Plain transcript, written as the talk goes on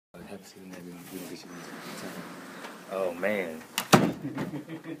haven't seen that. We don't get you time. Oh man.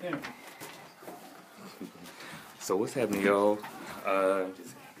 So what's happening, y'all?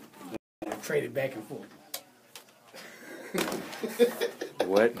 Traded back and forth.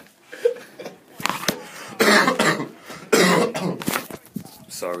 What?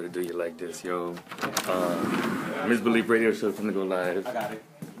 Sorry to do you like this, yo. Misbelief Radio Show finna go live. I got it.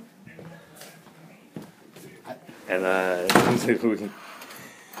 And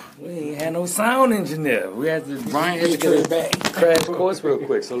we ain't had no sound engineer. We had to Brian had to get it back. Crash course real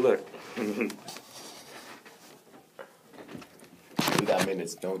quick. So look. We got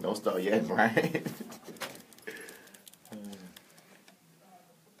minutes. Don't start yet, Brian.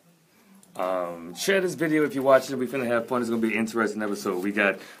 Share this video if you're watching it. We finna have fun. It's gonna be an interesting episode. We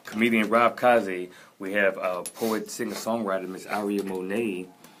got comedian Kazi. We have poet, singer, songwriter Miss Aria Monet.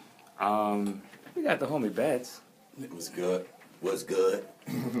 We got the homie Bats. What's good? What's good?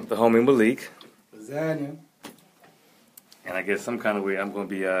 The homie Malik. Lasagna. And I guess some kind of way I'm gonna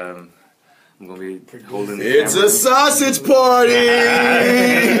be holding the It's camera. a sausage party.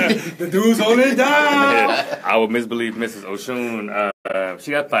 The dude's holding it down. Our Misbelief Misses Oshun,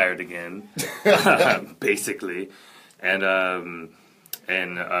 she got fired again, basically, and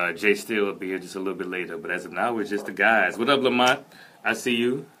Jay Steele will be here just a little bit later. But as of now, we're just the guys. What up, Lamont? I see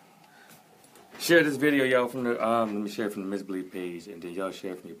you. Share this video, y'all, from the let me share it from the Misbelief page, and then y'all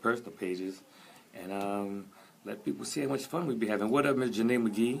share it from your personal pages, and let people see how much fun we be having. What up, Miss Janae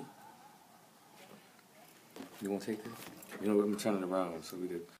McGee? You want to take this? You know what? I'm turning around so we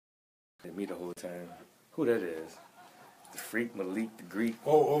could let me the whole time. Who that is? The freak Malik the Greek.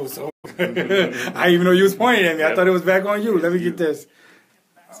 So I didn't even know you was pointing at me. I thought it was back on you. Let me get this.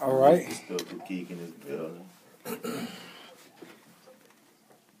 All right. Still geeking this building.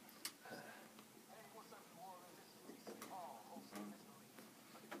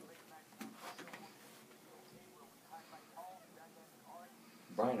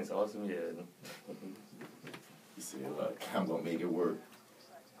 Brian is awesome, yeah. He said, "Look, I'm gonna make it work."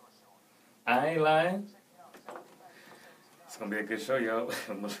 I ain't lying. It's gonna be a good show, y'all.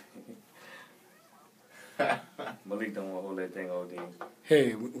 Malik don't want to hold that thing all day.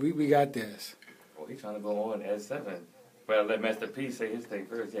 Hey, we got this. Oh, he's trying to go on at 7. Well, let Master P say his thing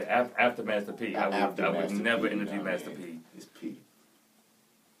first. Yeah, after Master P. I would never interview Master P. It's P.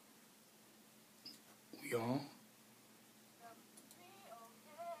 We on?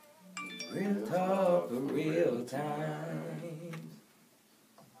 Real talk for real time.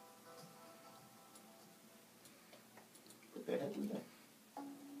 What the heck was that?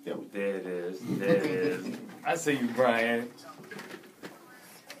 There it is. There it is. I see you, Brian.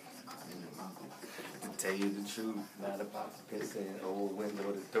 To tell you the truth, not about to piss in an old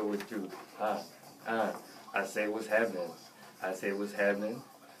window to throw it through. I say what's happening. I say what's happening.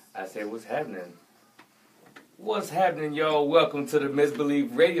 I say what's happening. What's happening, y'all? Welcome to the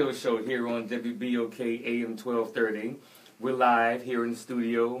Misbelief Radio Show here on WBOK AM 1230. We're live here in the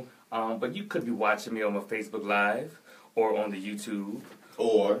studio, but you could be watching me on my Facebook Live or on the YouTube.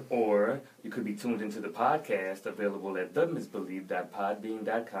 Or you could be tuned into the podcast available at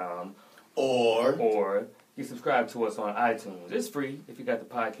TheMisbelief.podbean.com. Or you subscribe to us on iTunes. It's free if you got the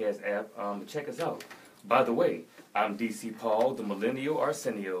podcast app. Check us out. By the way, I'm DC Paul, the Millennial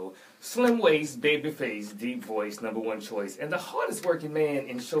Arsenio, slim waist, baby face, deep voice, #1 choice, and the hardest working man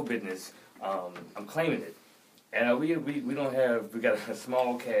in show business. I'm claiming it. And we got a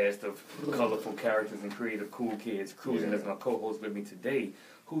small cast of colorful characters and creative cool kids cruising as my co-host with me today.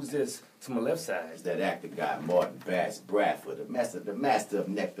 Who's this to my left side? It's that actor guy, Martin Bass Bradford, the master of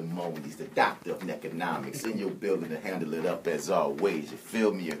nectarmonies, the doctor of neconomics, in your building to handle it up as always. You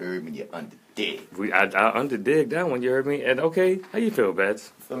feel me, you heard me, you underdig. I underdig that one, you heard me. And okay, how you feel,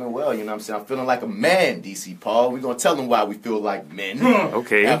 Bats? Feeling well, you know what I'm saying? I'm feeling like a man, DC Paul. We're going to tell them why we feel like men.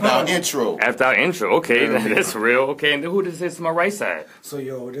 Okay. After our intro. Okay, that's real. Okay, and who this is to my right side? So,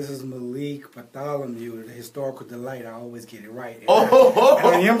 this is Malik Bartholomew, the historical delight. I always get it right.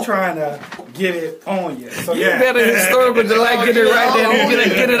 And I'm trying to get it on you. So, You better historical delight get it right there. I'm going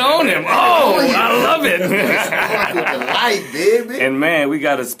to get it on him. Oh, I love it. Historical delight, baby. And man, we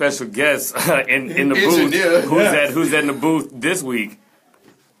got a special guest in the booth. Who's in the booth this week?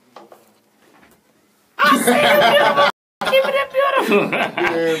 Keeping it beautiful.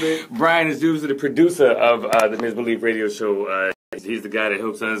 Brian is usually the producer of the Misbelief Radio Show. He's the guy that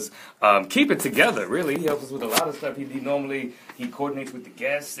helps us keep it together, really. He helps us with a lot of stuff. He coordinates with the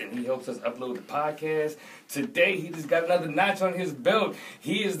guests, and he helps us upload the podcast. Today, he just got another notch on his belt.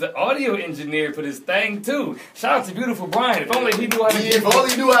 He is the audio engineer for this thing, too. Shout out to beautiful Brian. If only he knew how to do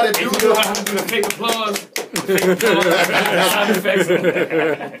the fake applause. Sound effects.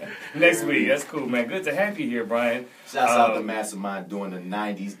 Next week. That's cool, man. Good to have you here, Brian. Shouts out to Mastermind doing the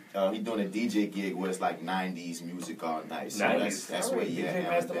 90s. He's doing a DJ gig where it's like 90s music all night. So 90s. that's where you DJ at.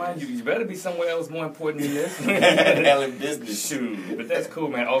 Mastermind, you better be somewhere else more important than this. Hell in business. Shoot. But that's cool,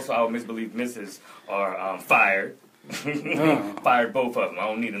 man. Also, our Misbelief Misses are fired. Fired both of them. I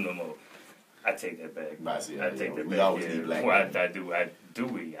don't need them no more. I take that back. I take that back. We always need black men. men. Do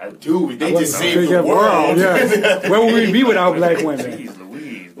we? They just saved the world. Yeah. Where would we be without black women? Jeez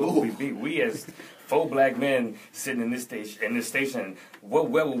Louise. Where would we be? We as 4 black men sitting in this station, where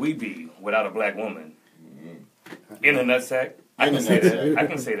would we be without a black woman? In a nutsack? I can say that. I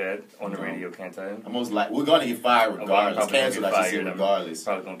can say that on the radio, can't I? We're gonna get fired regardless. Cancel, I should say regardless.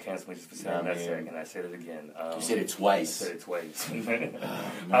 Probably gonna cancel me just for saying nutsack, and I said it again. You said it twice. I said it twice.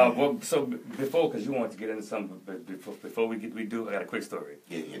 Well, so before, because you wanted to get into something, but before we do, I got a quick story.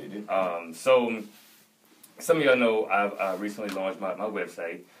 Yeah, it. So some of y'all know I've recently launched my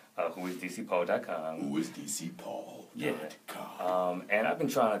website, whoisdcpaul.com. Whoisdcpaul.com. Yeah. And I've been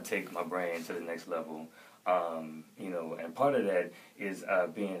trying to take my brand to the next level. And part of that is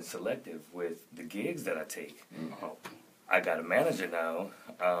being selective with the gigs that I take. I got a manager now,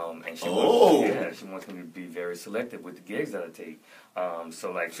 and she wants me to be very selective with the gigs that I take.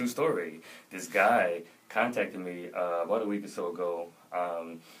 So, like, true story, this guy contacted me about a week or so ago.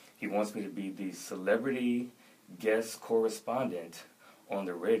 He wants me to be the celebrity guest correspondent on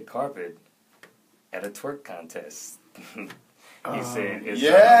the red carpet at a twerk contest. He said,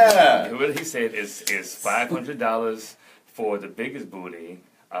 what he said is $500 for the biggest booty,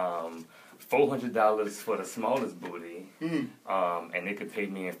 $400 for the smallest booty, and they could pay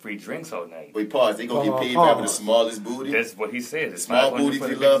me in free drinks all night. Wait, pause. They gonna get paid for the smallest booty? That's what he said. It's small booty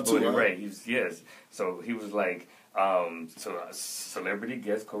you love too, huh? Right. Yes. So he was like, so a celebrity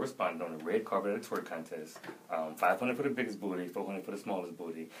guest correspondent on the red carpet at a twerk contest. $500 for the biggest booty, $400 for the smallest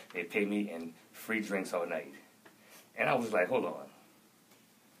booty. They pay me in free drinks all night. And I was like, hold on.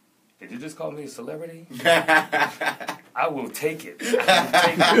 Did you just call me a celebrity? I will take it. He's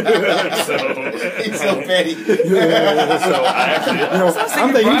so petty. So I actually,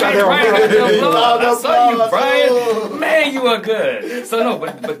 I'm thinking I saw you, Brian. Man, you are good. So no,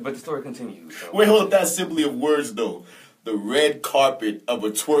 but the story continues. So. Wait, hold up. That's simply of words, though. The red carpet of a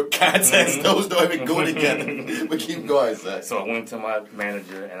twerk contest. Those don't even go together. But keep going, son. So I went to my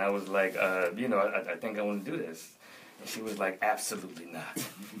manager and I was like, I think I want to do this. And she was like, absolutely not.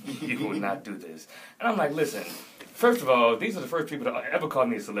 You will not do this. And I'm like, listen, first of all, these are the first people that ever called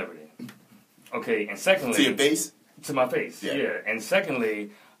me a celebrity. Okay, and secondly... To your face? To my face, yeah. And secondly,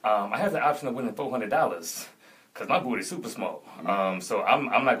 I have the option of winning $400 because my booty is super small. So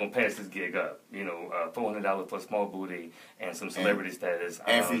I'm not going to pass this gig up. $400 for a small booty and some celebrity status.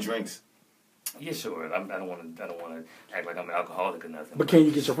 And free drinks. Yeah, sure. I don't want to act like I'm an alcoholic or nothing. But can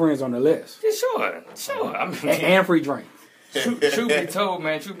you get your friends on the list? Yeah, sure. I mean, and free drink. Truth be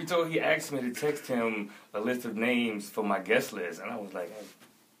told, he asked me to text him a list of names for my guest list, and I was like,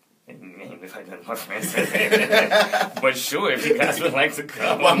 if I done my friends. But sure, if you guys would like to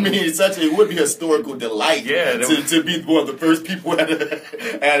come. Well, I mean, it would be a historical delight to be one of the first people at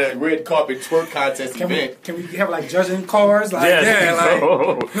a red carpet twerk contest event. Can we have like judging cars? Like,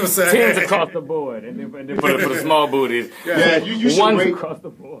 teams across the board, and then for the small booties, you should ones rate across the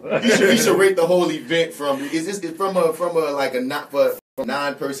board. You should rate the whole event from from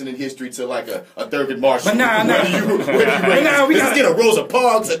non-person in history to like a Thurgood Marshall. But nah. We just get a Rosa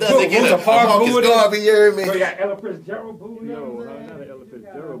Parks. Or does it get a Marcus Garvey? You hear me? We got Ella Fitzgerald booty. No, not Ella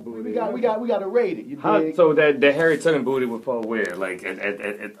Fitzgerald booty. We got to rate it. So that the Harriet Tubman booty would fall where? Like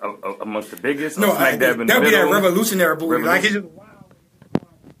at amongst the biggest? No, that'd be that revolutionary booty. Like it's just wow.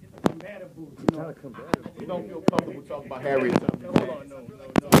 It's a combative booty. You don't feel comfortable talking about Harriet Tubman.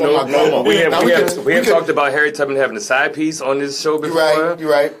 No. We have talked about Harriet Tubman having a side piece on this show before.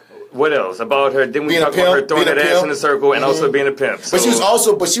 You're right. What else about her? Then we talked about her throwing that ass in a circle and also being a pimp. So.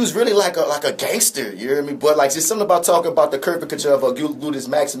 But she was really like a gangster. You hear me? But like just something about talking about the caricature of a Gluteus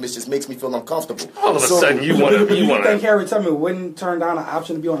Maximus just makes me feel uncomfortable. All of a sudden, you want to. You think Harriet Tubman wouldn't turn down an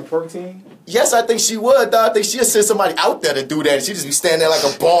option to be on a twerk team? Yes, I think she would. I think she'd send somebody out there to do that. She'd just be standing there like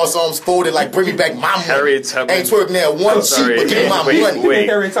a boss, arms folded, like bring me back my money. Harriet Tubman ain't twerking there one cheek, but give me my money. Wait,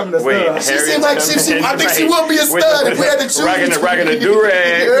 Harriet Tubman a stud. She seemed like I think she would be a stud if we had to choose. Rocking a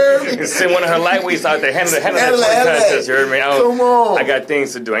do-rag. Send one of her lightweights out there, handle that contest. You heard me? Come on. I got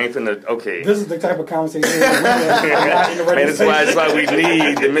things to do. I ain't finna. Okay. This is the type of conversation. Man, that's why we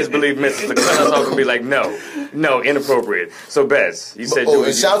need the Misbelief Misses to cut us off and be like, no. No, inappropriate. So, Bess, you said.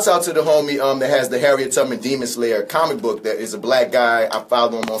 And shouts out to the homie that has the Harriet Tubman Demon Slayer comic book. That is a black guy. I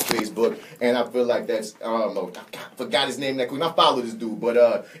follow him on Facebook, and I feel like that's I don't know. I forgot his name that quick. I follow this dude,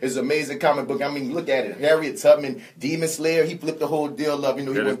 but it's an amazing comic book. I mean, look at it. Harriet Tubman Demon Slayer. He flipped the whole deal up. You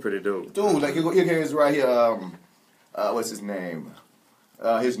know, that is pretty dope. Dude, like here's right here. What's his name?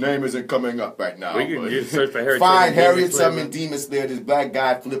 His name isn't coming up right now. We can search for Harriet Tubman. Find Harriet Tubman Tubman Demon Slayer. This black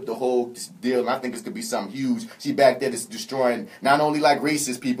guy flipped the whole deal, and I think it's gonna be something huge. She back there that's destroying not only like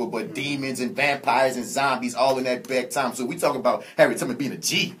racist people, but demons and vampires and zombies all in that back time. So we talk about Harriet Tubman being a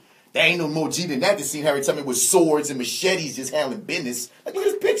G. There ain't no more G than that to see Harriet Tubman with swords and machetes just handling business. Like, look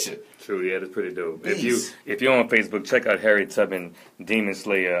at this picture. True, yeah, that's pretty dope. Peace. If you're on Facebook, check out Harriet Tubman Demon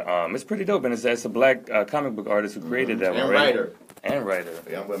Slayer. It's pretty dope, and it's a black comic book artist who created that one, right? And writer.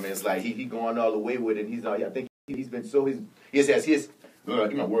 Yeah, I mean, it's like he going all the way with it. He's I think he's been so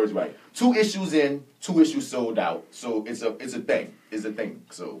get my words right. 2 issues in, 2 issues sold out. So it's a thing. It's a thing.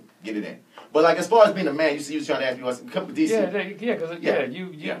 So get it in. But like as far as being a man, you see, you was trying to ask me what's come to DC.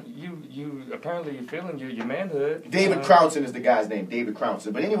 You apparently you're feeling your manhood. David Crownson is the guy's name, David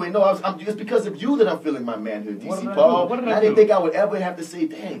Crownson. But anyway, no, it's because of you that I'm feeling my manhood, DC Paul. I didn't think I would ever have to say,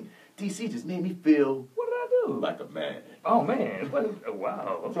 dang, DC just made me feel. What did I do? Like a man. Oh man,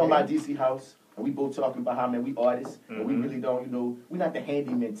 wow. I'm talking about DC House. And we both talking about how, man, we artists, and we really don't, we're not the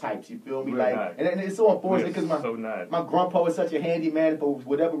handyman types, you feel me? And it's so unfortunate because my grandpa was such a handyman. For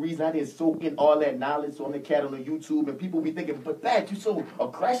whatever reason, I didn't soak in all that knowledge on the cat on the YouTube, and people be thinking, but Dad, you so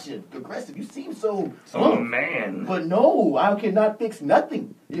aggressive. You seem so man. But no, I cannot fix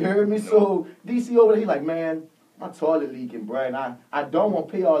nothing. You heard me? No. So DC over there, he like, man, my toilet leaking, bro, and I don't want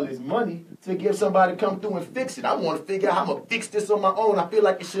to pay all this money to give somebody to come through and fix it. I want to figure out how I'm going to fix this on my own. I feel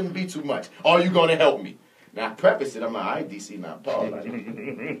like it shouldn't be too much. Are you going to help me? Now, I preface it. I'm like, all right, DC, now, Paul. I'm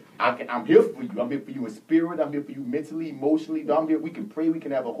here for you. I'm here for you in spirit. I'm here for you mentally, emotionally. I'm here. We can pray. We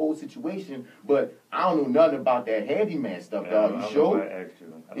can have a whole situation. But I don't know nothing about that handyman stuff, dog. You sure?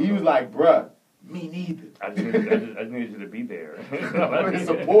 He was like, bruh. Me neither. I just needed you to be there. For the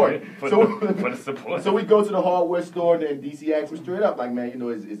support. For the support. So we go to the hardware store, and DC asks me straight up, like, man,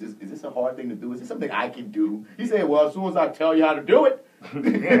 is this a hard thing to do? Is this something I can do? He said, well, as soon as I tell you how to do it, you're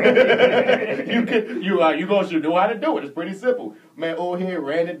going to know how to do it. It's pretty simple. Man, old head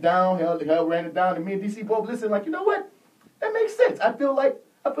ran it down, hell ran it down, and me and DC both listen like, you know what? That makes sense. I feel like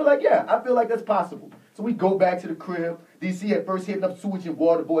that's possible. So we go back to the crib. DC at first hitting up sewage and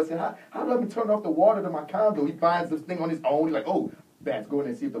water boy. Said, how do I even turn off the water to my condo? He finds this thing on his own. He's like, oh, Bats, go in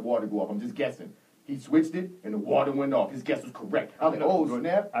and see if the water go off. I'm just guessing. He switched it, and the water went off. His guess was correct. I was like, oh,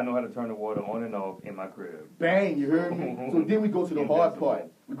 snap. I know how to turn the water on and off in my crib. Bang, you heard me? So then we go to the hard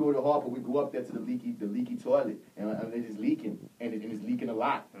part. We go to the hard part. We go up there to the leaky toilet, and it is leaking, and it's leaking a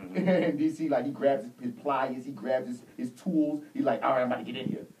lot. And DC, like, he grabs his pliers, he grabs his tools. He's like, all right, I'm about to get in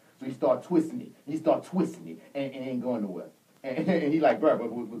here. So he start twisting it. And it ain't going nowhere. And he like, bro,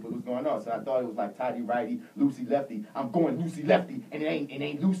 what's going on? So I thought it was like tighty righty, loosey lefty. I'm going loosey lefty, and it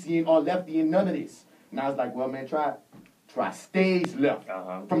ain't loosey or lefty in none of this. And I was like, well, man, try stage left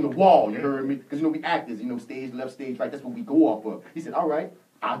from the wall. You heard me? Because we actors, stage left, stage right. That's what we go off of. He said, all right,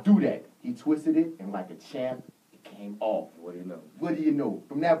 I'll do that. He twisted it, and like a champ, came off. What do you know? What do you know?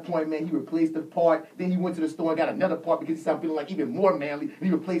 From that point, man, he replaced the part. Then he went to the store and got another part because he started feeling like even more manly. And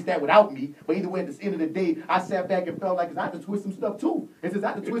he replaced that without me. But either way, at the end of the day, I sat back and felt like I had to twist some stuff too. And since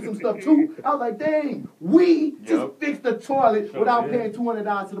I had to twist some stuff too, I was like, dang, we just fixed the toilet without paying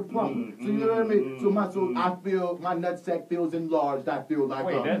 $200 to the plumber. So you know what I mean? So I feel my nutsack feels enlarged. I feel like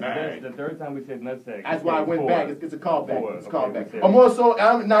that's the third time we said nutsack. That's why I went back. It's a callback. It's a callback. I'm also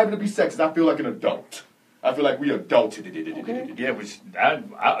not even to be sexist. I feel like an adult. I feel like we adulted it. Okay. Yeah, which I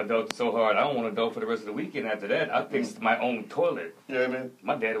adulted so hard. I don't want to adult for the rest of the weekend. After that, I fixed my own toilet. You know what I mean?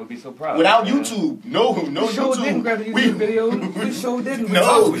 My dad would be so proud. Without YouTube, no YouTube. Didn't grab the YouTube videos. We sure didn't.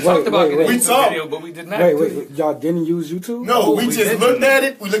 We talked about getting a YouTube video, but we did not. Wait, y'all didn't use YouTube? No, we just looked at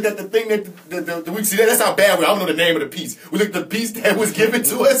it. We looked at the thing that we see. That's how bad we are. I don't know the name of the piece. We looked at the piece that was given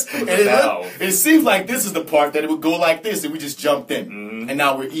to us, and it seems like this is the part that it would go like this, and we just jumped in. And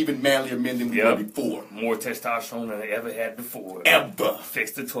now we're even manlier men than we were before. More testosterone than I ever had before. Ever.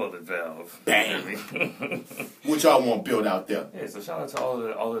 Fix the toilet valve. Bang. What y'all want to build out there? Yeah, so shout out to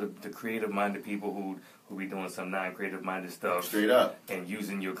all of the creative-minded people who be doing some non-creative-minded stuff. Straight up. And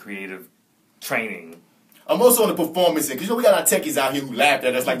using your creative training I'm also on the performance end, because we got our techies out here who laughed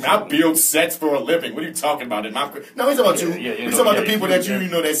at us like, man, I build sets for a living. What are you talking about? No, he's talking about you. He's talking about the people that you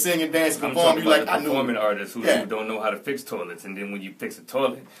know that sing and dance and perform. I'm talking about the performing artists who don't know how to fix toilets, and then when you fix a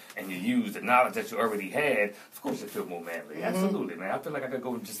toilet and you use the knowledge that you already had, of course you feel more manly. Absolutely, man. I feel like I could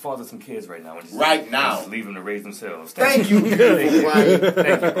go just father some kids right now. And just leave them to raise themselves. Thank you, Brian. Thank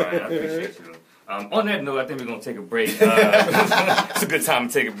you, Brian. I appreciate you. On that note, I think we're going to take a break. It's a good time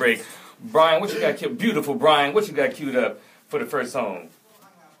to take a break. Brian, what you got queued? Beautiful Brian, what you got queued up for the first song?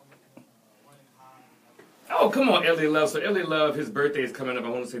 Oh, come on, Ellie Love. So Ellie Love, his birthday is coming up. I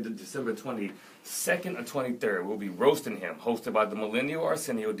want to say December 22nd or 23rd. We'll be roasting him, hosted by the Millennial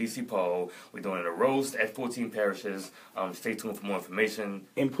Arsenio, DC Paul. We're doing a roast at 14 parishes. Stay tuned for more information.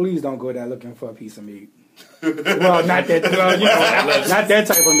 And please don't go there looking for a piece of meat. Well, not that, not that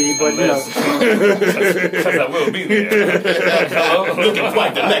type of meat, but because I will be there. Looking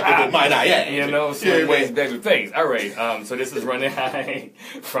quite delectable, might I add. You know, slim waist, baby face. All right, so this is Running High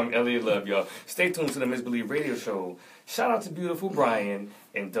from Elliot Love, y'all. Stay tuned to the Misbelief Radio Show. Shout out to beautiful Brian,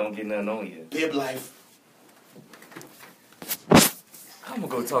 and don't get nothing on you. Live life. I'm gonna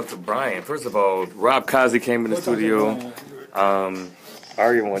go talk to Brian. First of all, Rob Kazi came in the studio.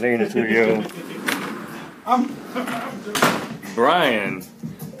 Aria Monet in the studio. Brian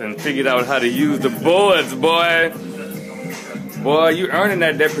then figured out how to use the boards, boy. Boy, you earning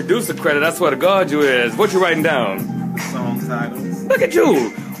that producer credit. I swear to God you is. What you writing down? The song titles. Look at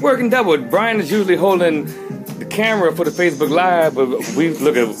you, working double. Brian is usually holding the camera for the Facebook Live, but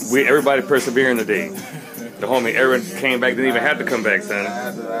everybody persevering today. The homie Aaron came back, didn't even have to come back, son. I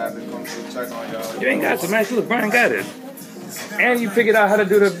had to come to check on y'all. You ain't got to, man. Look, Brian got it. And you figured out how to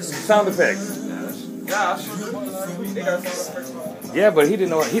do the sound effects. Yeah, but he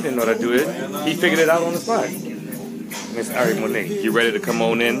didn't know how to do it. He figured it out on the spot. Miss Aria Monet, you ready to come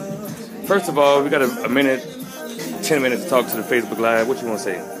on in? First of all, we got a minute, 10 minutes to talk to the Facebook Live. What you want to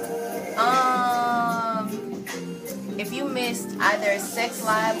say? If you missed either Sex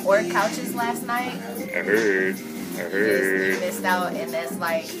Live or Couches last night, I heard. You missed out, and that's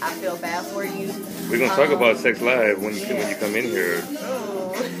like, I feel bad for you. We're gonna talk about Sex Live when you come in here.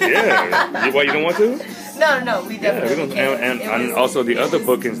 Ooh. Yeah. Why you don't want to? No, we definitely can. And also the other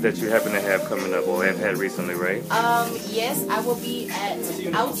bookings that you happen to have coming up or have had recently, right? Yes, I will be at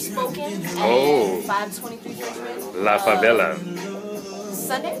Outspoken at 523 Richmond. La Favela.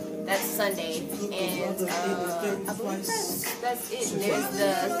 Sunday? That's Sunday. And I believe that's it. There's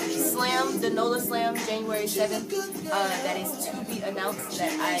the Slam, the NOLA Slam, January 7th. That is to be announced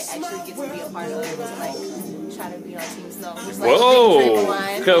that I actually get to be a part of. To like try to be on Team Sno.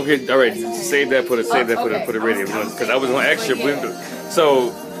 Whoa! Okay, all right. Save that for the radio. Because I was going to ask you.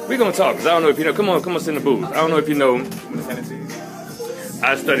 So we're going to talk. Because I don't know if you know. Come on, sit in the booth. I don't know if you know.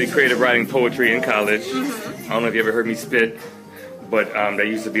 I studied creative writing poetry in college. I don't know if you ever heard me spit. But that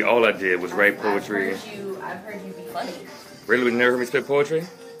used to be all I did was write poetry. I've heard you be funny. Really, you never heard me spit poetry?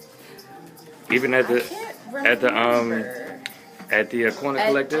 Even at the Corner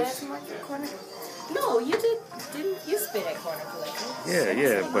Collective? No, you didn't you spit at Corner Collective?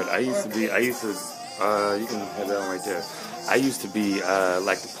 Yeah, but I used to, you can have that one right there. I used to be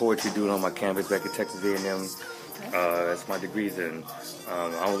like the poetry dude on my campus back at Texas A&M. That's my degrees in.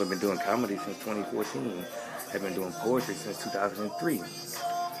 I've only been doing comedy since 2014. I've been doing poetry since 2003. So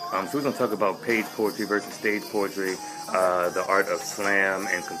we're going to talk about page poetry versus stage poetry, the art of slam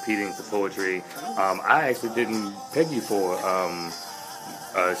and competing for poetry. I actually didn't peg you for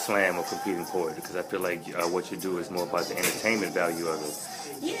slam or competing poetry because I feel like what you do is more about the entertainment value of it.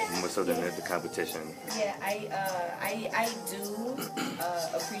 Yeah. More so than the competition. Yeah, I do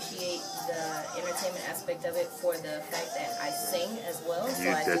appreciate the entertainment aspect of it for the fact that I sing as well. So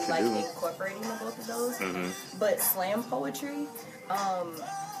I do like incorporating the both of those. Mm-hmm. But slam poetry,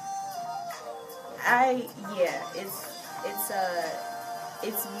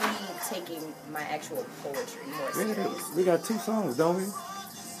 it's me taking my actual poetry more seriously. We got 2 songs, don't we?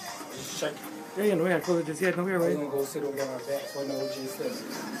 Check. Yeah, no, we gotta close it just yet. No, we're right. We're gonna go sit over on our backs for no OG.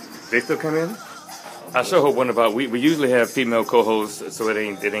 They still come in? I sure hope one of our, we usually have female co-hosts, so it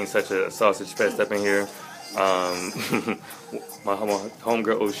ain't such a sausage fest up in here. My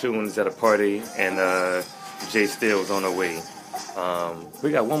homegirl Oshun is at a party, and Jay Still's on her way.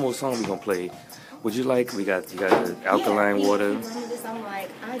 We got one more song we gonna play. Would you like? You got the alkaline water. I'm like,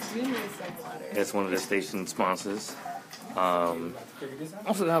 I do need some water. That's one of the station sponsors.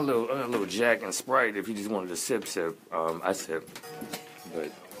 Also got a little Jack and Sprite if you just wanted to sip. I sip,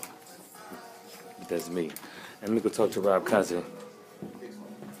 but that's me. And let me go talk to Rob Kazi.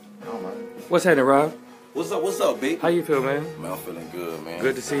 What's happening, Rob? What's up, B? How you feel, man? Man, I'm feeling good, man.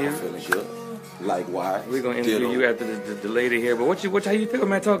 Good to see you. I'm feeling good. Like why? We're gonna interview you after the lady here. But how you feel,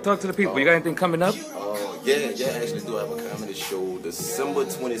 man? Talk to the people. You got anything coming up? Yeah, actually do have a comedy show December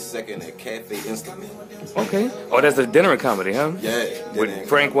 22nd at Cafe Instagram. Okay. Oh, that's a dinner comedy, huh? Yeah. With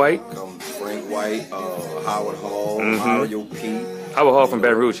Frank White? Frank White, Howard Hall, Mario P. Howard Hall from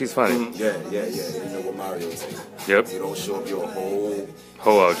Baton Rouge. She's funny. Yeah. You know what Mario is. Yep. You don't show up your whole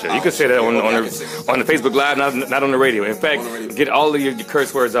outfit. You can say that on the Facebook Live, not on the radio. In fact, get all of your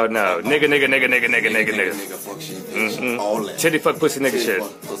curse words out now. Nigga. Fuck shit, all that. Titty fuck pussy nigga shit.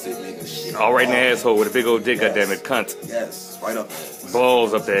 Pussy nigga shit. All right in the asshole with a big old dick, goddammit, cunt. Yes, right up there.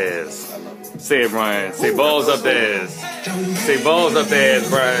 Balls up the ass. Say it, Brian. Say balls up the ass. Say balls up the ass,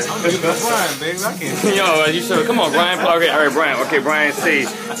 Brian. Brian, baby, I can't. Yo, you sure? Come on, Brian. Okay, all right, Brian. Okay, Brian. Say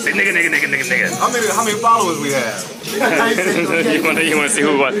nigga. How many followers we have? you want to see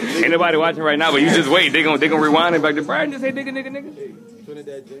who? Ain't nobody watching right now, but you just wait. They gonna rewind it back to Brian. Just say nigga.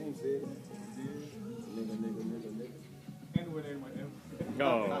 Trinidad James said.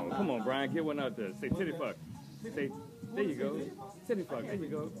 Oh, come on, Brian. Get one out there. Say titty fuck. Say, there you go. Titty fuck. There you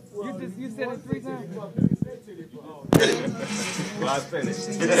go. You said it 3 times. Well, I finished.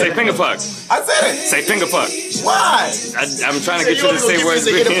 Say finger fuck. I said it. Say finger fuck. Why? I'm trying to get you to say words.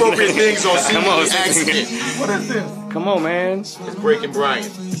 Inappropriate things on Come on. What is this? Come on, man. It's Breaking Brian.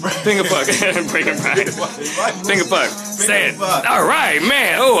 Finger fuck. Breaking Brian. Finger fuck. Say it. All right,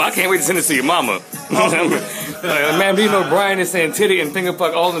 man. Oh, I can't wait to send it to your mama. Man, do you know Brian is saying titty and finger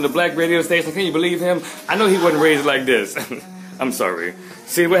fuck all in the black radio station? Can you believe him? I know he wasn't raised like this. I'm sorry.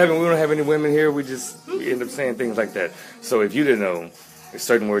 See, what happened? We don't have any women here. We end up saying things like that. So if you didn't know, there's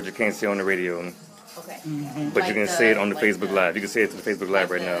certain words you can't say on the radio. Okay. But you can say it on the Facebook Live. You can say it to the Facebook Live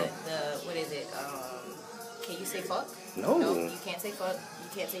right now. What is it? Can you say fuck? No. You can't say fuck. You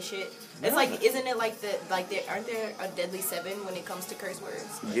can't say shit. It's like, isn't it like aren't there a deadly 7 when it comes to curse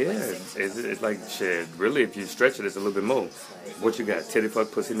words? Like, Yeah, it's like shit. Really, if you stretch it, it's a little bit more. What you got? Titty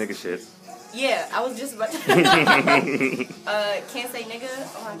fuck, pussy nigga shit. Yeah, I was just about to. Can't say nigga.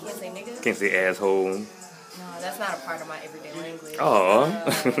 Oh, I can't say nigga. Can't say asshole. No, that's not a part of my everyday language.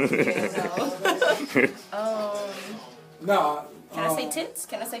 No. Can I say tits?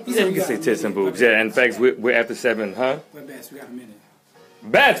 Can I say boobs? Yeah, you can say tits and boobs. Yeah, in fact, we're after 7, huh? We're best. We got a minute.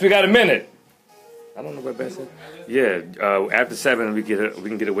 Bats, we got a minute. I don't know what Bats said. Yeah, after 7, we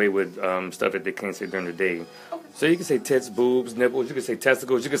can get away with stuff that they can't say during the day. So you can say tits, boobs, nipples. You can say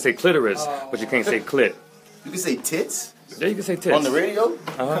testicles. You can say clitoris, but you can't say clit. You can say tits? Yeah, you can say tits. On the radio?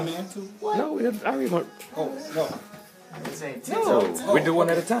 Coming into what? No, I remember. Oh, no. No, we do one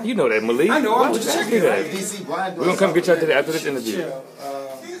at a time. You know that, Malik. I know, I'm Why just would you checking. do that? DC Brian We're going to come get you after this interview. Chill.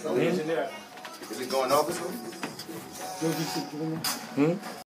 Is it going off or something? Are you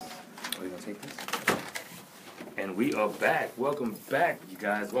going to take this? And we are back. Welcome back, you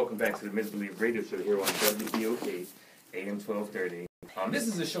guys. Welcome back to the Misbelief Radio Show here on WBOK, AM 1230. This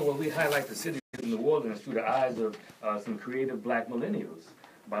is a show where we highlight the city of New Orleans through the eyes of some creative black millennials.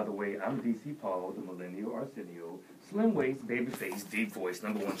 By the way, I'm DC Paul, the millennial Arsenio, slim waist, baby face, deep voice,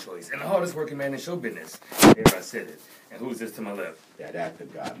 #1 choice, and the hardest working man in show business. There I said it. And who's this to my left? That actor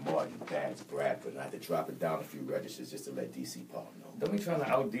guy, Martin Vance Bradford. I had to drop it down a few registers just to let DC Paul know. Don't be trying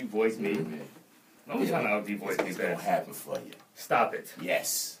to out deep voice me. Don't be trying to out deep voice me, It's going to happen for you. Stop it.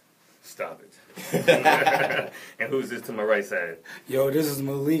 Yes. Stop it. And who's this to my right side? Yo, this is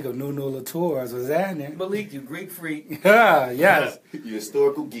Malik of New Latours. What's happening? Malik, you Greek freak. Yes. You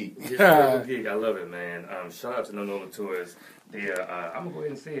historical geek. Historical geek. I love it, man. Shout out to No Tours. I'm going to go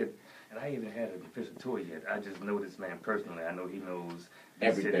ahead and say it. And I even had an official tour yet. I just know this man personally. I know he knows the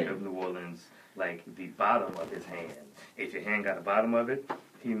Everything. city of New Orleans, like the bottom of his hand. If your hand got the bottom of it,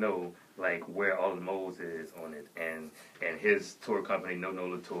 he know like where all the moles is on it. And his tour company, No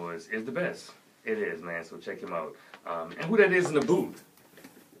Tours, is the best. It is, man. So check him out. And who that is in the booth?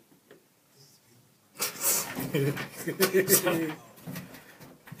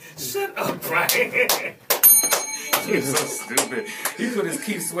 Shut up, Brian. You're so stupid. He put his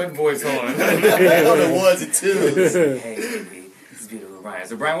Keith Sweat voice on. On the ones and twos. Hey, baby. This is beautiful, Brian.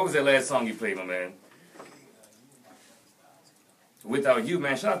 So, Brian, what was that last song you played, my man? Without You,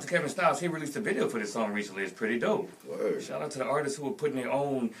 man. Shout out to Kevin Styles. He released a video for this song recently. It's pretty dope. Word. Shout out to the artists who are putting their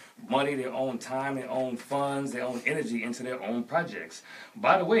own money, their own time, their own funds, their own energy into their own projects.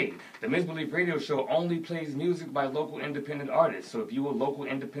 By the way, the Misbelief Radio Show only plays music by local independent artists. So if you're a local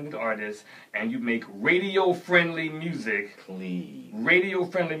independent artist and you make radio-friendly music, Please.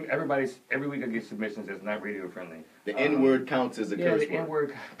 radio-friendly, every week I get submissions that's not radio-friendly. The N-word counts as a curse the word.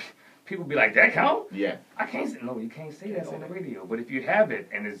 N-word. people be like, that count? Yeah. I can't say, no, you can't say that on the radio. But if you have it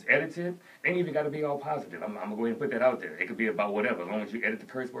and it's edited, it ain't even got to be all positive. I'm going to go ahead and put that out there. It could be about whatever. As long as you edit the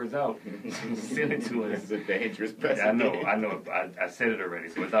curse words out, send it to us. It's a dangerous precedent. I know. I said it already,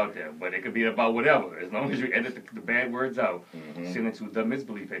 so it's out there. But it could be about whatever. As long as you edit the bad words out, send it to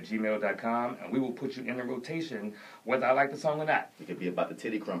TheMisbelief@gmail.com, and we will put you in the rotation whether I like the song or not. It could be about the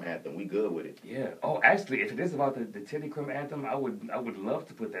Titty Crumb anthem. We good with it. Yeah. Oh, actually, if it is about the Titty Crumb anthem, I would love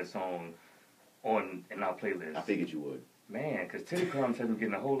to put that song on in our playlist. I figured you would. Man, because Titty Crumbs have been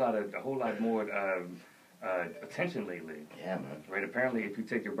getting a whole lot more attention lately. Yeah, man. Right? Apparently, if you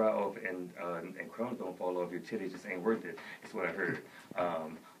take your bra off and crumbs don't fall off, your titties just ain't worth it. That's what I heard.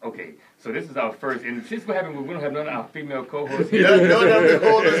 Okay, so this is our first, and since what happened, we don't have none of our female co-hosts here.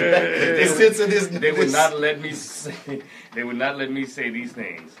 They censor this. They would not let me say. They would not let me say these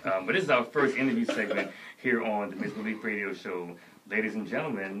things. But this is our first interview segment here on the Misbelief Radio Show. Ladies and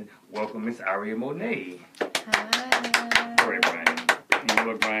gentlemen, welcome Miss Aria Monet. Hi. All right, Brian.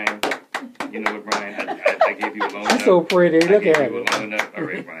 You know what, Brian? I gave you a long enough. She's so pretty. Look at her. All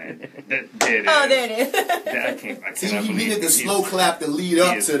right, Brian. There it is. Oh, there it is. I cannot See, you believe needed the he slow is- clap to lead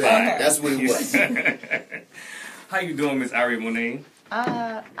up is to that. fine. That's what it was. How you doing, Miss Aria Monet?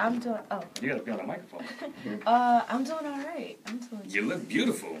 I'm doing. Oh. You gotta be on the microphone. I'm doing all right. I'm doing. You look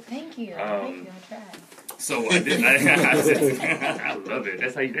beautiful. Thank you. Um, I tried. So I love it.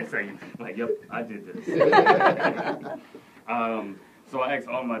 That's how you like. Yep, I did this. So I asked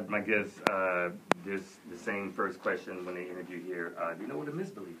all my guests the same first question when they interview here. Do you know what a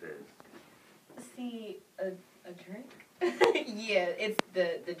misbelief is? See, a drink? Yeah, it's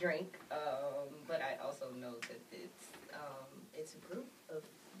the drink. But I also know that it's a group of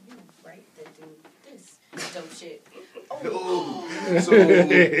you, right, that do this dope shit. Oh.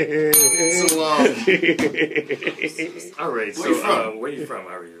 All right. Where you from? Where you from?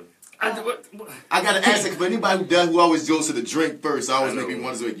 How are you? I gotta ask it, but anybody who always goes to the drink first, I always I know. make me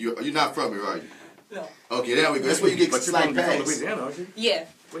wonder, you're not from here, are you? No. Okay, there we go. That's where you get But you're slight from pass. Louisiana, aren't you? Yeah.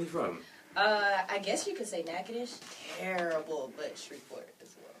 Where you from? I guess you could say Natchitoches. Terrible, but Shreveport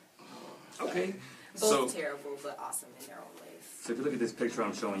as well. Okay. Both terrible, but awesome in their own ways. So if you look at this picture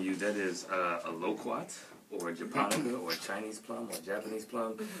I'm showing you, that is a loquat, or a japonica, or a Chinese plum, or a Japanese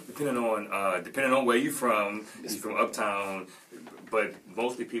plum, depending on where you're from. If you're from uptown, but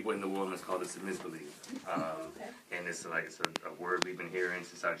mostly people in New Orleans call this a misbelief. And it's a word we've been hearing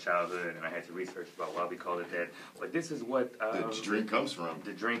since our childhood, and I had to research about why we call it that. But this is what The drink comes from.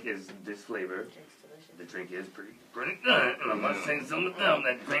 the drink is. This flavor. Drink's delicious. The drink is pretty good, and I'm not saying something dumb.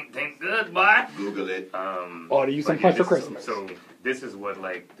 That drink tastes good, boy. Google it. Order you some But yeah, punch for this is- Christmas. So this is what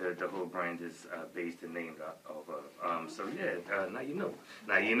like the whole brand is based and named off of. So yeah, now you know.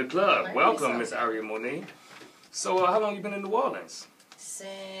 Now you're in the club. Learn Welcome, yourself. Miss Aria Monet. So how long you been in New Orleans?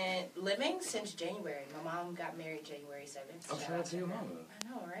 Since January. My mom got married January 7th. Oh, shout out to your mama. I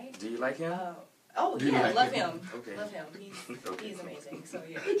know, right? Do you like him? Oh, yeah, love him. Okay. Love him. Okay. He's amazing, so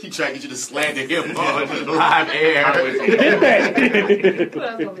yeah. He tried to get you to slander him on live air. I was- Who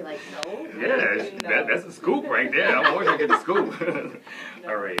else gonna be like, no? Yeah, that's a scoop right there. I'm always gonna get the scoop.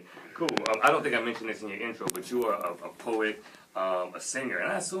 All right, cool. I don't think I mentioned this in your intro, but you are a poet, a singer,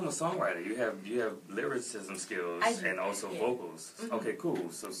 and I assume a songwriter. You have lyricism skills I do, and also yeah. vocals. Okay, cool.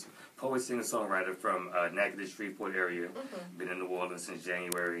 So poet, singer, songwriter from Natchitoches, Shreveport area. Been in New Orleans since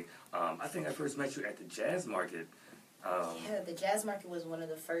January. I think I first met you at the Jazz Market. Yeah, the Jazz Market was one of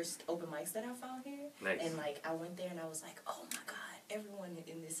the first open mics that I found here. Nice. And, I went there and I was like, oh, my God, everyone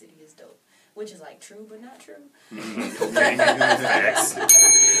in this city is dope. Which is, true but not true. Okay, facts.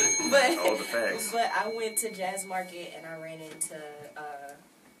 But, All the facts. But I went to Jazz Market and I ran into,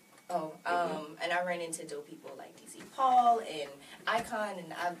 and I ran into dope people like DC Paul and Icon,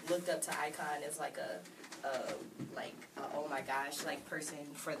 and I looked up to Icon as oh my gosh, person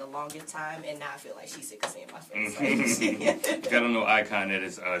for the longest time, and now I feel like she's sick of seeing my face. If you don't know Icon, that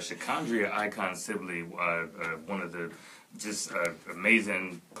is Shakandria Icon Sibley, one of the just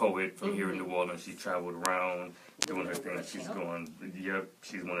amazing poet from here in New Orleans. She traveled around doing her thing. She's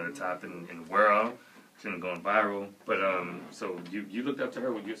she's one of the top in the world. She's been going viral. But so you looked up to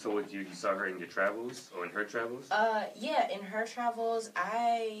her when you saw her in your travels or in her travels? Yeah, in her travels,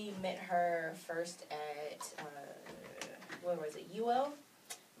 I met her first at where was it? UL.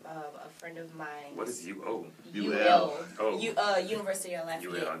 A friend of mine. What is UO? UL. Oh. University of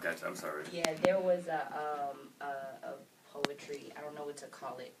Lafayette. UL. Gotcha. I'm sorry. Yeah, there was a poetry. I don't know what to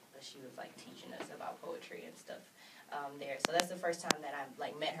call it, but she was teaching us about poetry and stuff there. So that's the first time that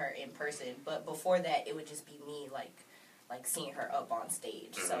I met her in person. But before that, it would just be me like seeing her up on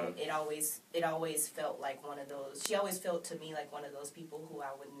stage. So it always felt like one of those. She always felt to me like one of those people who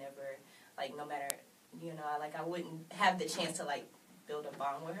I would never, like, no matter, you know, like I wouldn't have the chance to like build a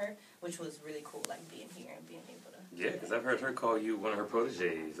bond with her, which was really cool, like being here and being able to. Yeah, because I've heard her call you one of her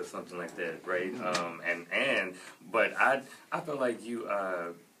proteges or something like that, right? But I felt like you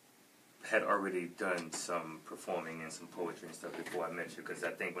had already done some performing and some poetry and stuff before I met you, because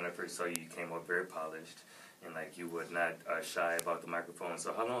I think when I first saw you, you came up very polished and like you were not shy about the microphone.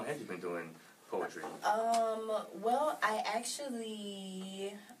 So how long have you been doing poetry? Well, I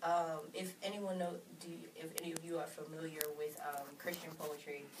actually, if anyone if any of you are familiar with Christian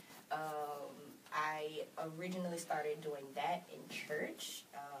poetry, I originally started doing that in church,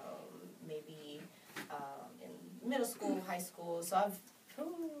 maybe in middle school, high school. So I've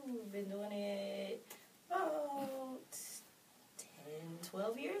been doing it about 10,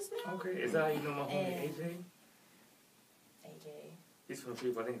 12 years now. Okay, is that how you know my homie AJ? AJ. He's from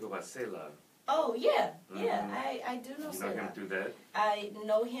people I think go by Selah. Oh, yeah, yeah, I do know You know him through that? I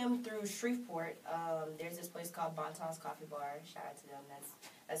know him through Shreveport. There's this place called Bonton's Coffee Bar. Shout out to them.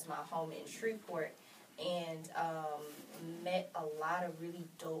 That's my home in Shreveport. And met a lot of really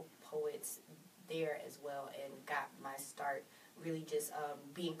dope poets there as well, and got my start really just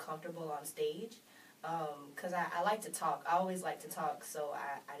being comfortable on stage. Because I like to talk. I always like to talk, so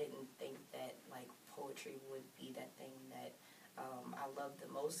I didn't think that like poetry would be that thing that I loved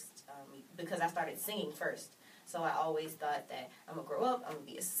the most, because I started singing first. So I always thought that I'm going to grow up, I'm going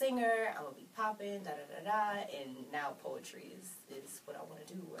to be a singer, I'm going to be popping, da-da-da-da, and now poetry is what I want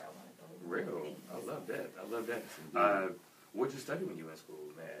to do, where I want to go. Real. I love that. I love that. What did you study when you were in school,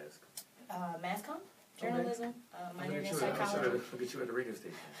 may I ask? Mass comm, journalism, minor in Look psychology. at you at the radio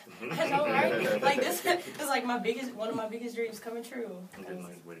station. I know, right? Like this is like one of my biggest dreams coming true. That's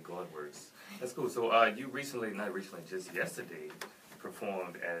the way God works. That's cool. So you just yesterday,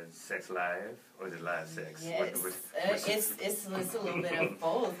 performed as Sex Live, or is it Live Sex? Yes, it's a little bit of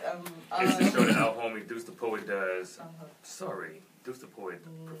both. It's the show that our homie Deuce the Poet does. Sorry, Deuce the Poet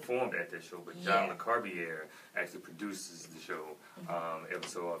performed at that show, but John LeCarbier actually produces the show every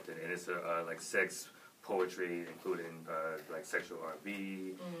so often, and it's a like sex poetry, including like sexual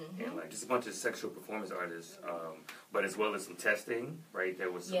R&B and like just a bunch of sexual performance artists, but as well as some testing, right?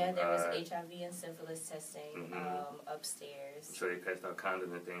 There was some, there was HIV and syphilis testing upstairs. I'm sure they passed out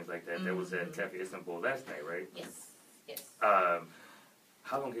condoms and things like that. That was at Cafe Istanbul last night, right? Yes, yes.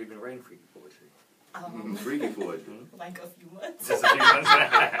 How long have you been writing freaky poetry? Freaky poetry. Like a few months. Just a few months?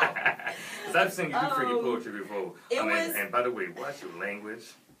 Because I've seen you do freaky poetry before. And by the way, watch your language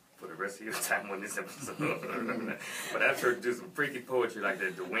for the rest of your time on this episode. But I've heard do some freaky poetry like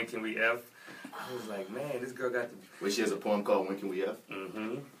that, the When Can We F? I was like, man, this girl got the... Wait, she has a poem called When Can We F?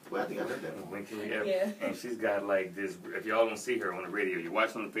 Mm-hmm. Well, I think I heard that one. When Can We F? Yeah. And she's got like this, if y'all don't see her on the radio, you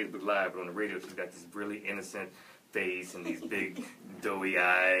watch on the Facebook Live, but on the radio she's got this really innocent face and these big doughy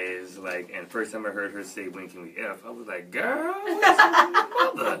eyes, like, and first time I heard her say "When Can We F," I was like, "Girl,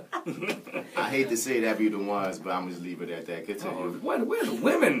 what's your mother?" I hate to say that be the ones, but I'm just leave it at that. Continue. Where the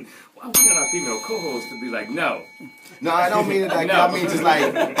women? Why we got our female co-hosts to be like, no? No, I don't mean it like that. I mean just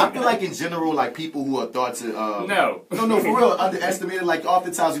like I feel like in general, like people who are thought to no, for real, underestimated. Like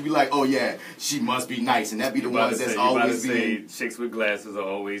oftentimes we be like, oh yeah, she must be nice, and that be the ones that's always being. Chicks with glasses are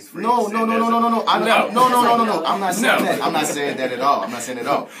always freaks. No. I'm not saying that. I'm not saying that at all. I'm not saying at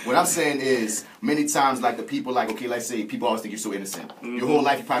all. What I'm saying is many times, like the people, like okay, let's say people always think you're so innocent. Your whole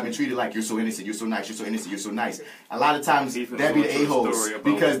life you've probably been treated like you're so innocent, you're so nice, you're so innocent, you're so nice. A lot of times that be the a-holes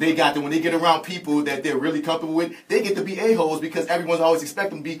because they got when they get around people that they're really comfortable with, they get to be a-holes because everyone's always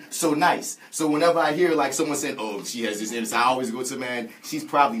expecting them to be so nice. So whenever I hear like someone saying, "Oh, she has this innocence," I always go to, man, she's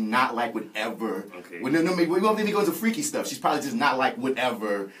probably not like whatever. Okay. We won't even go into freaky stuff. She's probably just not like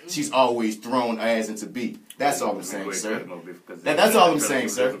whatever she's always thrown as into be. That's all I'm saying, sir. That's all I'm saying,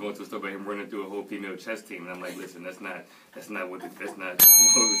 sir. Going to a store by him running through a whole female chess team, and I'm like, listen, that's not what we're talking about.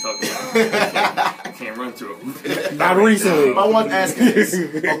 I can't run through them. Not recently. I want to ask you this.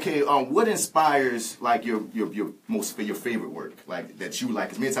 Okay, what inspires like your favorite work, like that you like?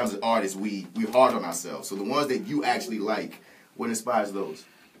 Because many times as artists, we hard on ourselves. So the ones that you actually like, what inspires those?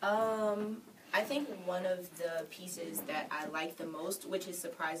 I think one of the pieces that I like the most, which is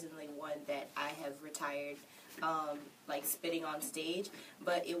surprisingly one that I have retired, like spitting on stage,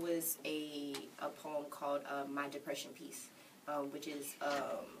 but it was a poem called My Depression Piece, which is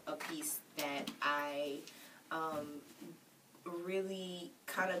a piece that I really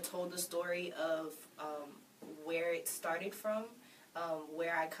kind of told the story of where it started from,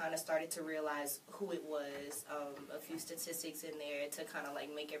 where I kind of started to realize who it was, a few statistics in there to kind of like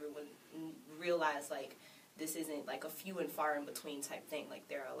make everyone realize like this isn't like a few and far in between type thing. Like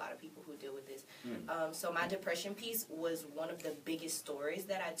there are a lot of people who deal with this. So my depression piece was one of the biggest stories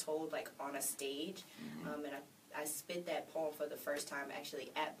that I told like on a stage, and I spit that poem for the first time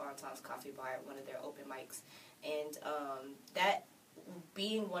actually at Bonton's Coffee Bar at one of their open mics, and that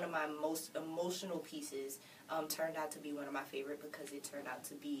being one of my most emotional pieces turned out to be one of my favorite because it turned out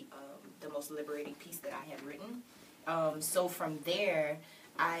to be the most liberating piece that I had written. So from there,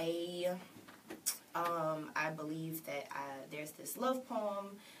 I believe that there's this love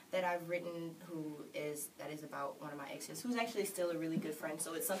poem that I've written that is about one of my exes, who's actually still a really good friend.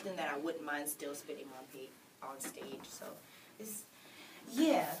 So it's something that I wouldn't mind still spitting on stage. So it's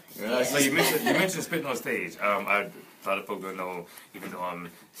So you mentioned spitting on stage. A lot of folks don't know, even though I'm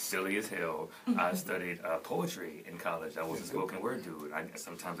silly as hell, I studied poetry in college. I was a spoken word dude.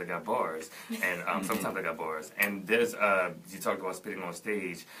 Sometimes I got bars, and sometimes I got bars. And there's you talked about spitting on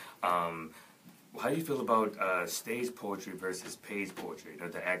stage. How do you feel about stage poetry versus page poetry?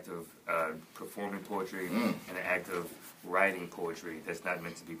 The act of performing poetry and the act of writing poetry that's not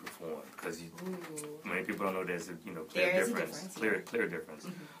meant to be performed, because many people don't know there's a clear difference. Clear difference.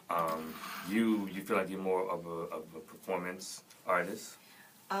 You feel like you're more of a performance artist?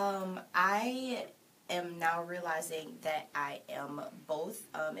 I am now realizing that I am both,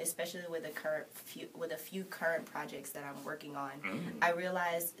 especially with a few current projects that I'm working on. I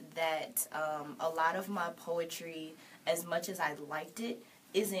realized that a lot of my poetry, as much as I liked it,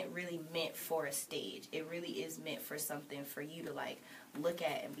 isn't really meant for a stage. It really is meant for something for you to like look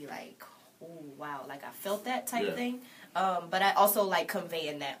at and be like, oh wow, like I felt that type thing. But I also like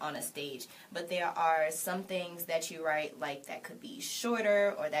conveying that on a stage. But there are some things that you write like that could be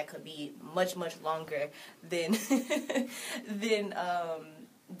shorter or that could be much longer than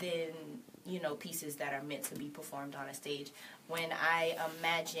pieces that are meant to be performed on a stage. When I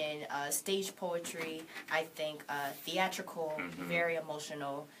imagine stage poetry, I think theatrical, very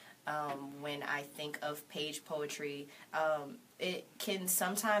emotional. When I think of page poetry, it can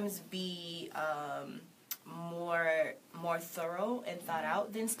sometimes be more thorough and thought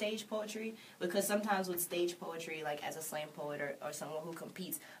out than stage poetry, because sometimes with stage poetry, like as a slam poet or someone who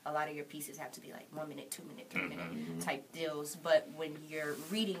competes, a lot of your pieces have to be like 1 minute, 2 minute, 3 minute type deals. But when you're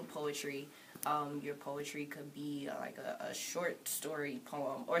reading poetry, your poetry could be like a short story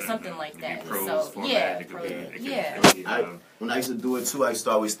poem or something like that. Prose When I used to do it too, I used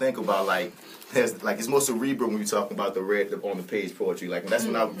to always think about it's more cerebral when you talk about the red on the page poetry. Like that's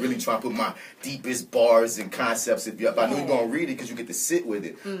when I really try to put my deepest bars and concepts. If I know you're gonna read it because you get to sit with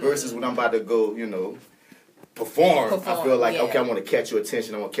it, versus when I'm about to go, perform. I feel like okay, I want to catch your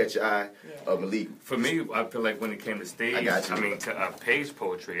attention. I want to catch your eye. Malik. For me, I feel like when it came to stage, to page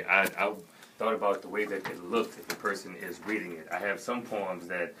poetry, I thought about the way that it looked if the person is reading it. I have some poems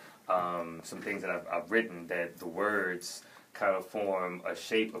that, some things that I've written that the words kind of form a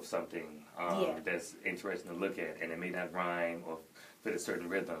shape of something that's interesting to look at, and it may not rhyme or fit a certain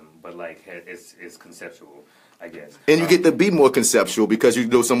rhythm, but like it's conceptual, I guess. And you get to be more conceptual because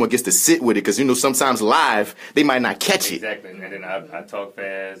someone gets to sit with it, because sometimes live they might not catch it. Exactly, and then I talk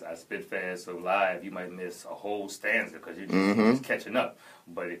fast, I spit fast, so live you might miss a whole stanza because you're just catching up.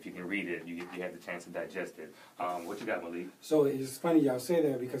 But if you can read it, you have the chance to digest it. What you got, Malik? So it's funny y'all say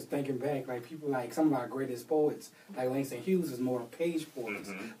that, because thinking back, like people like some of our greatest poets, like Langston Hughes, is more page poets.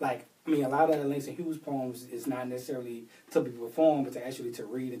 Like a lot of Langston Hughes poems is not necessarily to be performed, but to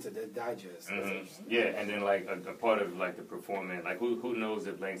read and to digest. Yeah, and then like a part of like the performance, like who knows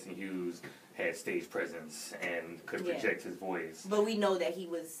if Langston Hughes had stage presence and could project his voice. But we know that he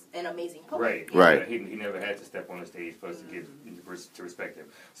was an amazing poet. Right. He never had to step on the stage for us to respect him.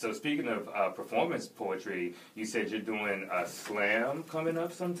 So speaking of performance poetry, you said you're doing a slam coming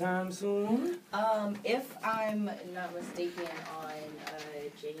up sometime soon? If I'm not mistaken, on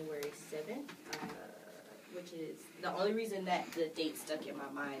January 7th, which is the only reason that the date stuck in my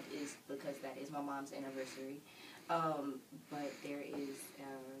mind is because that is my mom's anniversary. But there is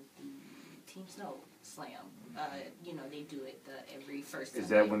the Team Sno slam. They do it every first Is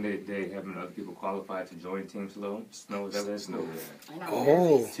Sunday. that when they having other people qualified to join Team Sno? Is that what Sno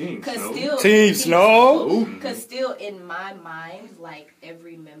is? Team Sno. Because still in my mind, like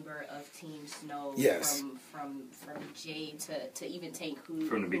every member of Team Sno, from Jay to even Tank, who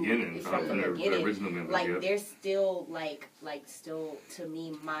from the beginning, from the original members, like they're still like still to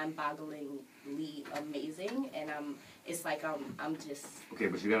me mind-bogglingly amazing, and it's like I'm just okay,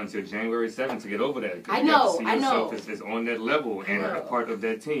 but you got until January 7th to get over that. I know. It's on that level and a part of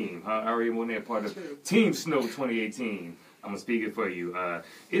that team. Aria Monet, part of Team Sno 2018. I'm gonna speak it for you.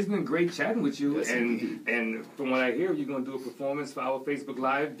 It's been great chatting with you, Yes, and from what I hear, you're gonna do a performance for our Facebook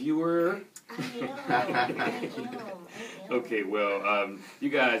Live viewer. I am. Okay, well, you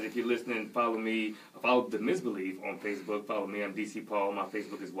guys, if you're listening, follow me. Follow The Misbelief on Facebook. Follow me. I'm DC Paul. My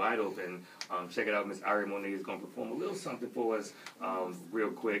Facebook is wide open. Check it out. Miss Aria Monet is gonna perform a little something for us, real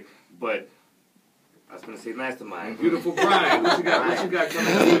quick. But I was gonna say mastermind. Beautiful Brian. What you got? What you got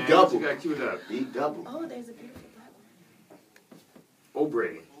coming up, man? What you got queued up? Big double. Oh, there's a beautiful black one.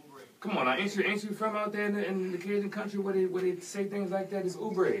 Aubrey. Come on, ain't you from out there in the Cajun country where they say things like that? It's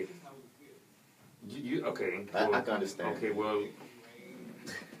Aubrey. You okay? Well, I can understand. Okay, well.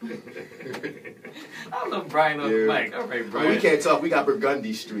 I love Brian on the mic. All right, Brian. Well, we can't talk. We got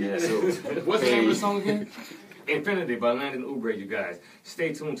Burgundy Street. Yeah. So What's the name of the song again? Infinity by Landon Oubre, you guys.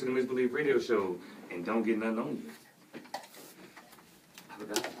 Stay tuned to the Misbelief Radio Show and don't get nothing on you. I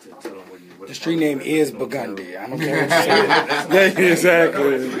forgot to tell them what The street name is Burgundy. I don't care what you say.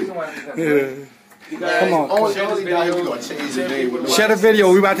 Exactly. Yeah. Come on. only down here we gonna change the name. With Share the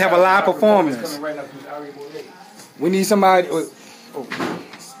video. We about to have a live performance. We need somebody.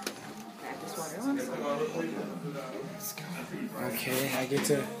 Okay, I get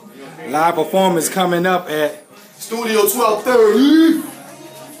to live performance coming up at Studio 1230.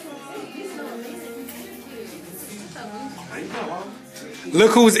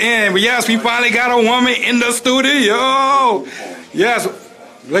 Look Who's In. But yes, we finally got a woman in the studio. Yes,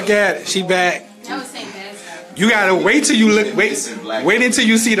 look at it. She back. I was saying that. You gotta wait till you look. Wait until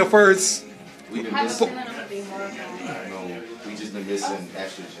you see the first. We been missing. No, we just been missing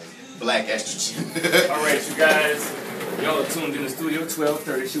estrogen. Black estrogen. All right, you guys. Y'all are tuned in the studio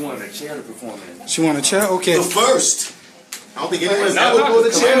 12:30. She wanted a chair to perform in. She want a chair? Okay. The first. I don't think anyone's ever pulled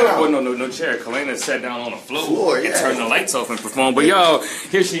a chair out. Well, no chair. Kalena sat down on the floor and turned the lights off and performed. But y'all,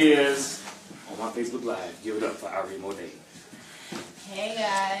 here she is on my Facebook Live. Give it up for Aria Monet. Hey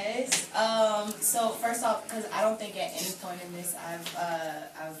guys. So first off, because I don't think at any point in this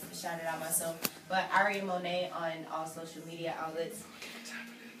I've shouted out myself, but Aria Monet on all social media outlets.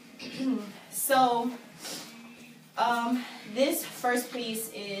 So this first piece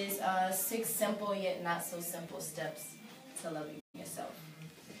is 6 simple yet not so simple steps to loving yourself.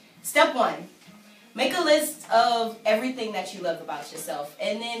 Step 1. Make a list of everything that you love about yourself,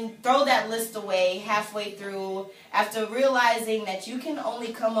 and then throw that list away halfway through after realizing that you can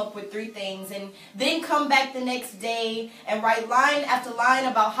only come up with 3 things, and then come back the next day and write line after line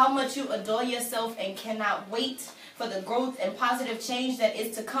about how much you adore yourself and cannot wait for the growth and positive change that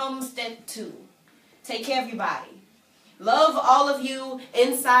is to come. Step 2. Take care of your body. Love all of you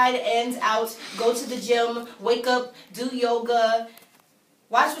inside and out. Go to the gym, wake up, do yoga.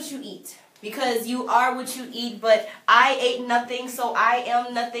 Watch what you eat. Because you are what you eat, but I ate nothing, so I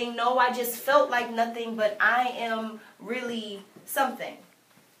am nothing. No, I just felt like nothing, but I am really something.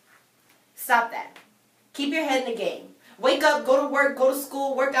 Stop that. Keep your head in the game. Wake up, go to work, go to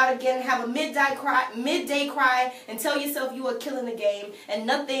school, work out again, have a midday cry, and tell yourself you are killing the game, and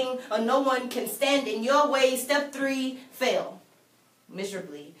nothing or no one can stand in your way. Step 3, fail.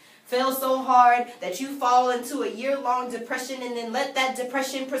 Miserably. Fail so hard that you fall into a year-long depression, and then let that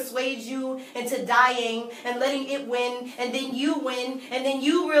depression persuade you into dying and letting it win, and then you win, and then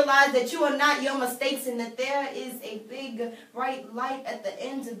you realize that you are not your mistakes and that there is a big bright light at the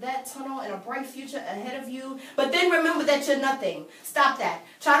end of that tunnel and a bright future ahead of you. But then remember that you're nothing. Stop that.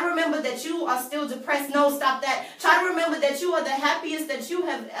 Try to remember that you are still depressed. No, stop that. Try to remember that you are the happiest that you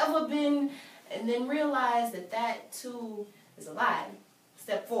have ever been, and then realize that that too is a lie.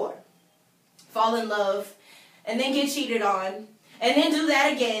 Step 4. Fall in love, and then get cheated on, and then do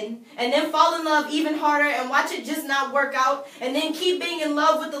that again, and then fall in love even harder and watch it just not work out, and then keep being in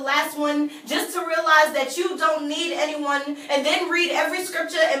love with the last one just to realize that you don't need anyone, and then read every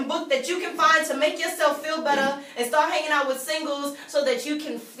scripture and book that you can find to make yourself feel better, and start hanging out with singles so that you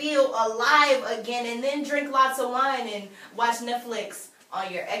can feel alive again, and then drink lots of wine and watch Netflix on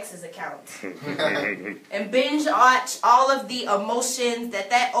your ex's account. And binge watch all of the emotions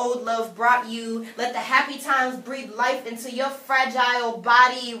that old love brought you. Let the happy times breathe life into your fragile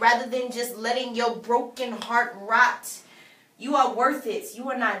body rather than just letting your broken heart rot. You are worth it. You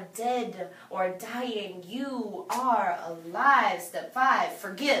are not dead or dying. You are alive. Step 5,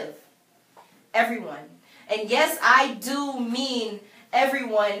 forgive everyone. And yes, I do mean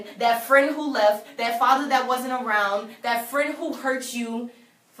everyone. That friend who left, that father that wasn't around, that friend who hurt you.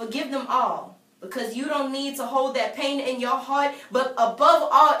 Forgive them all, because you don't need to hold that pain in your heart. But above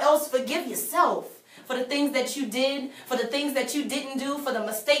all else, forgive yourself for the things that you did, for the things that you didn't do, for the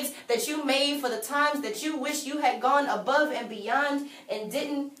mistakes that you made, for the times that you wish you had gone above and beyond and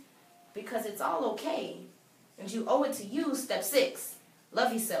didn't, because it's all okay and you owe it to you, step 6,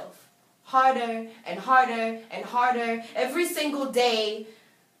 love yourself. Harder and harder and harder every single day.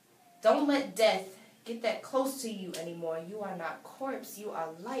 Don't let death get that close to you anymore. You are not corpse, you are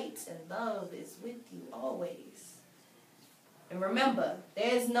light, and love is with you always. And remember,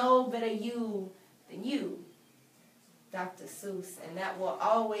 there is no better you than you, Dr. Seuss, and that will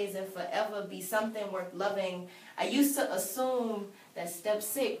always and forever be something worth loving. I used to assume that step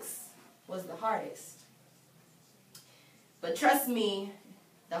 6 was the hardest. But trust me,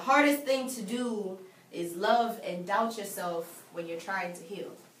 the hardest thing to do is love and doubt yourself when you're trying to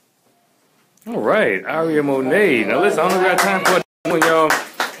heal. All right, Aria Monet. Now listen, I don't got time for it, y'all.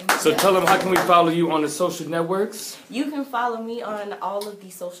 So tell them, how can we follow you on the social networks? You can follow me on all of the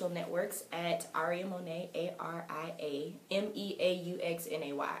social networks at Aria Monet, AriaMeauxnay,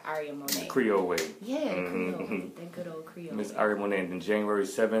 Aria Monet. Creole way. Yeah, Creole. That good old Creole. Miss Aria Monet. And then January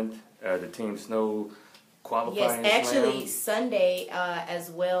 7th, the Team Sno qualifying. Yes, actually Sunday as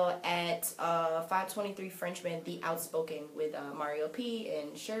well at 523 Frenchman, The Outspoken with Mario P.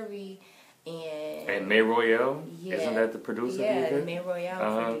 and Sherry. And May Royale, yeah, isn't that the producer? Yeah, May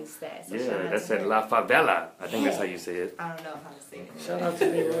Royale produced that. So yeah, that's at La Favela. I think that's how you say it. I don't know how to say it. Shout out to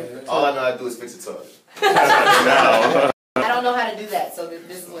May Royale. All I know how to do is fix a toilet. I don't know how to do that, so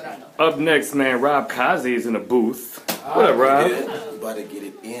this is what I know. Up next, man, Rob Kazi is in the booth. What up, Rob? About to get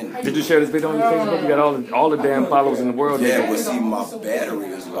it in. Did you share this video on your Facebook? You got all the damn followers in the world. Yeah, but see, my battery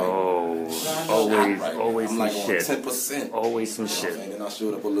is like... always I'm some like shit. 10%. Always some shit. And then I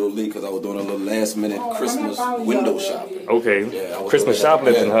showed up a little late because I was doing a little last-minute Christmas window shopping. Okay. Yeah, I was Christmas doing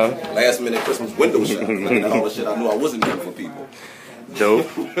that, shoplifting, huh? Last-minute Christmas window shopping. Looking at all the shit I knew I wasn't doing for people. Dope.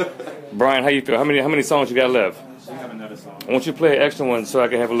 Brian, how you feel? How many songs you got left? We have another song. I want you to play an extra one so I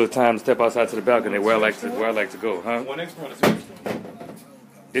can have a little time to step outside to the balcony where I like to go, huh? One extra, one or two extra.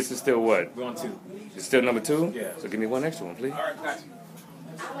 This is still what? We're on 2. It's still number 2? Yeah. So give me one extra one, please. All right, got you.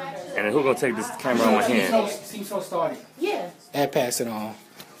 And then who's gonna take this camera on my hand? Team Sno started. Yeah. And pass it on.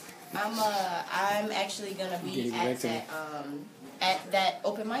 I'm actually gonna be at that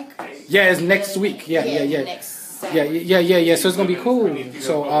open mic. Yeah, it's next week. Yeah. Next Saturday. Yeah. So it's gonna be cool.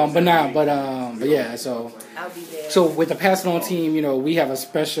 So, but yeah. So, I'll be there. so with the Pass It On team, you know, we have a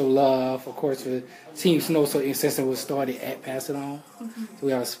special love, of course, for Team Sno. So since it was started at Pass It On, so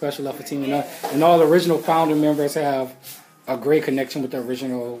we have a special love for Team Sno, and all the original founder members have a great connection with the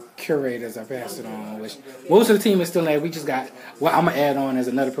original curators of Pass It On, which most of the team is still there. We just got, well, I'm gonna add on as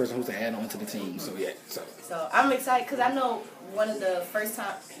another person who's an add on to the team. So yeah. So I'm excited because I know one of the first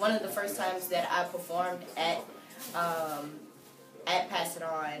times that I performed at Pass It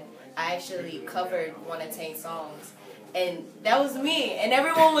On, I actually covered one of Tank's songs. And that was me, and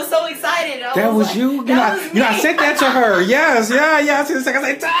everyone was so excited. That was you? I sent that to her. Yes, yeah. I said,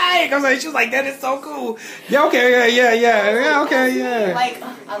 Tank. I was like, she was like, that is so cool. Yeah, okay, yeah, okay, yeah. Like,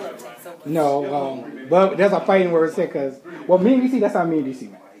 I love Tank so much. No, but that's a fighting word said, because, well, me and DC, that's how me and DC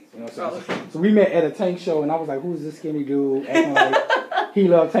met. You know what I'm saying? So we met at a Tank show, and I was like, who's this skinny dude acting like he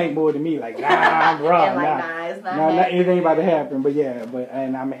loved Tank more than me? Like, nah, bro, and like, nah, it's not anything about to happen. But yeah,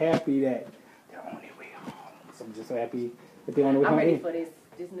 and I'm happy that they're on their way home. So I'm just so happy that they're on their way home. I'm ready for this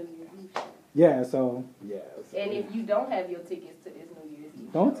New Year's Eve. Yeah, so, yeah. So. And if you don't have your tickets to this New Year's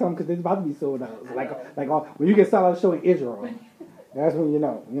Eve, don't tell them, because it's about to be sold out. So like when you get sold out show in Israel, that's when you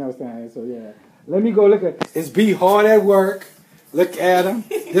know. You know what I'm saying? So yeah. Let me go look at, it's B hard at work. Look at him.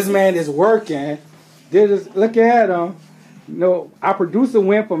 This man is working. Look at him. You know, our producer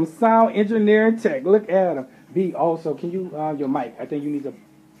went from sound engineering tech. Look at him. B, also, can you, your mic, I think you need to.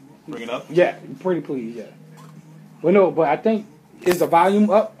 Bring it up? Yeah, pretty please, yeah. Well, no, but I think, is the volume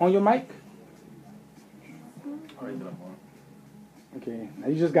up on your mic? I'll raise it up more. Okay. Now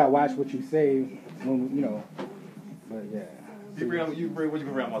you just got to watch what you say when, you know, but yeah. What you afraid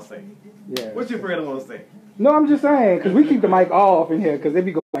I'm going to say? Yeah. What you afraid I'm going to say? No, I'm just saying, because we keep the mic off in here, because they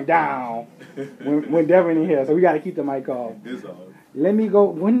be going down when Devin in here, so we got to keep the mic off. It's all. Let me go.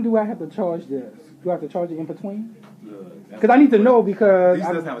 When do I have to charge this? Do I have to charge it in between? Because I need to know, because... These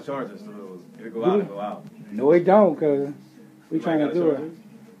doesn't have a charger, so it'll go out and go out. No, it don't, because we trying to do it.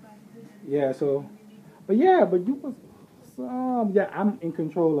 Yeah, so... But yeah, but you was... yeah, I'm in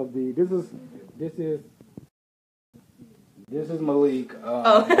control of the... This is Malik.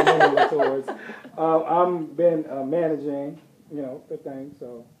 I'm been managing, you know, the thing,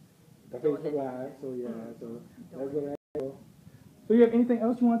 so the Facebook Live. So yeah, so that's what I do. So you have anything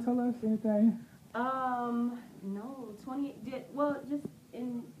else you want to tell us? Anything? No, well, just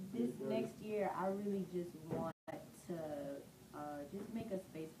in this next year, I really just want to just make a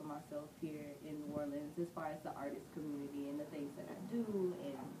space for myself here in New Orleans, as far as the artist community and the things that I do,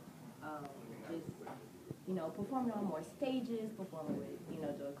 and just performing on more stages, performing with, doing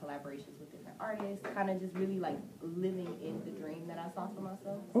collaborations with different artists, kind of just really like living in the dream that I saw for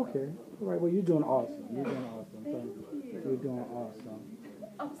myself. So. Okay. All right. Well, you're doing awesome. You're doing awesome. Thank you. You're doing awesome.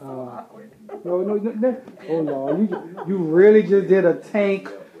 I'm so awkward. No. Oh Lord, you really just did a Tank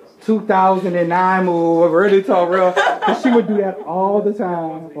 2009 move. Really talk real. Cause she would do that all the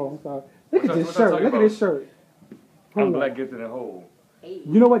time. Oh, I'm sorry. Look at this shirt. Look at this shirt. I'm black gifted and whole.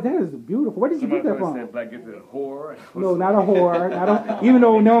 You know what? That is beautiful. Where did you get that from? Said black gifted and whore. No, not a whore. Even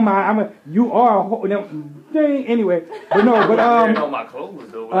though, never mind. You are a whore. Anyway, but no, but on my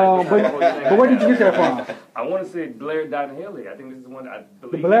clothes though. But where did you get that from? I want to say Blair Dot Haley. I think this is one I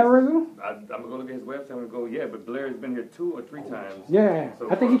believe. The Blairism? I'm gonna go look at his website and go, yeah, but Blair has been here 2 or 3 times. Yeah,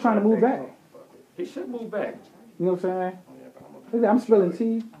 so I think he's trying to move back. He should move back. You know what I'm saying? I'm spilling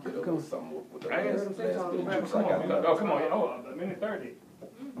tea. I ain't heard him say something back. Come on. Oh, come on. Oh, a minute 30.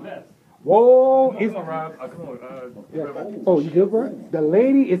 Less. Whoa! Come on, Rob. Come on. Yeah. Oh, you good, bro? The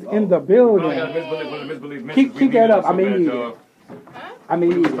lady is in the building. Misbelief Misses. Keep that up.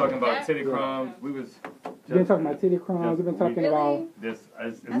 We was talking about titty crumbs. We was. We've been talking about titty crumbs. We've been talking about this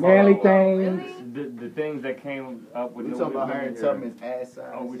manly things. The things that came up with. We talking about Harriet Tubman's ass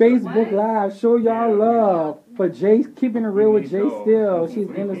size. Facebook Live. Show y'all love for Jay. Keeping it real with Jay Still. She's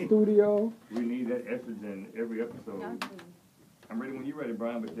in the studio. We need that estrogen every episode. I'm ready when you're ready,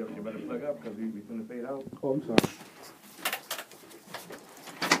 Brian, but you better plug up because we finna fade out. Oh, I'm sorry.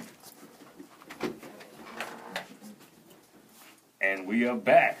 And we are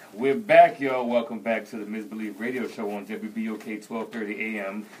back. We're back, y'all. Welcome back to the Misbelief Radio Show on WBOK 1230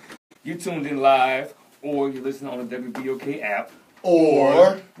 AM. You tuned in live, or you listen on the WBOK app,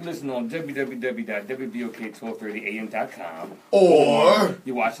 Or you listen on www.wbok1230am.com, or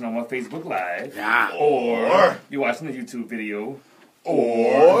you're watching on my Facebook Live, or you're watching the YouTube video,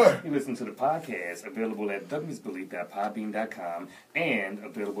 or you listen to the podcast available at TheMisbelief.podbean.com and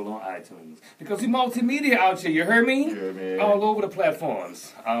available on iTunes. Because we multimedia out here, you heard me? Yeah, man. All over the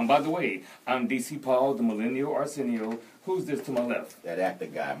platforms. By the way, I'm DC Paul, the Millennial Arsenio. Who's this to my left? that actor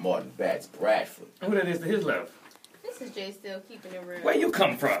guy, Martin Batts Bradford. Who that is to his left? This is Jay Still keeping it real. Where you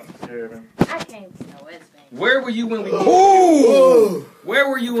come from? I came to know West Bank. Where were you when we needed you? Where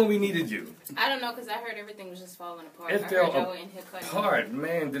were you when we needed you? I don't know, because I heard everything was just falling apart. It I fell heard y'all in here cutting apart.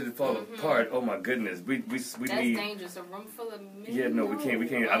 Man, did it fall apart. Oh my goodness. We That's need dangerous. A room full of men. Yeah, no, we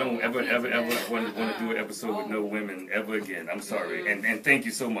can't. I don't ever want to do an episode with no Oh. women ever again. I'm sorry. And thank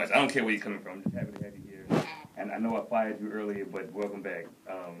you so much. I don't care where you're coming from. I'm just happy to have you here. And I know I fired you earlier, but welcome back.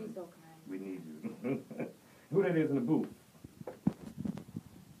 We need you. Who that is in the booth?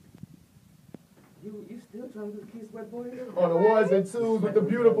 You still trying to do the Key Sweat Boy? On the ones and twos with the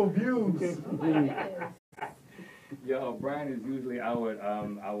beautiful views. Yo, Brian is usually our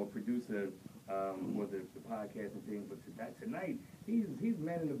producer for the podcast and things, but tonight he's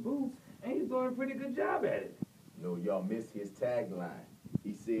manning the booth and he's doing a pretty good job at it. No, y'all missed his tagline.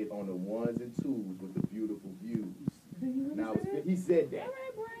 He said on the ones and twos with the beautiful views. Now he said that.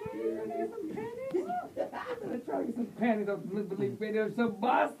 I'm trying to get some panties off the Misbelief Radio Show.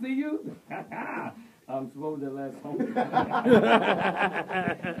 Boss, see you. So what was that last song? That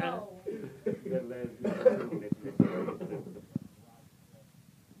last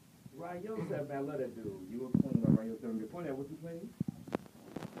Ryan Yosef, man, I love that dude. You were playing by Ryan Yosef. Before that, what you playing?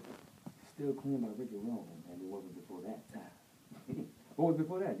 Still Clean by Ricky Rome, and it wasn't before that time. What was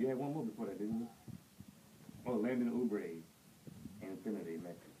before that? You had one more before that, didn't you? Oh, Landon Oubre. Infinity,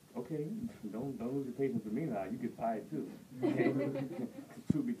 man. Okay, don't lose your patience with me now. You get fired too. Okay?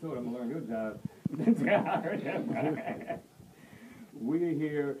 Truth be told, I'm gonna learn your job. We're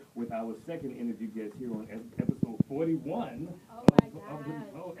here with our second interview guest here on episode 41. Oh my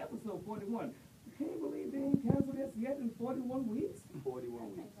God. Episode 41. Can you believe they ain't canceled this yet in 41 weeks?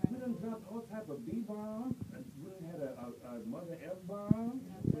 41 weeks. We done dropped all type of B-bombs. We done had a mother F-bomb.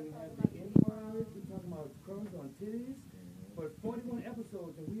 We done had the N-word. We talking about crumbs on titties. But 41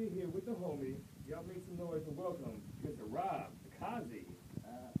 episodes, and we're here with the homie. Y'all make some noise and welcome Mr. Rob, Kazi,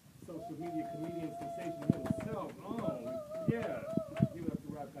 social media comedian sensation himself. Oh, yeah. Give it up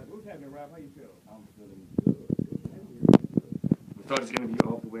to Rob Kazi. What's happening, Rob? How you feel? I'm feeling good. We start this interview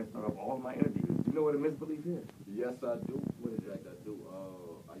off the way I start off all of my interviews. You know what a misbelief is? Yes, I do. What exactly I do?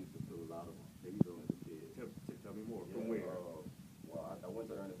 I used to feel a lot of babies on as a kid. Tell me more. From Yeah, where? Well, I went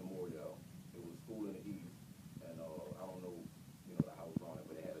to Ernest Memorial. It was school in the east, and I don't know, the house on it,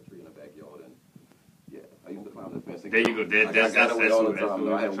 but it had a tree in the backyard, and yeah, I used to climb the fence and There you go. I got away all the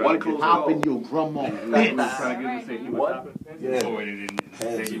time. I had one close Hop call. in your grandma. Trying to get him to say he was What? hopping. Yeah. Oh,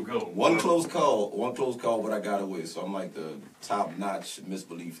 there you go. One close call, but I got away. So I'm like the top-notch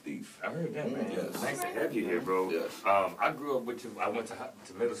misbelief thief. I heard that, man. Yes. Nice to have you here, bro. Yes. I grew up with you. I went to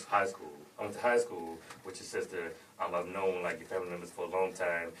middle high school. I went to high school with your sister. I've known like your family members for a long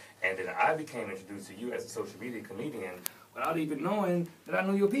time, and then I became introduced to you as a social media comedian without even knowing that I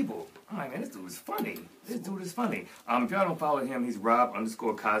knew your people. I'm like, man, this dude is funny. This dude is funny. If y'all don't follow him, he's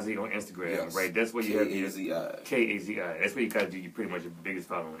Rob_Kazi on Instagram, Yes. right? That's where you have K-A-Z-I. K-A-Z-I. That's where you gotta do your pretty much your biggest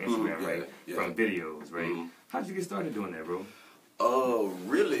follower on Instagram, yeah, right? yeah. From videos, right? How'd you get started doing that, bro?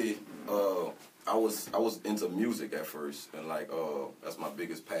 Really, I was into music at first, and like that's my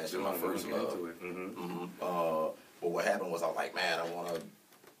biggest passion, my first love. But what happened was I was like, man, I want to,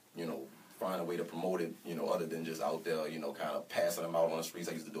 find a way to promote it, other than just out there, kind of passing them out on the streets.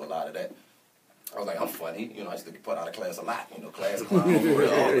 I used to do a lot of that. I was like, I'm funny, I used to get put out of class a lot, class clown, all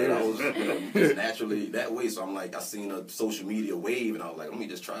that. I was just naturally that way. So I'm like, I seen a social media wave, and I was like, let me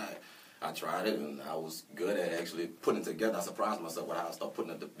just try it. I tried it, and I was good at actually putting it together. I surprised myself with how I started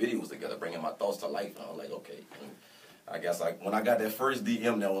putting the videos together, bringing my thoughts to life. And I was like, okay. And I guess like when I got that first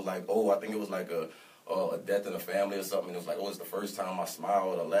DM, that was like, I think it was like a death in the family or something. It was like, it's the first time I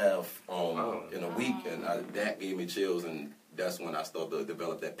smiled or laughed in a week, and that gave me chills, and that's when I started to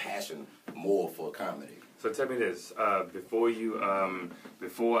develop that passion more for comedy. So tell me this, before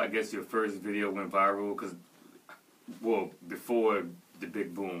I guess your first video went viral, before the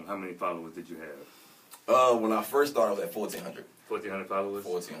big boom, how many followers did you have? When I first started, I was at 1,400. 1,400 followers?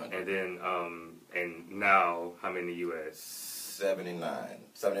 1,400. And then, and now, how many you at?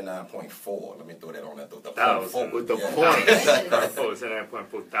 79.4. Let me throw that on that. The thousand. With the point.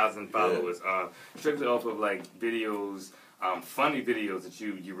 79.4 thousand followers. Yeah. Strictly off of like videos, funny videos that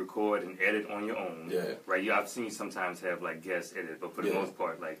you record and edit on your own. Yeah. Right. I've seen you sometimes have like guest edit, but for the most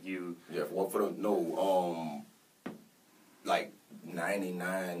part, like you. Yeah. Like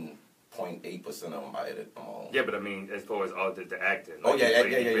 99.8% of them I edit on my own. Yeah, but I mean, as far as all the acting. Like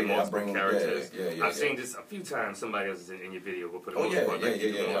yeah. Multiple characters. Yeah. I've seen this a few times. Somebody else is in your video will put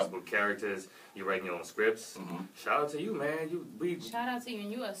multiple characters. You're writing your own scripts. Shout out to you, man. Shout out to you,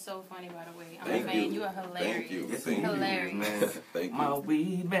 and you are so funny, by the way. I'm a fan. You are hilarious. Thank you. Hilarious. Man. Thank you. My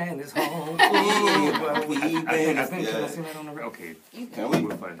weed man is home. My weed man. I think can I sing that on the radio? Okay. Can we?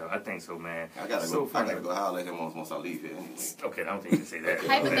 We'll find out. I think so, man. I gotta go holler at him once I leave here. Okay, I don't think you can say that.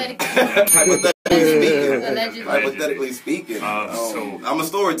 Hypothetically speaking, I'm a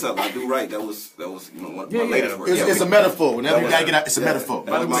storyteller. I do write. That was one of my latest work. It's a metaphor. Whenever you gotta get out, it's a metaphor.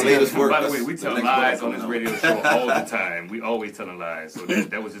 That was my latest work. By the way, we tell lies on this radio show all the time. We always telling lies. So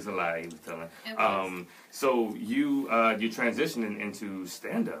that was just a lie he was telling. So you transitioning into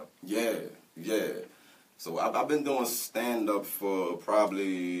stand up. Yeah. So I've been doing stand up for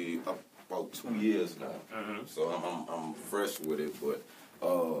probably about 2 years now. So I'm fresh with it, but.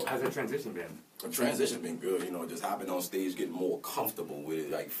 How's that transition been? The transition been good, just hopping on stage, getting more comfortable with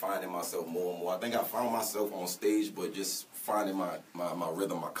it, like finding myself more and more. I think I found myself on stage, but just finding my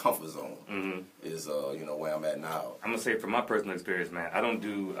rhythm, my comfort zone is, where I'm at now. I'm going to say from my personal experience, man, I don't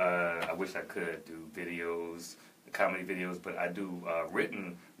do, I wish I could do videos, comedy videos, but I do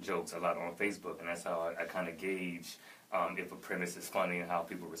written jokes a lot on Facebook, and that's how I kind of gauge if a premise is funny and how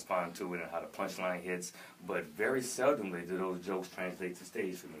people respond to it and how the punchline hits. But very seldomly do those jokes translate to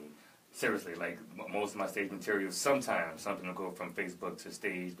stage for me. Seriously, like most of my stage material, sometimes something will go from Facebook to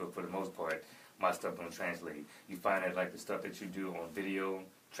stage, but for the most part, my stuff don't translate. You find that like the stuff that you do on video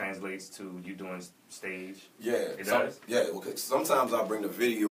translates to you doing stage? Yeah. It does? Yeah, well, sometimes I bring the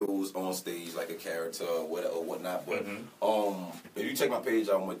videos on stage like a character or whatnot, but if you check my page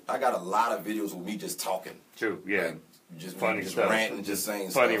out, I got a lot of videos with me just talking. True, yeah. Like, just funny just stuff. ranting, just saying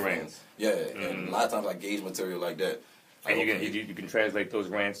funny stuff. Rants. Yeah, and a lot of times I gauge material like that. And you can translate those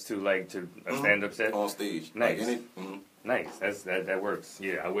rants to a stand-up set? On stage. Nice. Like Nice. That works.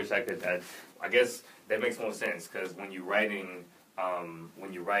 Yeah, I wish I could. I guess that makes more sense because when you're writing,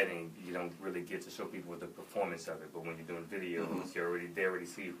 you don't really get to show people the performance of it. But when you're doing videos, they already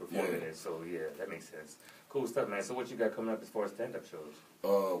see you performing it. So yeah, that makes sense. Cool stuff, man. So what you got coming up as far as stand-up shows?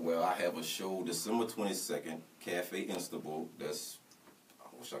 Well, I have a show December 22nd, Cafe Instable. I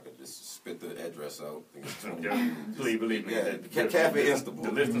wish I could just spit the address out. I think it's 20. Please believe me. Yeah, Cafe Instable.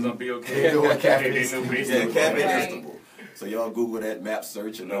 The listeners will be okay. They know what Cafe Instable is. Yeah, Cafe Instable. So y'all Google that, map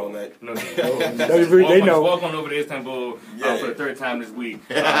search and all that. No, they know. Walk on over to Istanbul for the third time this week.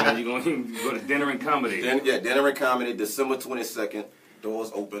 And you're going to go to dinner and comedy. Dinner and comedy, December 22nd.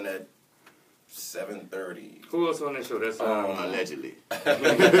 Doors open at 7:30. Who else on that show? That's Allegedly. We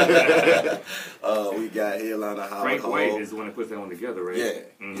got headliner Howard Frank Hall. White is the one that puts that on together, right? Yeah,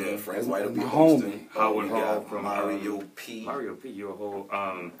 yeah. Frank White will be My hosting. Howard We Hall got from Mario P. Mario P. You're a whole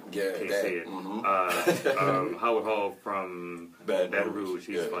Yeah, can't that. say it. Mhm. Howard Hall from Baton Rouge.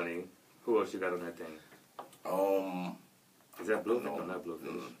 He's yeah. funny. Who else you got on that thing? Is that Bluefish? No, not Bluefish.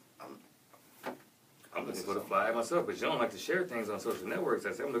 I'm looking for the flyer myself, but you don't like to share things on social networks.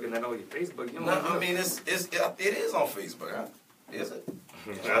 I said I'm looking at all your Facebook. You don't No, like I mean it is on Facebook. Huh? Is it?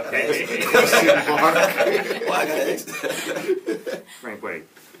 Why I gotta ask that? Frank White.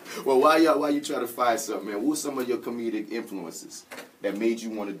 Well, while you try to find something, man, what were some of your comedic influences that made you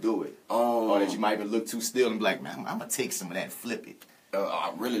want to do it? Or that you might even look too still and be like, man, I'm going to take some of that and flip it.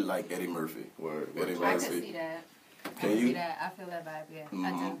 I really like Eddie Murphy. Eddie I can Murphy. see that. I Can can you? see that. I feel that vibe, yeah.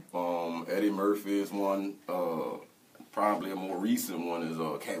 I do. Eddie Murphy is one. Probably a more recent one is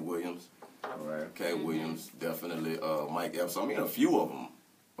Cat Williams. Right. Cat Williams, definitely. Mike Epps. I mean, a few of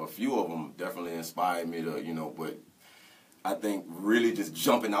them definitely inspired me to, you know. But I think really just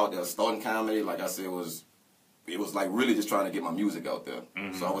jumping out there, starting comedy, like I said, it was like really just trying to get my music out there.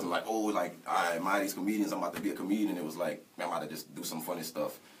 Mm-hmm. So I wasn't like, I admire these comedians, I'm about to be a comedian. It was like, man, I'm about to just do some funny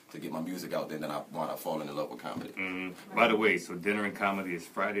stuff to get my music out there, and then I wound up falling in love with comedy. Mm-hmm. By the way, so Dinner and Comedy is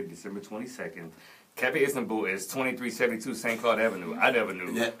Friday, December 22nd. Cafe Istanbul is 2372 St. Claude Avenue. I never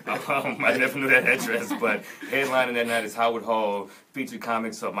knew. Yeah. I never knew that address, but headlining that night is Howard Hall, featured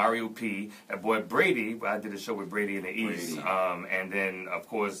comics Mario P. and boy Brady. I did a show with Brady in the East. And then, of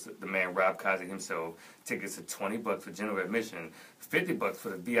course, the man Rob Kazi himself. Tickets are $20 for general admission. $50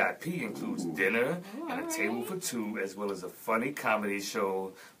 for the VIP includes dinner and a table for two, as well as a funny comedy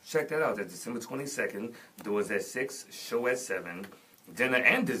show. Check that out. That's December 22nd. Doors at 6, show at 7. Dinner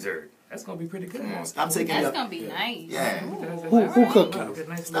and dessert. That's gonna be pretty good. Stop taking That's gonna be nice. Yeah. Who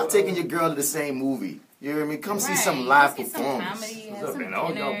cooking? Stop taking your girl to the same movie. You know what I mean? Come see some Right. live Get some performance. comedy, have What's up, some man?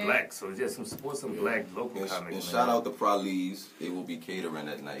 All y'all dinner. black, so just support some black local comics. And shout out to Pralees. They will be catering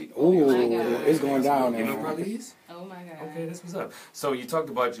that night. Ooh, my God. it's going down You know there. Pralees? Oh my god. Okay, that's what's up. So you talked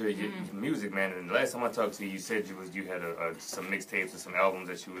about your music, man, and the last time I talked to you, you said you had some mixtapes or some albums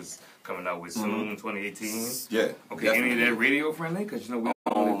that you was coming out with soon, 2018. Yeah. Okay, definitely. any of that radio friendly? Because you know we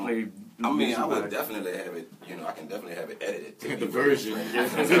only play. I mean, I would music definitely have it. You know, I can definitely have it edited. To The version.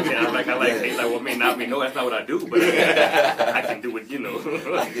 well, may not be. No, that's not what I do, but I can do it. You know.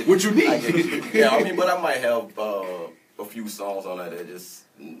 What you need? Yeah, I mean, but I might have a few songs on that that just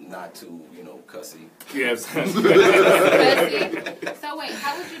not too, you know, cussy. Yes. So wait,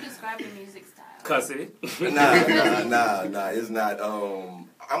 how would you describe your music style? Cussy. Nah. It's not. I'm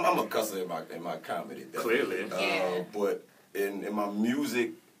a cusser in my comedy. Definitely. Clearly. Yeah. But in my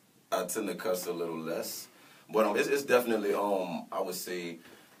music, I tend to cuss a little less. But it's definitely I would say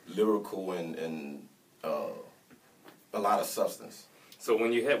lyrical and a lot of substance. So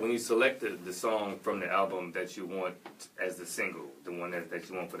when you select the song from the album that you want as the single, the one that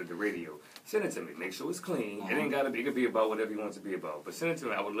you want for the radio, send it to me. Make sure it's clean. It ain't gotta be. It could be about whatever you want it to be about. But send it to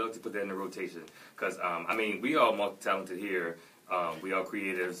me. I would love to put that in the rotation because I mean we all multi-talented here. We are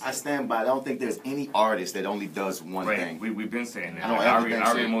creatives. I stand by. I don't think there's any artist that only does one thing. We've been saying that. I don't ever think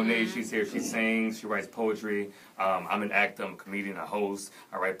so. Aria Monet, she's here. She sings. She writes poetry. I'm an actor. I'm a comedian. I host.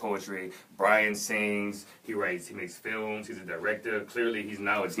 I write poetry. Brian sings. He writes. He makes films. He's a director. Clearly, he's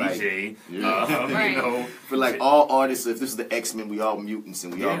now a DJ. Right. You know, For like all artists, if this is the X-Men, we all mutants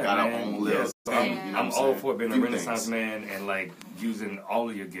and we all got our own list. So I'm all for being a Renaissance man and like using all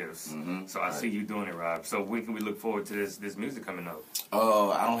of your gifts. So I see you doing it, Rob. So when can we look forward to this music coming up?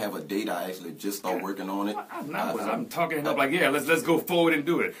 I don't have a date. I actually just started working on it. I'm talking up like, yeah, let's go forward and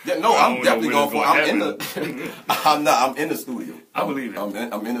do it. Yeah, no, I'm definitely going for it. I'm in the studio. I believe it.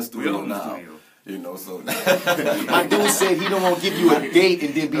 I'm in the studio now. Studio. You know, so My dude said he don't want to give you a date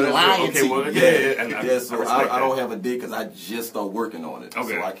and then be lying to you. Well, so I don't have a date because I just started working on it.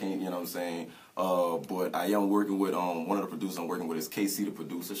 Okay. So I can't, you know what I'm saying? But I am working with one of the producers I'm working with is KC, the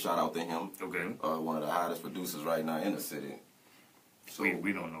producer. Shout out to him. Okay. One of the hottest producers right now in the city. So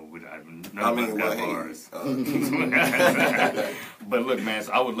we don't know. I mean, got well, bars. But look, man,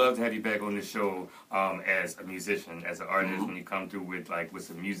 so I would love to have you back on the show as a musician, as an artist. When you come through with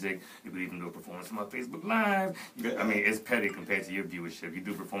some music, you could even do a performance on my Facebook Live. I mean, it's petty compared to your viewership. You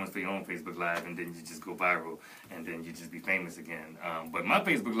do a performance for your own Facebook Live, and then you just go viral, and then you just be famous again. But my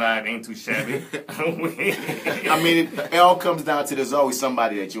Facebook Live ain't too shabby. I mean, it all comes down to there's always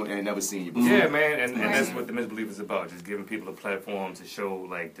somebody that you ain't never seen you before. Yeah, man, and that's what The Misbelief is about, just giving people a platform to show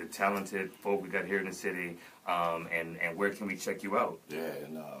like the talented folk we got here in the city, and where can we check you out? Yeah,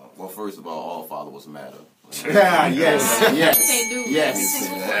 and well, first of all followers matter. Yeah, yes. They do. Yes.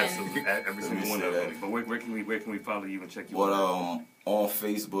 Every single one of them. But where can we follow you and check you out? On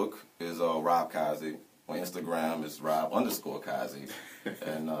Facebook is Rob Kazi. On Instagram is Rob_Kazi.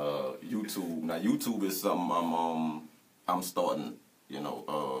 And YouTube. Now YouTube is something I'm starting.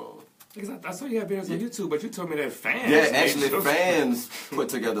 Because I saw you have videos on YouTube, but you told me that fans. Yeah, actually fans put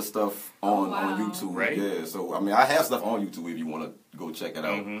together stuff on YouTube. Right. Yeah, so I mean I have stuff on YouTube if you want to go check it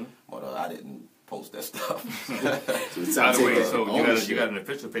out. But I didn't post that stuff. By the way, so you got an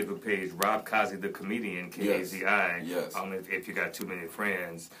official Facebook page, Rob Kazi the comedian, Kazi. Yes. If you got too many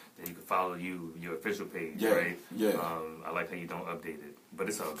friends, then you can follow your official page, Yeah. right? Yeah. I like how you don't update it, but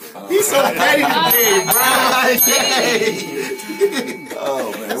it's all good. He's so petty today, bro.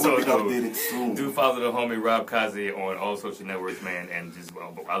 Oh man, So, we'll be updated soon. do follow the homie Rob Kazi on all social networks, man, and just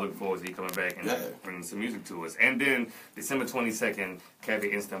I look forward to you coming back and bringing some music to us. And then December 22nd,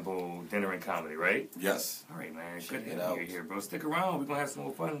 Cafe Istanbul Dinner and Comedy, right? Yes. All right, man. Check Good it to have out. you here, bro. Stick around. We're gonna have some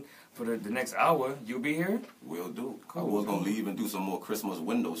more fun for the next hour. You'll be here. Will do. Cool. I was gonna leave and do some more Christmas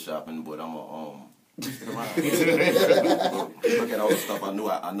window shopping, but I'm stick around. Look at all the stuff I know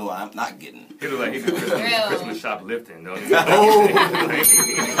I'm not getting. He look like he do Christmas shoplifting, don't he? All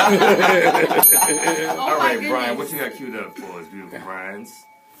right, Brian, what you got queued up for us, beautiful Brian's?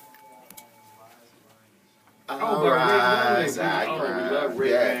 All right. We love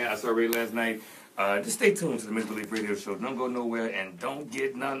Ray, man. I saw Ray last night. Just stay tuned to the Misbelief Radio Show. Don't go nowhere and don't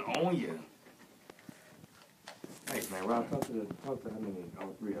get none on you. Thanks, man. Rob, talk to all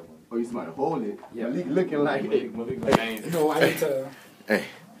three of them. Oh, you somebody hold it? Yeah. Malik looking like it. Malik, No, I need to. Hey,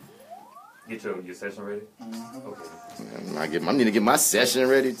 get your session ready? Okay. I need to get my session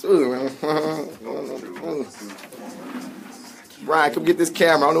ready too. Brian, come get this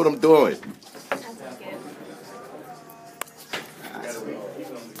camera. I don't know what I'm doing.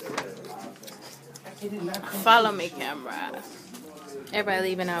 Follow me, camera. Everybody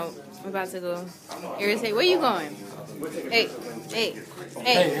leaving out. We're about to go. Irritate. Where you going? Hey,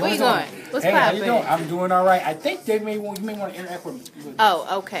 where you going? What's Hey, how you poppin'? doing? I'm doing all right. I think you may want to interact with me.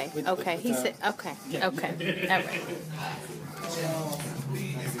 Oh, okay. With He said, okay. All right.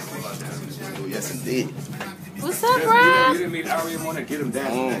 Oh, yes, indeed. What's up, You Rob? didn't meet Aria Monet. Get him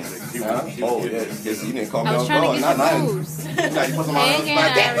down. Oh yeah, because you didn't call me I was off trying guard. to Not get nice. the moves. Now you put some Hey on again, my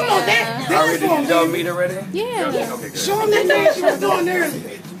Aria. Aria, did y'all meet already? Yeah. Okay, good. Show them that thing she was doing there.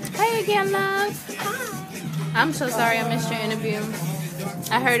 Hey again, love. I'm so sorry I missed your interview.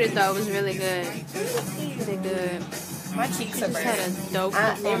 I heard it though. It was really good. Really good. My cheeks are Just had burning. a dope In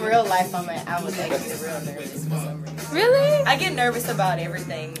performance. real life, I was actually real nervous for some reason. Really? I get nervous about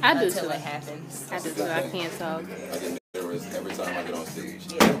everything I do until too. it happens. I do too. I can't talk. I get nervous every time I get on stage.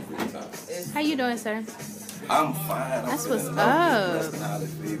 Yeah. Every time. How you doing, sir? I'm fine. That's feeling what's lovely, up. blessed and highly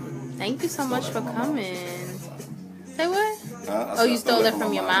favored. Thank you so much for coming. Say what? Huh? Oh, you stole it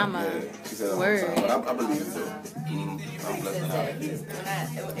from your mama. Yeah. She said Word. But I believe it though. I'm blessed and highly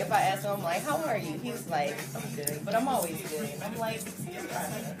favored. If I ask him, like, how are you? He's like, I'm good, but I'm always good. And I'm like,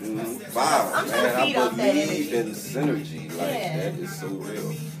 Wow, I'm trying to man, feed I off that believe energy. in synergy. Like Yeah. that is so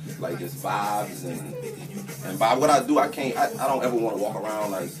real. Like just vibes and by what I do, I don't ever want to walk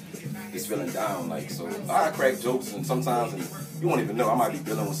around like just feeling down. Like so, I crack jokes and sometimes and you won't even know I might be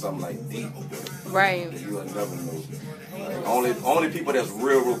dealing with something like deep. Right. You will never know. Like, only people that's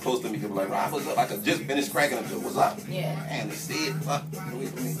real close to me can be like, "Rob, what's up?" I could just finish cracking a joke. What's up? Yeah. Man, they see it. Fuck.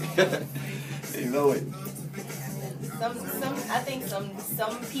 They know it. I think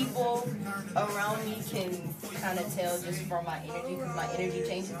some people around me can kind of tell just from my energy, because my energy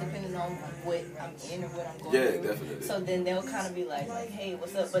changes depending on what I'm in or what I'm going Yeah, through. definitely. So then they'll kind of be like, hey,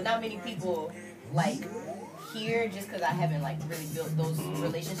 what's up? But not many people like here, just because I haven't like really built those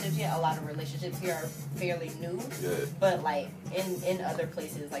relationships yet. A lot of relationships here are fairly new. Yeah. But like in other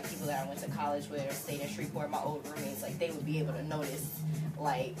places, like people that I went to college with or stayed in Shreveport, my old roommates, like they would be able to notice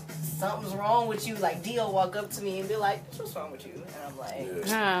like something's wrong with you. Like Dio walk up to me and be like, what's wrong with you? And I'm like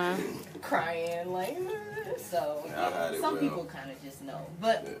crying, like so. Yeah, I had it some well. people kind of just know.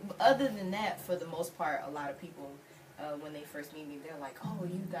 But other than that, for the most part, a lot of people. When they first meet me, they're like, oh,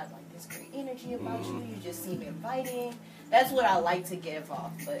 you got like this great energy about you. You just seem inviting. That's what I like to give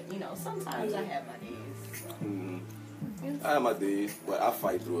off. But, you know, sometimes I have my days. So. I have my days, but I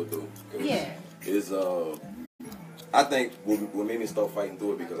fight through it though. 'Cause Yeah. It's I think what made me start fighting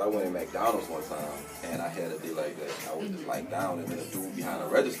through it because I went in McDonald's one time and I had a day like that. I was just like down and then a dude behind the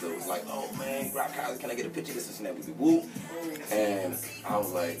register was like, "Oh man, Kazi, can I get a picture of this and that with the woo?" And I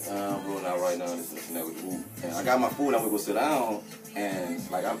was like, "I'm rolling out right now, this and that with the woo." And I got my food and I'm gonna go sit down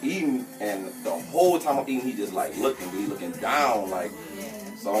and like I'm eating and the whole time I'm eating he just like looking down like.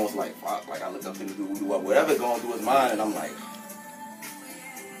 So I was like, fuck, like I looked up to the dude, whatever going through his mind, and I'm like,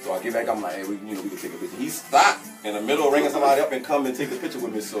 so I get back, I'm like, hey, we can take a picture. He stopped in the middle of ringing somebody up and come and take a picture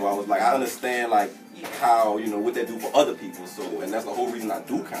with me. So I was like, I understand like how, what they do for other people. So, and that's the whole reason I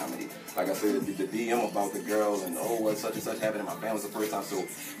do comedy. Like I said, the DM about the girl and what such and such happened in my family was the first time. So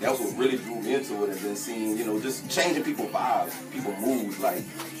that was what really drew me into it, and then seeing, just changing people's vibes, people's moods, like.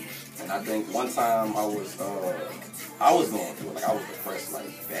 And I think one time I was going through it, like I was depressed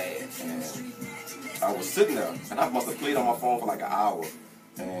like bad, and I was sitting there, and I must have played on my phone for like an hour,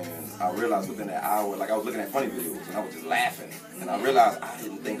 and I realized within that hour, like I was looking at funny videos, and I was just laughing, and I realized I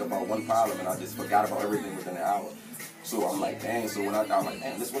didn't think about one problem, and I just forgot about everything within that hour. So I'm like, dang, so when I'm like,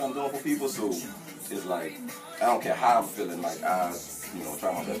 man, this is what I'm doing for people, so it's like, I don't care how I'm feeling, like I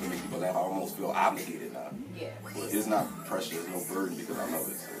try my best to make people laugh, I almost feel obligated now. Yeah. But it's not pressure, it's no burden because I love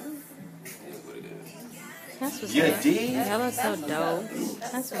it, so. That's what's Yeah, up. D. That was so dope.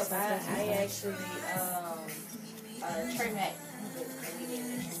 That's what's up. I actually, Trey Mack, the comedian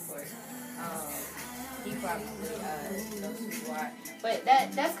in Newport, he probably knows who you are. But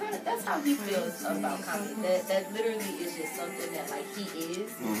that's how he feels about comedy. That literally is just something that like he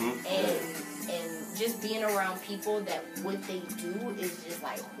is, and just being around people that what they do is just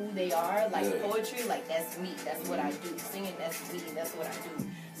like who they are. Like poetry, like that's me. That's what I do. Singing, that's me. That's what I do.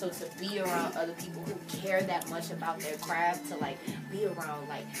 So to be around other people who care that much about their craft, to like be around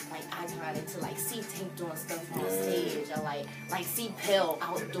like I tried to like see Tank doing stuff on stage, or like see Pell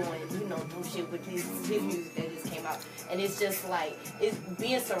out doing doing shit with his music that just came out, and it's just like it's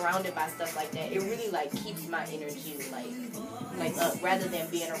being surrounded by stuff like that. It really like keeps my energy like up, rather than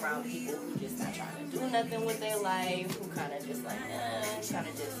being around people who just not trying to do nothing with their life, who kind of just like kind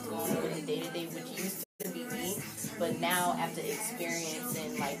of just going with the day to day, which used to be me. But now after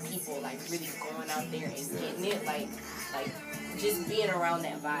experiencing like people like really going out there and getting it, like just being around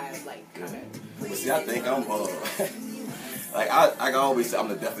that vibe, like kind of. But see, I think I'm like I always say I'm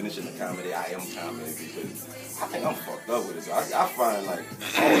the definition of comedy. I am comedy because I think I'm fucked up with it. So I find like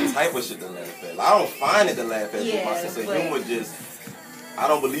all type of shit to laugh at. Like, I don't find it to laugh at. Yeah, my sense of humor just. I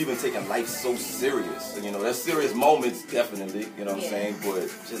don't believe in taking life so serious. There's serious moments, definitely, you know what I'm saying? But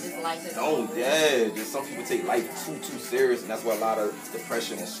just don't, just some people take life too serious, and that's where a lot of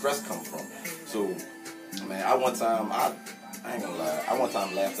depression and stress come from. So, man, I ain't gonna lie, I one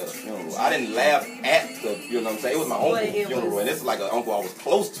time laughed at a funeral. I didn't laugh at the, you know what I'm saying? It was my uncle's funeral, and it's like an uncle I was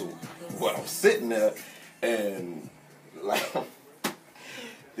close to. But I'm sitting there, and like,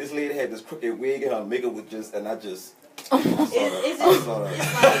 this lady had this crooked wig, and her makeup was just, and I just, and I felt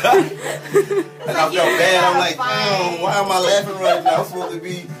bad. I'm like, damn, why am I laughing right now? I'm supposed to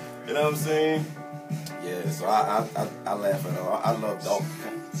be, you know what I'm saying? Yeah, so I laugh at all. I love dark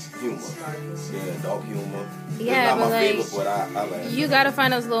humor. Yeah, dark humor. Yeah, it's not but my like, favorite, but I laugh. You gotta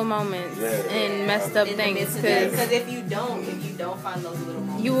find those little moments and messed up things, because if you don't find those little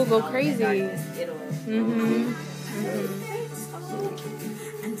moments, you will go crazy. It'll.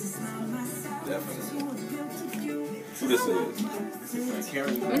 Definitely. Who this is?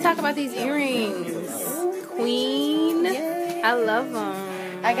 Let me talk about these earrings. Queen. I love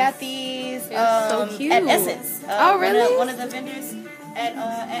them. I got these so cute. at Essence. Oh, really? One of the vendors at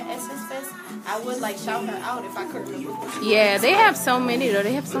Essence Fest. I would like shout her out if I could remember. Yeah, they have so many though.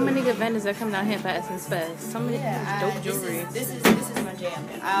 They have so many good vendors that come down here for Essence Fest. So many dope jewelry. This is my jam.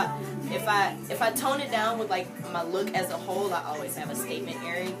 If I tone it down with like my look as a whole, I always have a statement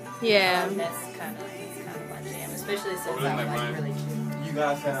earring. Yeah. That's kind of my jam, especially since I'm like really cute. You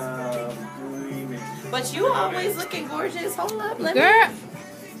guys have green. But you always looking gorgeous. Hold up, girl.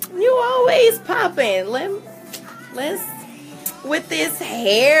 You always popping. Let's with this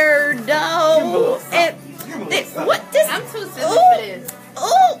hair though. And what this? I'm too silly for this.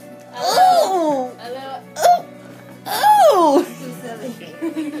 Ooh. Too silly.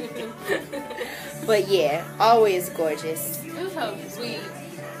 But yeah, always gorgeous. It was so sweet.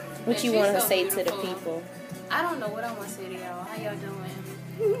 What you want to say to the people? I don't know what I want to say to y'all. How y'all doing?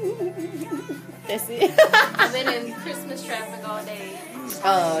 That's it. I've been in Christmas traffic all day.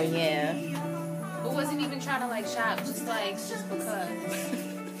 Oh yeah. But wasn't even trying to like shop, just because.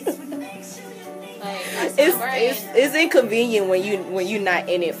 Like it's inconvenient when you not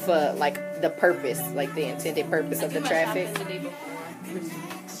in it for like the purpose, like the intended purpose of the traffic.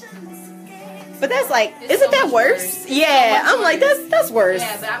 But that's like, isn't that worse? Yeah, I'm like, that's worse.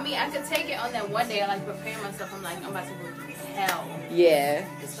 Yeah, but I mean, I could take it on that one day. I like prepare myself. I'm like, I'm about to go through hell. Yeah.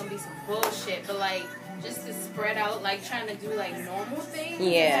 It's gonna be some bullshit, but like, just to spread out, like trying to do like normal things.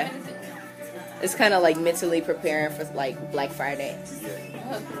 Yeah. It's kind of like mentally preparing for like Black Friday,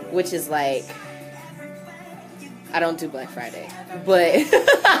 which is like, I don't do Black Friday, but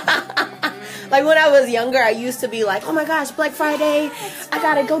like when I was younger, I used to be like, oh my gosh, Black Friday, I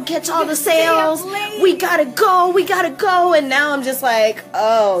gotta go catch all the sales. We gotta go. And now I'm just like,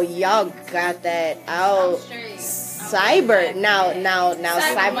 oh, y'all got that out. Cyber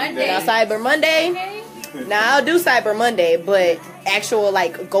Monday. Now I'll do Cyber Monday, but actual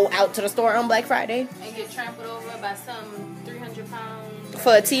like go out to the store on Black Friday and get trampled over by some 300 pounds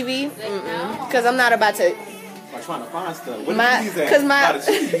for a TV. Because I'm not about to. I'm trying to find stuff.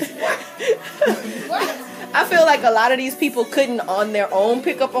 I feel like a lot of these people couldn't on their own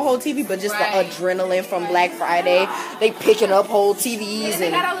pick up a whole TV, but just the adrenaline from Black Friday, they picking up whole TVs and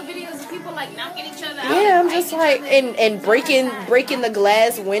they got all the videos of people like knocking each other out. Yeah, I'm just like and breaking the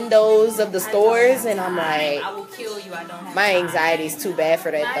glass windows of the stores, and I'm like, I will kill you. I don't have my anxiety's too bad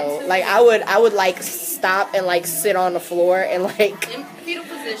for that though. Like I would like stop and like sit on the floor and like in fetal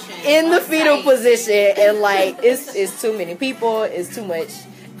position. In the fetal position, and like it's too many people, it's too much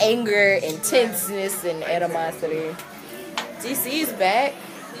anger, intenseness, and animosity. DC is back.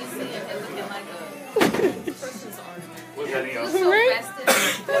 DC is looking like a person's ornament. What's that, y'all? So festive.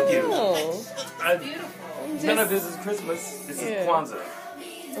 Thank you. Beautiful. None of this is Christmas. This is Kwanzaa.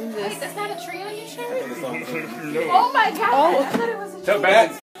 Wait, that's not a tree on your shirt? No. Oh my god! Oh. I thought it was a Tell tree.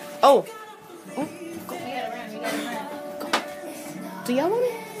 back. Oh, We gotta run. do y'all want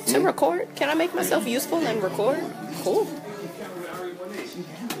to record? Can I make myself useful and record? Cool.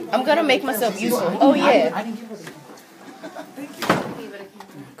 I'm gonna make myself useful. Oh yeah.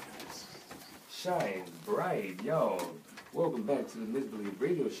 Shine bright, yo. Welcome back to the Misbelief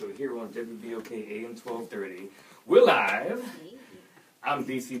Radio Show here on WBOK AM 1230. We're live. I'm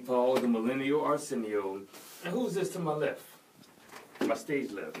DC Paul, the Millennial Arsenio. And who's this to my left? My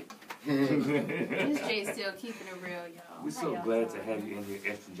stage left. This Jay still keeping it real, y'all. We're so glad to have you in here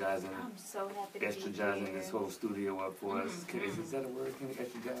estrogizing. I'm so happy to be Estrogizing here. this whole studio up for us. Is that a word? Can you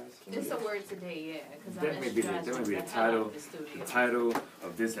estrogise? It's a word today, yeah. Because That may be the title. The title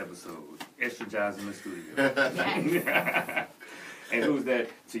of this episode: Estrogizing the studio. Yes. And who's that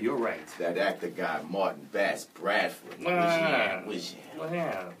to your right? That actor guy, Martin Bass, Bradford. Wish you. Well,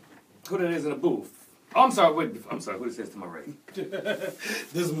 yeah. Who that is in the booth? Oh, I'm sorry. Wait, I'm sorry. Who this is to my right?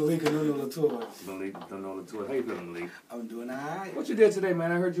 This is Malik and Nuno Latour. Malik, don't know the tour. How you feeling, Malik? I'm doing alright. What you did today,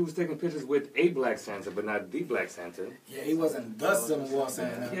 man? I heard you was taking pictures with a Black Santa, but not the Black Santa. Yeah, he wasn't the Civil War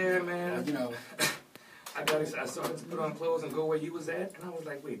Santa. Yeah, man. You know, I saw him put on clothes and go where you was at, and I was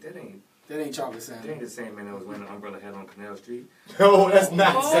like, wait, that ain't Chocolate Santa. That ain't the same man that was wearing an umbrella hat on Canal Street. No, that's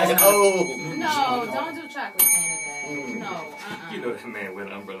not Santa. Oh. No, don't do chocolate Santa that. No, You know that man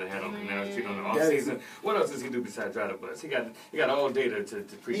wearing an umbrella hat on Canal Street on the off season. What else does he do besides drive the bus? He got all data to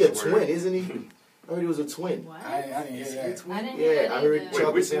preach He a the word. twin, isn't he? I heard he was a twin. What? I didn't hear that. Yeah, I heard Wait,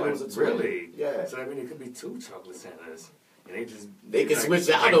 Chocolate which Santa one? was a twin. Really? Yeah. So I mean, it could be two chocolate Santas. And they can switch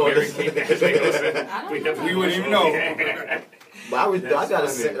out on us. We wouldn't even know. But I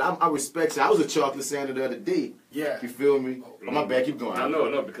respect you. I was a chocolate Santa the other day. Yeah. You feel me? Oh, my bad, keep going. I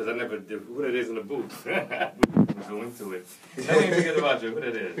know, because I never did. Who that is in the booth? I'm going to it. Tell me forget about you. Who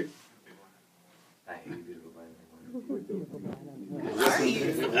that is? I hate you, beautiful Brian.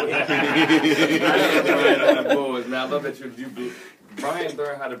 Now, I love that you Brian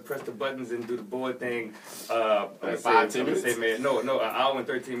learned how to press the buttons and do the board thing. 5-10 minutes? No, an hour and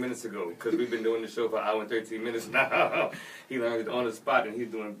 13 minutes ago. Because we've been doing the show for an hour and 13 minutes now. He learned it on the spot, and he's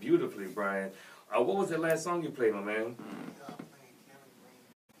doing beautifully, Brian. What was that last song you played, my man?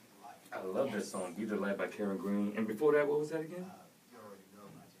 I love that song, "Be the Light" by Karen Green. And before that, what was that again?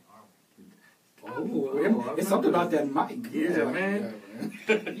 Oh, it's something about that mic. Yeah, man.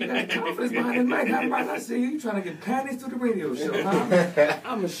 You got confidence behind that mic. I might not see you trying to get panties through the radio show. Huh?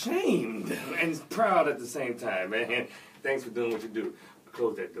 I'm ashamed and proud at the same time, man. Thanks for doing what you do.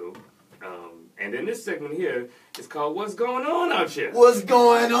 Close that door. And then this segment here is called "What's Going On Out Here?" What's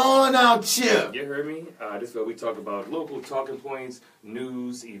going on out here? You heard me? This is where we talk about local talking points,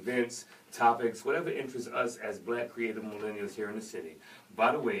 news, events, topics, whatever interests us as Black creative millennials here in the city.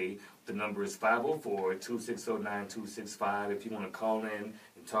 By the way, the number is 504-2609-265. If you want to call in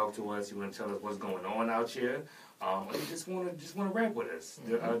and talk to us, you want to tell us what's going on out here, or you just want to rap with us.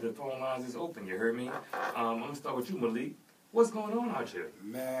 The phone lines is open. You heard me? I'm gonna start with you, Malik. What's going on out here?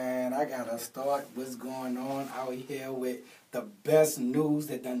 Man, I gotta start what's going on out here with the best news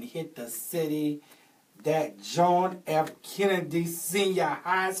that done hit the city. That John F. Kennedy Senior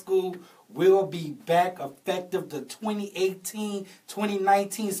High School will be back effective the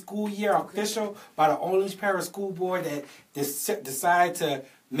 2018-2019 school year, official by the Orange Parish School Board that decided to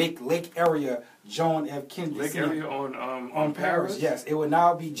make Lake Area John F. Kennedy Lake Senior Area on Paris. Yes, it will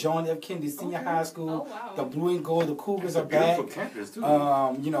now be John F. Kennedy Senior High School. Oh, wow. The blue and gold, the Cougars are Beautiful back. campus too.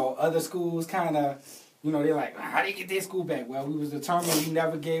 You know, other schools kind of, you know, they're like, how do you get their school back? Well, we was determined, we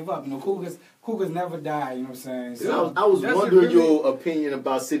never gave up. You know, Cougars never die. You know what I'm saying? So, I was wondering your opinion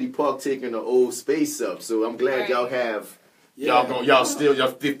about City Park taking the old space up. So I'm glad y'all have.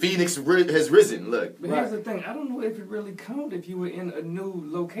 The Phoenix has risen. Look. But here's the thing. I don't know if it really counted if you were in a new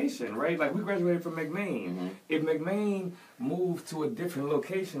location, right? Like, we graduated from McMain. Mm-hmm. If McMain moved to a different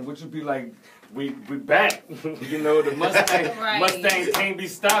location, which would be like, we back. You know, the Mustang Mustang can't be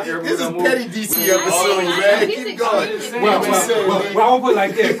stopped. This is petty DC episode, man. Keep going. well, I won't put it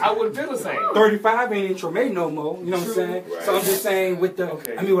like this. I wouldn't feel the same. 35 ain't in Tremaine no more. You know what I'm saying? Right. So I'm just saying with the,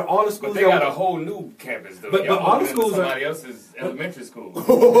 I mean, with all the schools. But they got a whole new campus, though. But all the schools are. Somebody else's elementary school.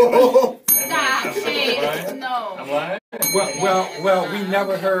 Stop, Shane. No. I'm lying? Well, we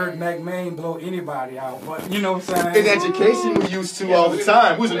never heard McMain blow anybody out, but you know what I'm saying? In education, we used to all the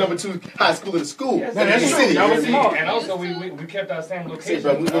time. We was the number 2 high school in the school. Yes, in the city. That was smart. And also, we kept our same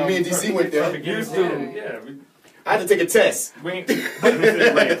location. When me and DC went there. I had to take a test. We ain't,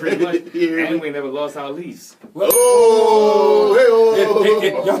 pretty much. And we never lost our lease.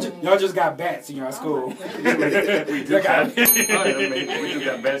 Y'all just got bats in your school. we just got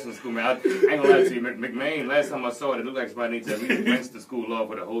bats in school, man. I ain't gonna lie to you, McMain, last time I saw it, it looked like somebody needs to rinse the school off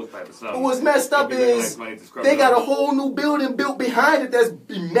with a hose pipe or something. What's messed up is they got a whole new building built behind it that's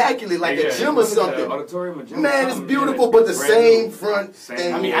immaculate, like a gym or something. Auditorium or gym. Man, it's beautiful, but the same front.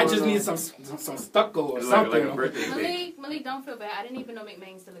 I mean, I just need some stucco or something. Malik, don't feel bad. I didn't even know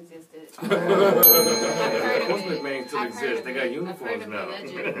McMain still existed. Of course McMain still exists. They got uniforms now.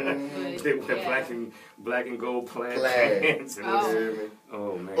 They wear black and gold plaid pants.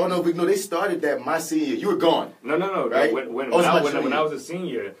 Oh man. Oh no, they started that my senior. You were gone. No. Right? When I was a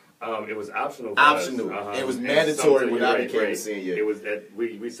senior, it was optional. Optional. It was mandatory when I became a senior. It was that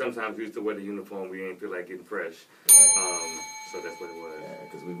we sometimes used to wear the uniform. We didn't feel like getting fresh. So that's what it was. Yeah,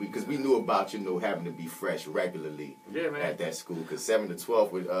 because we knew about having to be fresh regularly. Yeah, man. At that school, because 7 to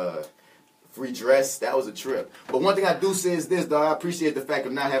 12 with free dress, that was a trip. But one thing I do say is this, though, I appreciate the fact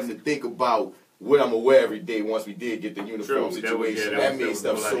of not having to think about what I'm gonna wear every day once we did get the uniform situation. That made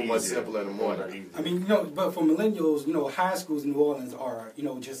stuff so much simpler in the morning. I mean, but for millennials, high schools in New Orleans are,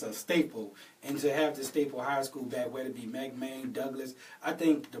 just a staple. And to have the staple high school back, whether it be McMain, Douglas, I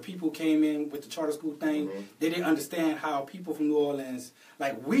think the people who came in with the charter school thing, they didn't understand how people from New Orleans,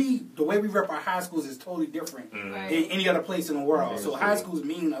 the way we rep our high schools is totally different than any other place in the world. So high schools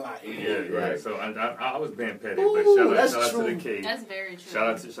mean a lot. Yeah, right. So I was being petty, but shout out to the kids. That's very true.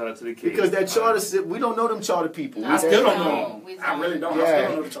 Shout out to the kids. Because that charter, we don't know them charter people. I still don't know them. I really don't. Yeah. I still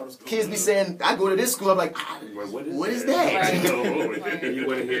don't know the charter school. Kids be saying, I go to this school, I'm like, what is that? Right. And you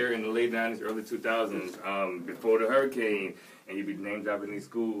went here in the late 90s, early 2000s, before the hurricane, and you be name dropping these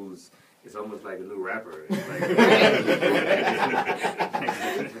schools. It's almost like a new rapper. It's like,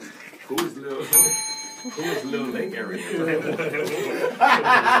 who's Little Lake area?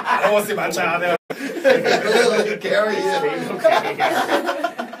 I don't want to see my child there. Little Lake area.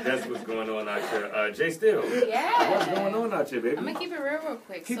 That's what's going on out here. Jay Still. Yeah. What's going on out here, baby? I'm going to keep it real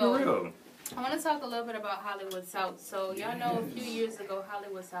quick. Keep it real. I want to talk a little bit about Hollywood South. So y'all know a few years ago,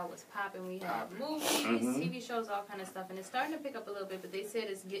 Hollywood South was popping. We had movies, TV shows, all kind of stuff. And it's starting to pick up a little bit, but they said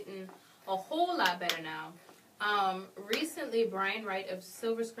it's getting a whole lot better now. Recently, Brian Wright of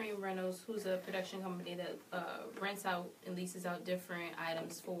Silver Screen Rentals, who's a production company that rents out and leases out different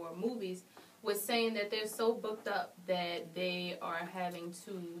items for movies, was saying that they're so booked up that they're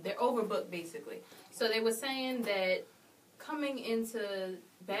overbooked basically. So they were saying that coming into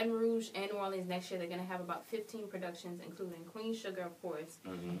Baton Rouge and New Orleans next year, they're going to have about 15 productions, including Queen Sugar, of course,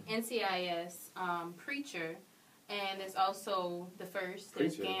 NCIS, Preacher, and there's also The First,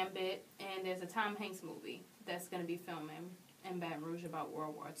 there's Gambit, and there's a Tom Hanks movie that's going to be filming in Baton Rouge about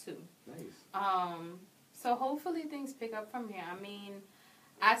World War II. Nice. So hopefully things pick up from here. I mean,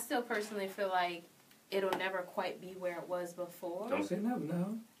 I still personally feel like it'll never quite be where it was before. Don't say never,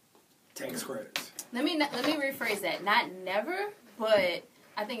 no. Tax credits. Let me rephrase that. Not never, but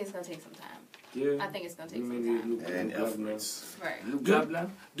I think it's going to take some time. Yeah. I think it's going to take some time. And efforts. Right.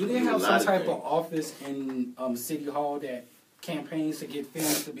 Do they have some type of office in City Hall that campaigns to get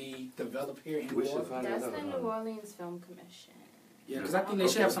films to be developed here in New Orleans? That's the New Orleans Film Commission. Yeah, because I think they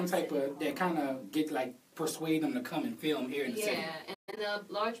should have some type of, that kind of get like, persuade them to come and film here in the city. Yeah, and a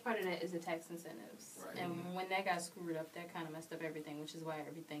large part of that is the tax incentives. Right. And when that got screwed up, that kind of messed up everything, which is why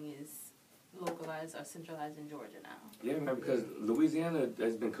everything is localized or centralized in Georgia now. Yeah, man, because Louisiana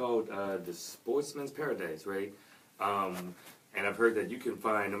has been called the sportsman's paradise, right? And I've heard that you can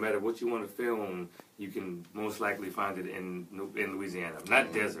find, no matter what you want to film, you can most likely find it in Louisiana.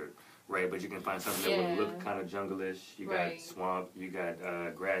 Not desert, right? But you can find something that would look kind of jungle-ish. You got swamp, you got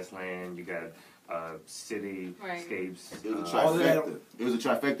grassland, you got cityscapes. It was a trifecta. It was a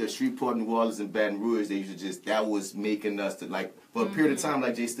trifecta. Shreveport, New Orleans, and Baton Rouge. They used to just, that was making us to, like, for a period of time,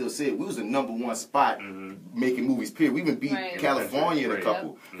 like Jay still said, we was the #1 spot making movies. Period. We even beat California in a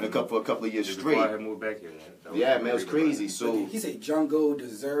couple of years straight. Before I had moved back here. Yeah, man, it was crazy. So he said jungle,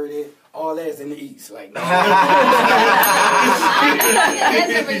 deserted, all that's in the east. Like, There's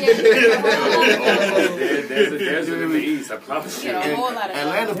it in the east, I promise you.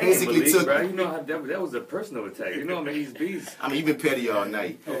 Atlanta basically took. Bro, you know how that was a personal attack. You know I'm an East Beast. I mean, you've been petty all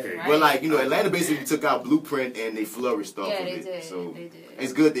night. Okay. But like, you know, Atlanta basically took out Blueprint and they flourished off of it. Did. So they did.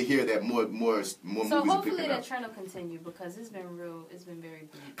 it's good to hear that more movies So are hopefully picking that up. trend will continue because it's been very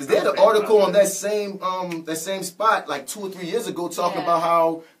bleak. Because they had an article on that same spot like 2 or 3 years ago talking about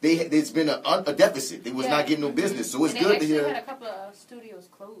how there's been a deficit. They was not getting no business. So it's good to hear. They had a couple of studios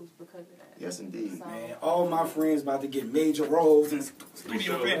closed because of that. Yes, indeed. So, man, all my friends about to get major roles in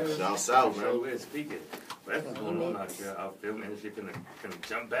studio films. Down south, man. So speaking. But that's what's going on out here. Our film industry finna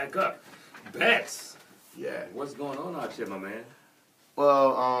jump back up. Bets. Yeah. What's going on out here, my man?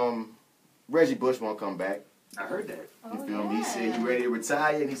 Well, Reggie Bush won't come back. I heard that. You feel me? He said he ready to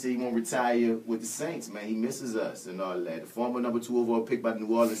retire, and he said he won't retire with the Saints, man. He misses us and all that. The former #2 overall pick by the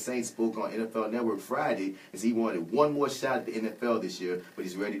New Orleans Saints spoke on NFL Network Friday and said he wanted one more shot at the NFL this year, but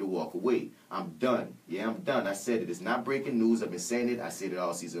he's ready to walk away. I'm done. Yeah, I'm done. I said it. It's not breaking news. I've been saying it. I said it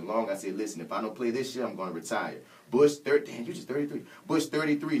all season long. I said, listen, if I don't play this year, I'm going to retire. Bush, damn, you're just 33. Bush,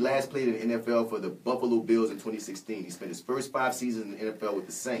 33, last played in the NFL for the Buffalo Bills in 2016. He spent his first 5 seasons in the NFL with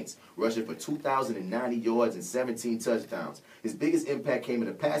the Saints, rushing for 2,090 yards and 17 touchdowns. His biggest impact came in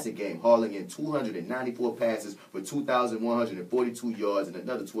the passing game, hauling in 294 passes for 2,142 yards and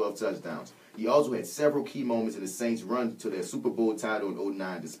another 12 touchdowns. He also had several key moments in the Saints' run to their Super Bowl title in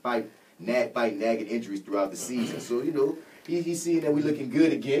 2009, despite nagging injuries throughout the season. So, you know, he's seeing that we're looking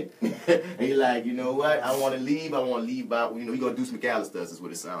good again. And he's like, you know what? I want to leave by, you know, he's going to do some McAllister's is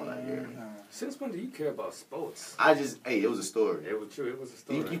what it sounds like here. Since when do you care about sports? It was a story. It was true. It was a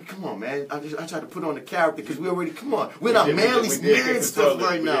story. Come on, man. I tried to put on the character because we already, come on. We're not manly man stuff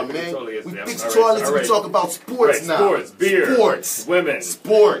right now, man. We fix toilets and we talk about sports now. Sports, beer. Sports. Women.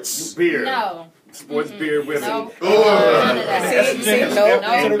 Sports. Beer. No. Sports, beer, women. No. No.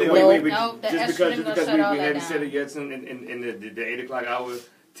 Just because we hadn't said it yet in the 8 o'clock hour,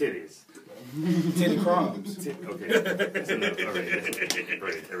 titties. Titty crumbs. Okay. That's enough. All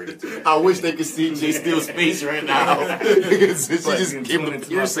right. I wish they could see Jay Steele's face right now. She just gave him a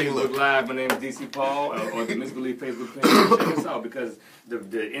piercing look. Live. My name is DC Paul on the Misbelief Facebook page. Check us out because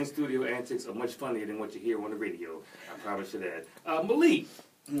the in-studio antics are much funnier than what you hear on the radio. I promise you that. Malik.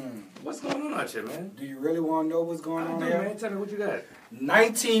 What's going on out here, man? Do you really want to know what's going on there? Man, tell me what you got.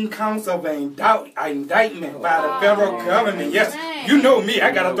 19 counts of indictment by the federal government. Yes, you know me.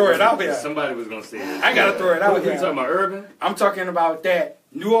 I got to throw it out there. Somebody was going to say that. I got to throw it out there. You talking about Urban? I'm talking about that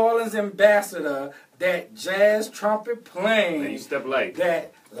New Orleans ambassador, that jazz trumpet playing. Man, you step light.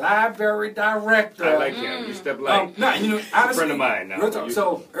 That library director. I like him. You step light. No, you know, honestly, a friend of mine now.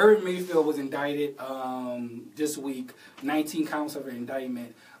 So Urban Mayfield was indicted this week. 19 counts of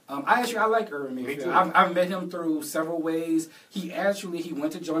indictment. I like Urban Mayfield. I've met him through several ways. He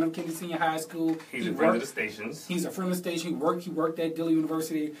went to John F. Kennedy Senior High School. He's a friend of the stations. He's a friend of the station. He worked at Dillon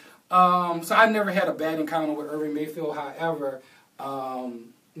University. So I never had a bad encounter with Urban Mayfield. However,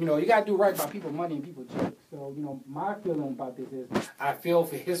 you know, you got to do right by people's money and people's checks. So, you know, my feeling about this is I feel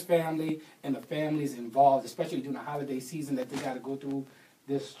for his family and the families involved, especially during the holiday season that they got to go through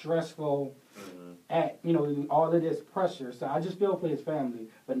this stressful you know, all of this pressure. So I just feel for his family.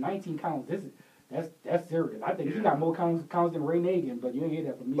 But 19 counts, that's serious. I think he got more counts than Ray Nagin, but you ain't hear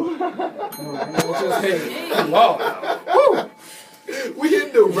that from me. Wow. We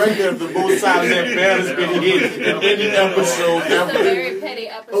hit the record of the most times that band has been hit in any episode ever. It's a very petty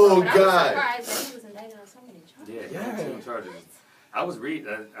episode. Oh, but God. I was surprised that he was indicted on so many charges. Charges. I was reading.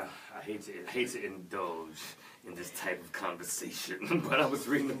 I hate to indulge in this type of conversation, but I was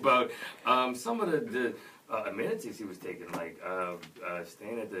reading about some of the amenities he was taking, like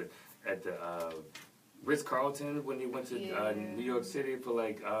staying at the Ritz-Carlton when he went to New York City for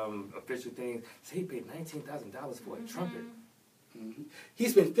like official things. So he paid $19,000 for a trumpet. Mm-hmm. He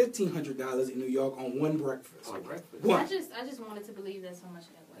spent $1,500 in New York on one breakfast. Oh, breakfast. I just wanted to believe that so much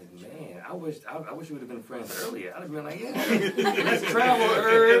of that wasn't true. Man, I wish we would have been friends earlier. I'd have been like, yeah, let's travel,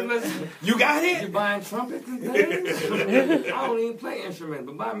 Herb. You got it? You buying trumpets and things? I don't even play instruments,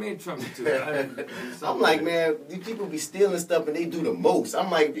 but buy me a trumpet too. I'm like, man, these people be stealing stuff and they do the most.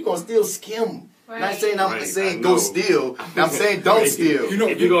 I'm like, if you're gonna steal, skim. Right. Not saying I'm saying go steal. I'm saying don't steal. You know,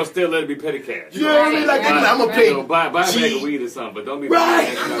 if you're gonna steal, let it be petty cash. You know what I mean? Like, I'm gonna pay. Buy a bag of weed or something, but don't be I'm going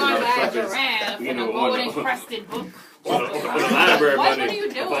to buy a giraffe and a gold encrusted book. On a library What money are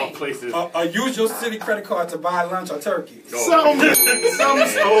you of all doing? places. Use your city credit card to buy lunch or turkey. Don't do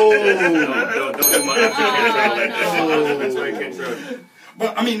my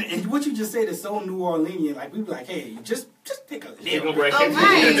But I mean, and what you just said is so New Orleanian. Like we be like, hey, just take a little. That's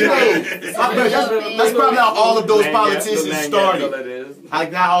probably how all of those politicians started.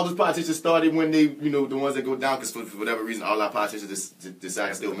 Like now, all those politicians started when they, the ones that go down, because for whatever reason, all our politicians decide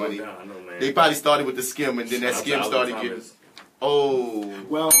to steal money. They probably started with the skim, and then that skim started getting. Oh.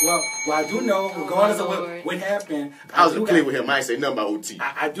 Well, I do know, regardless of what happened. I was playing with him. I ain't say nothing about OT.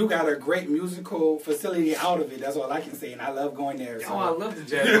 I do got a great musical facility out of it. That's all I can say, and I love going there. So. Oh, I love the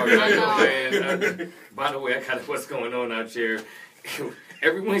jazz party. Man. By the way, I kind of what's going on out here.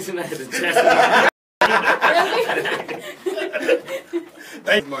 Every Wednesday night at the jazz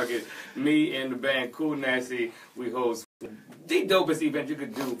market. Me and the band Cool Nasty, we host the dopest event you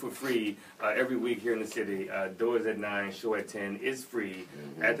could do for free every week here in the city. Doors at 9, show at 10 is free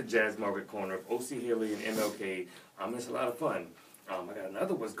at the Jazz Market corner of O.C. Haley and MLK. It's a lot of fun. I got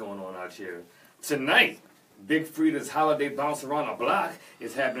another what's going on out here. Tonight, Big Frida's Holiday Bounce Around a Block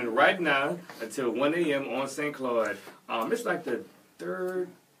is happening right now until 1 a.m. on St. Claude. It's like the third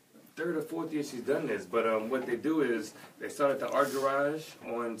or fourth year she's done this, but what they do is they start at the Art Garage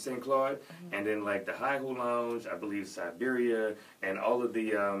on St. Claude, and then like the High Ho Lounge, I believe Siberia, and all of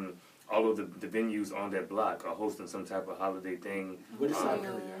the venues on that block are hosting some type of holiday thing. What is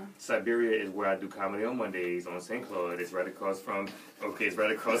Siberia? Siberia is where I do comedy on Mondays on St. Claude. It's right across from the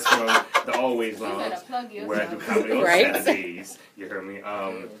Always Lounge, where I do comedy on Saturdays. You heard me?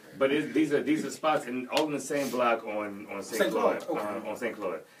 But these are spots and all in the same block on St. Claude. On St.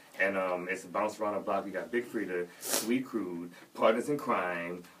 Claude. And it's a bounce around the block. We got Big Frida, Sweet Crude, Partners in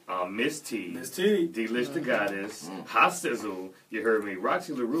Crime, Miss T, Delish the Goddess, Hot Sizzle, you heard me,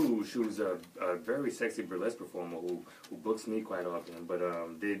 Roxy LaRouge, who's a very sexy burlesque performer who books me quite often. But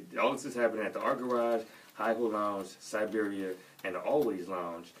all this is happening at the Art Garage, High Ho Lounge, Siberia, and the Always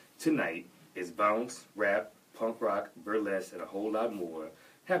Lounge. Tonight is bounce, rap, punk rock, burlesque, and a whole lot more.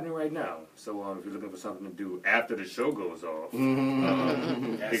 Happening right now. So if you're looking for something to do after the show goes off,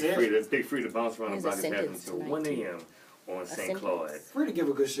 Big Frida Bounce Around the Block is happening until 1 a.m. on St. Claude. Free to give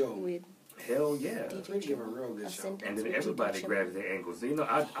a good show. Hell yeah. Free to give a real good show. And then everybody grabs their ankles.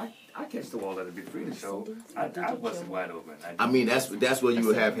 I catch the wall at the Big Frida show. I bust it wide open. That's where you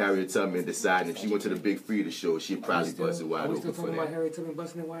would have Harriet Tubman decide if she went to the Big Frida show, she'd probably bust it wide open. Are we still talking about Harriet Tubman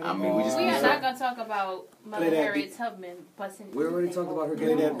busting it wide open? We are not going to talk about Mother Harriet Tubman busting it. We already talked about her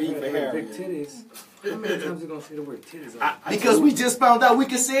getting that beat for big titties. How many times are you going to say the word titties? Because we just found out we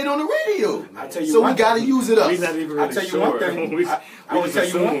can say it on the radio. So we got to use it up. We're not even really I'll tell you one thing. I'll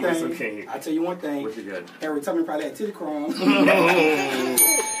tell you one thing. What you got? Harriet Tubman probably had titty crumbs.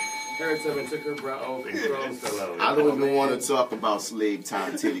 Harriet Tubman took her bra off and crumbs fell out. I don't even want to talk about slave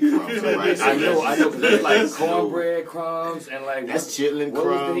time titty crumbs. Right? I know. There's like cornbread crumbs and like that's chitlin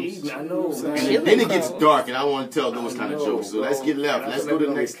crumbs. I know. And then it gets dark, and I want to tell those kind of jokes. So let's get left. Let's go to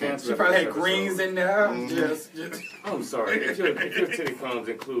the next thing. She probably had greens in there. I'm sorry. If your titty crumbs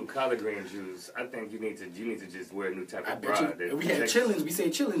include collard green juice, I think you need to just wear a new type of bra. If we had chillins, we say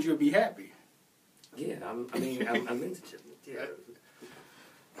chillins, you'd be happy. Yeah, I'm into chillins. Yeah.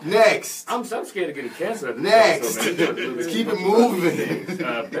 Next. I'm scared of getting cancer. Next. Let's keep it moving.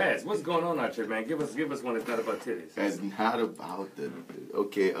 Baz, what's going on out here, man? Give us one that's not about titties. That's not about the.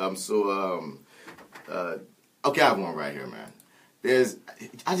 Okay. Okay, I have one right here, man. It's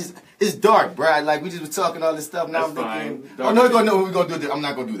dark, Brad. Like we just was talking all this stuff. Now I'm thinking, we're gonna do this. I'm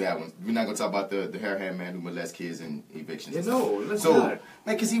not gonna do that one. We're not gonna talk about the hair hand man who molests kids and evictions. Yeah, no, let's not.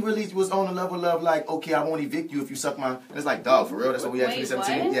 Man, because he really was on the level of like, okay, I won't evict you if you suck my. And it's like, dog, for real. That's what we had in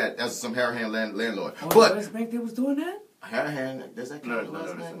 2017. What? Yeah, that's some hair hand landlord. Oh, but the West Bank, they was doing that. Hair hand. Does that count? No,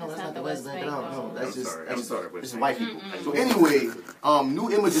 that's not the West Bank at all. No, that's just white people. So anyway, new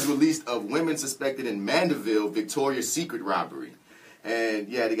images released of women suspected in Mandeville Victoria's Secret robbery. And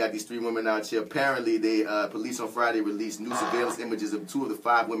yeah, they got these 3 women out here. Apparently, they police on Friday released new surveillance images of 2 of the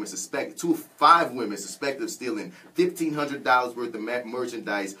 5 women suspected of stealing $1,500 worth of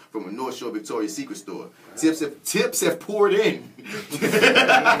merchandise from a North Shore Victoria's Secret store. Tips have poured in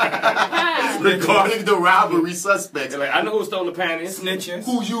regarding the robbery suspects. Like, I know who stole the panties. Snitches.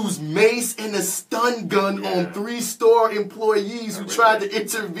 Who used mace and a stun gun on 3 store employees who tried to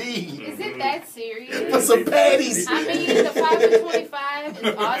intervene. Is it that serious? For some panties. I mean, the 5 for 25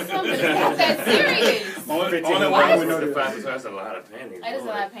 is awesome, but it's not that serious. That's a lot of panties. That is a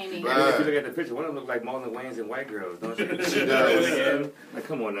lot of panties. Right. If you look at the picture, one of them look like Marlon Wayans and white girls, don't you? She does. Like,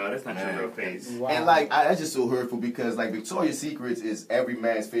 come on now, that's not your real face. Wow. And like, that's just so hurtful because like Victoria's Secrets is every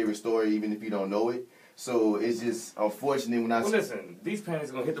man's favorite story, even if you don't know it. So it's just unfortunate when I. Well, listen, these panties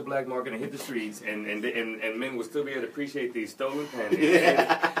are gonna hit the black market and hit the streets, and men will still be able to appreciate these stolen panties.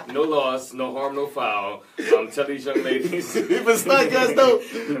 Yeah. No loss, no harm, no foul. Tell these young ladies. If a stunt gun though,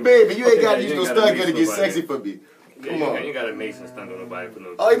 baby, you ain't gotta use no stunt gun to get sexy for me. Come on. You ain't gotta make some stunt on nobody for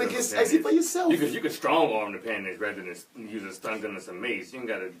no. Oh, even get sexy for yourself. You could strong arm the panties rather than use a stunt gun and some mace. You ain't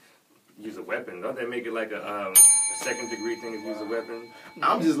gotta use a weapon. Don't they make it like a second-degree thing to use a weapon?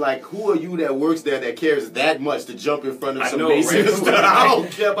 I'm just like, who are you that works there that cares that much to jump in front of some mace and stuff? I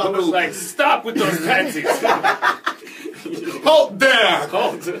don't care about those. Like, stop with those panties. Halt there!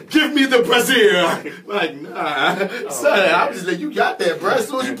 Give me the brassiere! Like, nah. Son, I'm just like, you got that, bro. As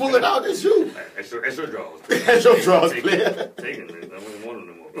soon as you pull it out, that's you. Extra draws. Extra draws, player. Taking it. I don't want them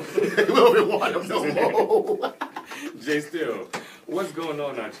no more. We don't want them no more. Jay Still, what's going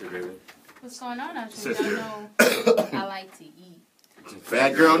on out here, baby? What's going on out here? You know, I like to eat.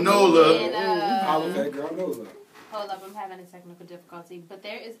 Fat girl Nola. And, Fat girl Nola. Hold up, I'm having a technical difficulty. But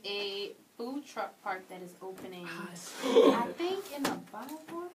there is a food truck park that is opening, I think, in the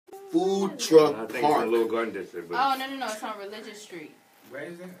Bible. Food truck park. I think park. it's in Little Garden District. But Oh, no. It's on Religious Street. Where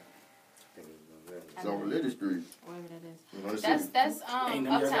is that? It's on Religious Street. Wherever that is. That's Uptown.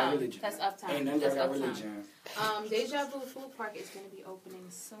 That's Uptown. Ain't none of y'all got religion. Deja Vu Food Park is going to be opening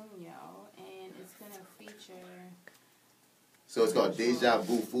soon, y'all. And it's going to feature... So it's called Deja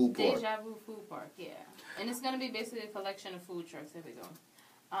Vu Food Park. Deja Vu Food Park, yeah. And it's going to be basically a collection of food trucks. There we go.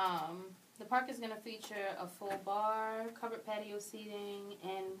 The park is going to feature a full bar, covered patio seating,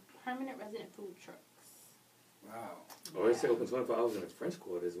 and permanent resident food trucks. Wow. Oh, it said open 24 hours in the French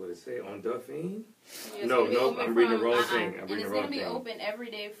Quarter is what it said on Dauphine? Yeah, no, I'm reading the wrong thing. And it's going to be open every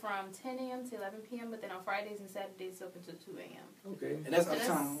day from 10 a.m. to 11 p.m., but then on Fridays and Saturdays it's open to 2 a.m. Okay. And that's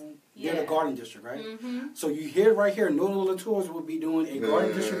uptown. Yeah. They're the Garden District, right? Mm-hmm. So you hear right here, No Little Tours will be doing a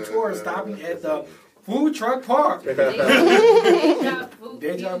Garden District tour stopping at the Food Truck Park.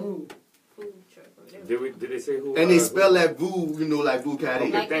 Deja Vu. Did they say who? And they spell that Vu, you know, like Vu Caddy.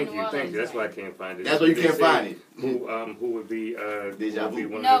 Okay, thank you. That's why I can't find it. That's why you can't find it. Who would be Deja Vu?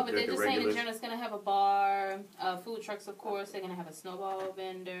 No, but they're just saying the journal's going to have a bar, food trucks, of course. They're going to have a snowball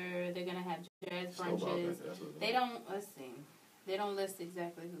vendor. They're going to have jazz brunches. They don't, let's see. They don't list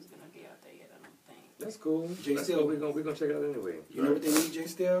exactly who's going to be out there yet, I don't think. That's cool. Jay Still, we're gonna check it out anyway. You know what they need, Jay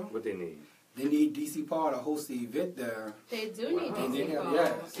Still? What they need? They need DC Paul to host the event there. They do need DC Paul.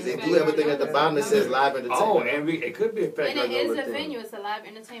 Yeah. They do everything at the bottom that says live entertainment. Oh, and it could be a fact. And it is a venue. It's a live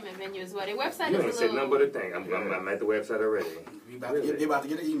entertainment venue as well. Their website you is a ain't said little... nothing but a thing. I'm at the website already. They about to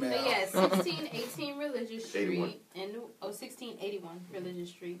get an email. But yeah, 1618 Religious Street. 1681 Religious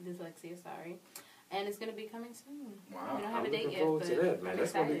Street. Dyslexia, sorry. And it's going to be coming soon. Wow. We don't have a date yet, forward to that, man.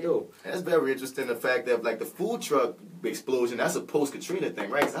 That's going to be dope. That's very interesting, the fact that, like, the food truck explosion, that's a post-Katrina thing,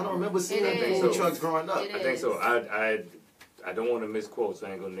 right? 'Cause I don't remember seeing food trucks growing up. I think so. I don't want to misquote, so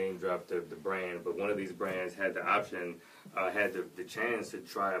I ain't going to name drop the brand, but one of these brands had the option, had the chance to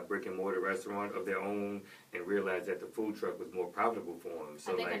try a brick-and-mortar restaurant of their own and realized that the food truck was more profitable for them.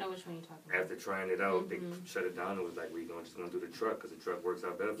 So, I think like, I know which one you're talking about. After trying it out, they shut it down and was like, we're just going to do the truck because the truck works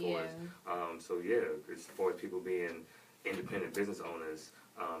out better for us. So, yeah, as far as people being independent business owners,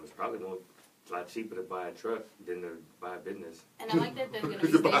 it's probably a lot cheaper to buy a truck than to buy a business. And I like that they're going to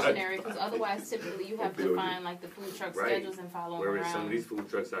be stationary because otherwise, typically, you have to find like the food truck schedules and follow them Whereas around. some of these food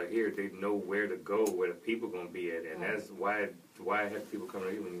trucks out here, they know where to go, where the people going to be at, and that's why have people come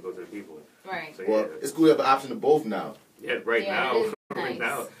to you when you go to the people. Right. So, well, it's cool to have an option of both now. Yeah, right now. Right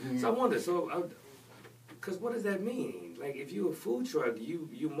now. Mm-hmm. So I wonder, because what does that mean? Like, if you're a food truck,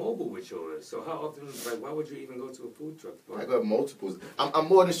 you mobile with yours. So how often, like, why would you even go to a food truck? I got multiples. I'm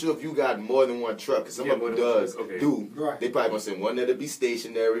more than sure if you got more than one truck, because some of them does do. Right. They probably gonna send one that'll be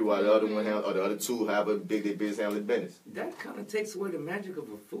stationary while the other one or the other two have a big business handling business. That kind of takes away the magic of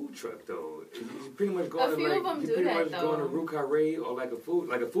a food truck, though. You pretty much go A few of them do that, go to Rue Carré or like a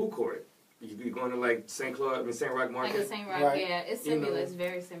food court. You be going to like St. Rock Market. Like a St. Rock, Right. yeah. It's similar. It's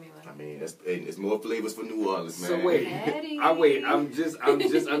very similar. I mean, it's more flavors for New Orleans, man. So wait, Daddy. I'm just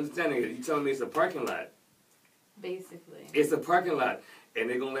understanding it. You telling me it's a parking lot? Basically. It's a parking lot, and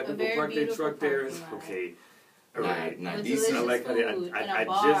they're gonna let A people very park their beautiful truck there. parking lot. Okay, all right. Nah, With decent. I like how they, delicious food and a I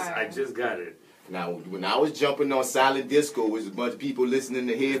bar. just got it. Now, when I was jumping on silent disco, was a bunch of people listening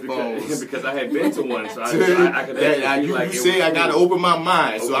to headphones. Because I had been to one, so I could actually you, like you it say was I gotta cool. open my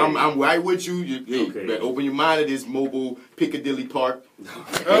mind, so Okay. I'm right with you. Hey, Okay. better open your mind to this mobile Piccadilly Park.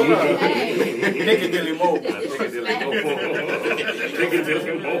 Piccadilly Mobile. Piccadilly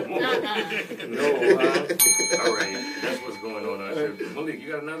Mobile. No, all right. That's what's going on. Malik, you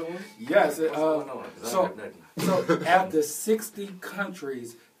got another one? Yes. What's going on? 'Cause I don't have nothing. So after 60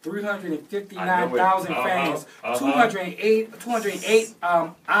 countries, 359,000 fans, 208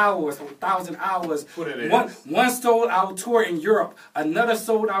 hours, 1,000 hours. What it is. One sold out tour in Europe, another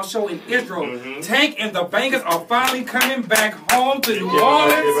sold out show in Israel. Tank and the Bangers are finally coming back home to New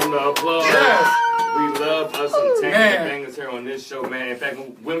Orleans. Give them the applause. Yes. We love us some Tank Man. and the Bangers here on this show, man. In fact,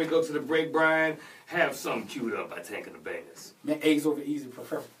 when we go to the break, Brian, have something queued up by Tank and the Bangers. Man, eggs over easy,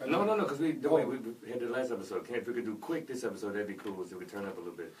 prefer. No, because we had the last episode. If we could do quick this episode, that'd be cool. So we could turn up a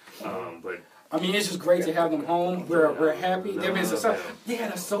little bit. But I mean, it's just great to have them home. We're happy. They've been successful. They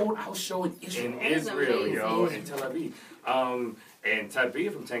had a sold out show in Israel. in Israel, yo, in Tel Aviv. And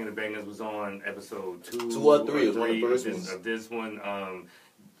Tabia from Tank and the Bangers was on episode 2 or 3 is one of the first of ones. this one.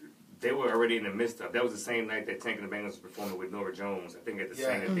 They were already in the midst of. That was the same night that Tank and the Bangers was performing with Nora Jones. I think at the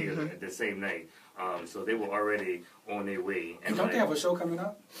same theater at the same night. So they were already on their way. And don't they have a show coming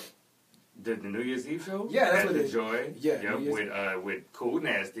up? The New Year's Eve show? Yeah, that's at what the it is. Joy. Yeah, Yep, New Year's with Cool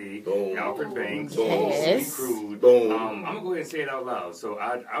Nasty, Boom. Alfred Banks, Yes. Sweet Crude. Boom. I'm gonna go ahead and say it out loud. So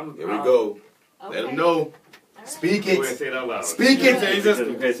I'm Here we go. Let them know. Speak Go ahead and it. say it out loud. Speak it. Go ahead and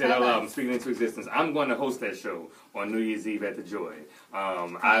say it out loud. I'm speaking into existence. I'm going to host that show on New Year's Eve at the Joy.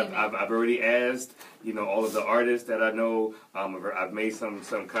 I've already asked, all of the artists that I know. I've made some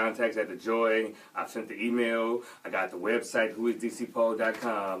contacts at the Joy. I've sent the email. I got the website,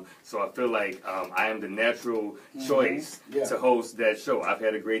 whoisdcpaul.com. So I feel like I am the natural choice to host that show. I've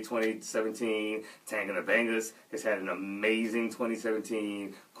had a great 2017. Tank and the Bangers has had an amazing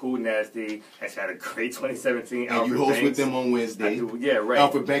 2017. Cool Nasty has had a great 2017. And you host with them on Wednesday. I do, yeah, right.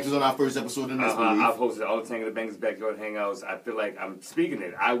 Alfred Banks was on our first episode of TheMisbelief. I've hosted all the Tank and the Bangers Backyard Hangouts. I feel like I'm speaking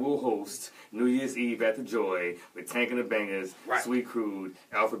it. I will host New Year's Eve at the Joy with Tank and the Bangers, Sweet Crude,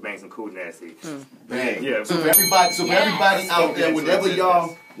 Alfred Banks, and Cool Nasty. Bang. Yeah. So for everybody out there,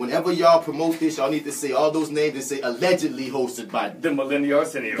 whenever y'all promote this, y'all need to say all those names and say allegedly hosted by The Millennial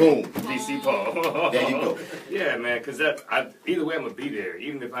Arsenio. Boom. DC Paul. There you go. Yeah, man, because either way I'm going to be there,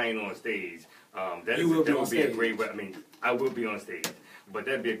 even if I ain't on stage. That would be a great way. I mean, I will be on stage. But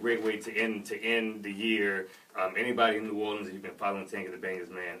that'd be a great way to end the year. Anybody in New Orleans, if you've been following Tank and the Bangers,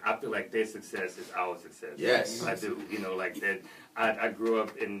 man, I feel like their success is our success. Yes. I do. Like that. I grew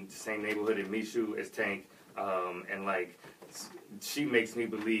up in the same neighborhood in Michoud as Tank. And like, she makes me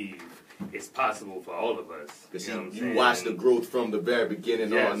believe it's possible for all of us. You watch the growth from the very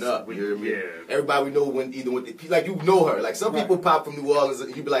beginning on up. You hear me? Yeah. Everybody we know like you know her. Like some people pop from New Orleans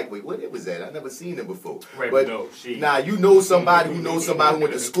and you be like, wait, what was that? I never seen them before. Right, but no, you know somebody who knows somebody who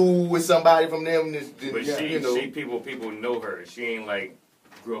went to school with somebody from them. But people know her. She ain't like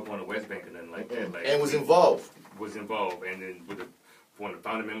grew up on the West Bank or nothing like that. Like, and was involved. And then with one of the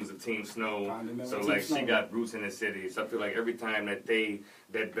founding members of Team Sno. So like she got roots in the city. So I feel like every time that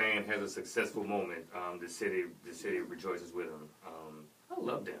band has a successful moment, the city rejoices with them. I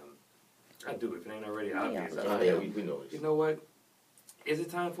love them. I do. If it ain't already obvious. We know it. You know what? Is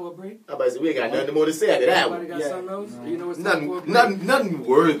it time for a break? I about to say, we ain't got nothing more to say after that one. Got something else? You know what's Nothing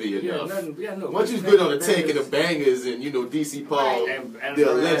worthy enough. Once you good on the Tank and the Bangers and DC Paul, and the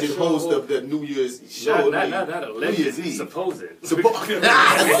alleged host of the New Year's show. Not alleged. New Year's Eve. Supposed.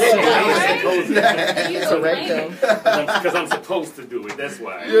 Correct them. Because I'm supposed to do it. That's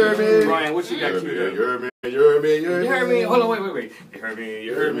why. You heard me? Brian, what you got queued up? You heard me? Hold on, wait. You heard me?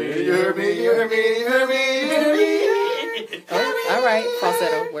 All right,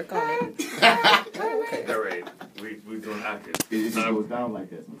 falsetto, work on it. All right, we doing octaves. It just goes down like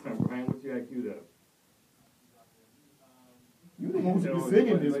that. Brian, what you got queued up? You the one who's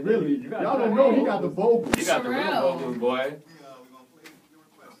singing this, really. Y'all don't know he got the vocals. You got the real vocals, boy.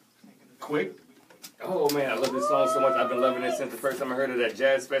 Quick. Oh man, I love this song so much. I've been loving it since the first time I heard it at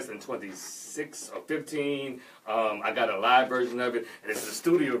Jazz Fest in 2006 or 15. I got a live version of it, and it's a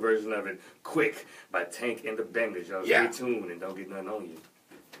studio version of it. Quick by Tank and the Bangers. Y'all stay tuned and don't get nothing on you.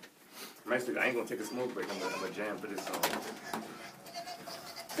 I ain't gonna take a smoke break. I'm gonna jam for this song.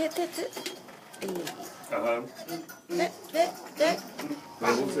 We'll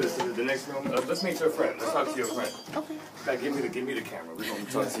move to the next room. Let's meet your friend. Let's talk to your friend. Okay. Give me the camera. We're gonna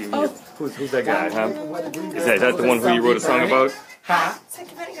talk to you. Oh. Who's that guy, huh? Is that the one who you wrote a song about? Hi.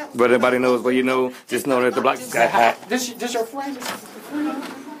 But everybody knows what you know. Just know that the block got hot. This your friend?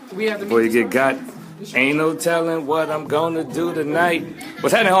 We have to meet. Before you get got, ain't no telling what I'm gonna do tonight.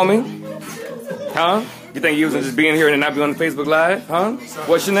 What's happening, homie? Huh? You think you was just being here and not be on Facebook Live? Huh?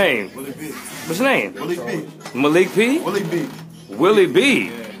 What's your name? Willie B. What's your name? Willie B. Malik P? Willie B. Willie B.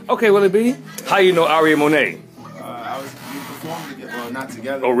 Okay, Willie B. How you know Aria Monet? We performed together. Well, not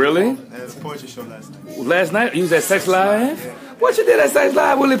together. Oh, really? It was a poetry show last night. Last night? You was at Sex Live? Yeah. What you did at Sex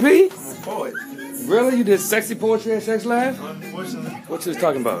Live, Willie P? I'm a poet. Really? You did sexy poetry at Sex Live? Unfortunately. What you was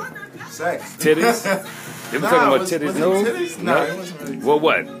talking about? Sex. Titties? You were talking about titties, no? Titties? No, it wasn't really. Well,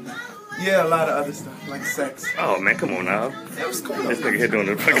 what? Yeah, a lot of other stuff, like sex. Oh, man, come on now. It was cool. This nigga here doing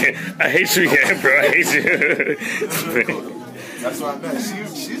the fucking... I hate you, yeah, bro. I hate you. That's why I met.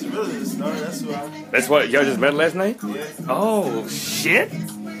 She's really the star. That's why. That's what y'all just met last night? Yeah. Oh, shit.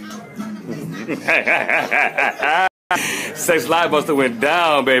 Sex Live must have went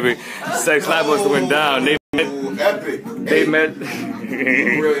down, baby. Sex Live must have went down. They met. Epic. They met.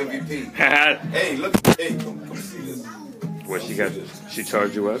 Real MVP. Hey, look. Hey, come see this. What she got? She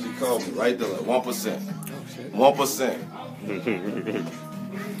charged you up? She called me right there, like 1%.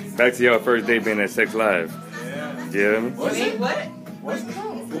 1%. Back to your first day being at Sex Live. Yeah. Wait, what? What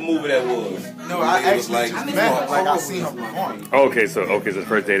movie that was? No, I actually just met. Like I seen her perform. Okay, so the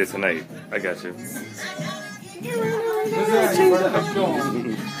first date is tonight. I got you.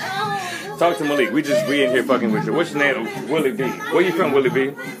 Talk to Malik. We in here fucking with you. What's your name? Willie B. Where you from, Willie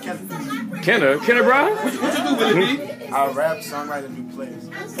B? Kenner Brown? What you do, Willie B? I rap, songwrite, and do plays.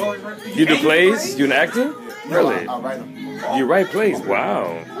 You do plays? You an actor? No, Really? I write them. You write plays?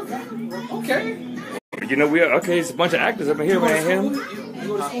 Wow. Okay. You know we are okay. It's a bunch of actors up in here, man. Him. You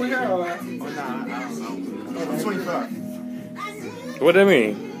go to school here or? I'm 25. What that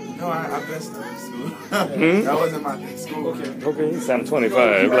mean? No, I've been studying school. That wasn't my thing. School. Okay, so I'm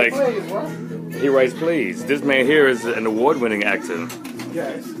 25. Like he writes plays. This man here is an award-winning actor.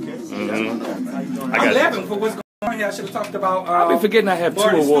 Yes. Mm-hmm. I'm laughing for what's going on here. I should have talked about. I've been forgetting I have 2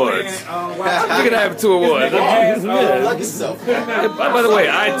 awards. I'm forgetting I have 2 awards. Love yourself. By the way,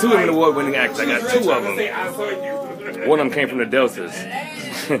 I too am an award-winning actor. I got 2 of them. One of them came from the Deltas.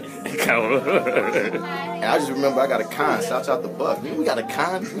 And I just remember I got a con. Shout out the Buck. We got a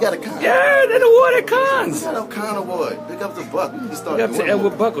con. Yeah, that award at Cons. Shout out Con Award. Pick up the Buck. We need to start Pick up doing to Edward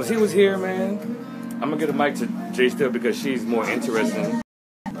more. Buckles. He was here, man. I'm gonna get a mic to Jay Still because she's more interesting.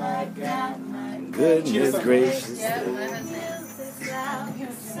 Goodness gracious.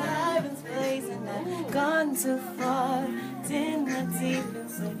 Gone too far, did not even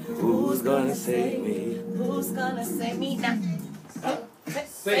say Who's gonna save me? Who's gonna save me now?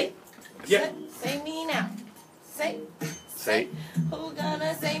 Say. Yeah. Save me now. Say. Who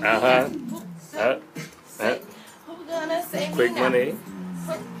gonna save me Uh-huh. now? Who gonna save me Quick now? money.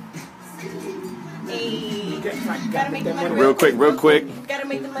 Hey. Gotta make the money Real quick. Gotta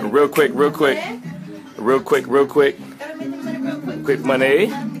make the money Real quick. Gotta make the money real quick. Quick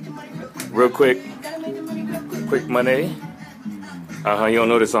money. Real quick. Gotta make the money real quick. Quick money. You don't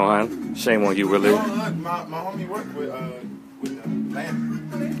know this song, huh? Shame on you, really. My homie worked with Landon.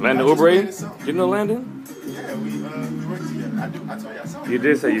 Landon Oubre? You know Landon? Yeah, we worked together. I told you I saw him. You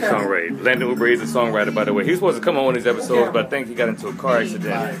did say you songwrite. Landon Oubre is a songwriter, by the way. He was supposed to come on one of these episodes, but I think he got into a car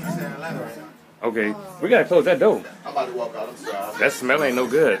accident. He's in Atlanta right now. Okay, we gotta close that door. I'm about to walk out. I'm sorry. That smell ain't no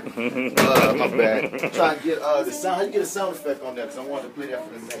good. My bad. I'm trying to get the sound. How you get a sound effect on that? Because I wanted to play that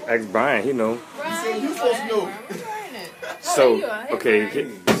for the next. Ask Brian, he know. You supposed to know. So, okay.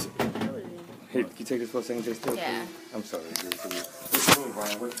 Hey, can you take this for a second, Jay Still? Yeah. I'm sorry.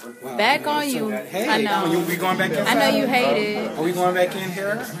 Back on you. Hey, I know. We going back inside? I know you hate it. Are we going back in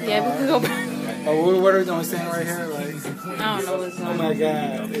here? Yeah, we can go back. Oh, what are we doing? Standing right here? Like, I don't know what's oh on. my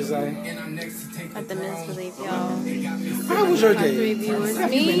God. It's like, At the Misbelief, y'all. how was your My day? 3 viewers. What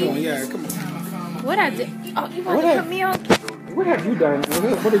have you been Me? doing? Yeah, come on. What I did? Oh, you want What to have- put me on? What have you done?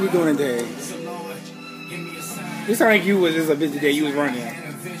 What are you doing today? It sounded like you was just a busy day. You was running.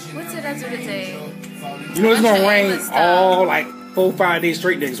 What did I do today? You know it's gonna rain Endless stuff. all like 4-5 days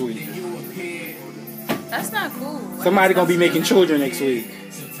straight next week. That's not cool. Somebody gonna be making children next week.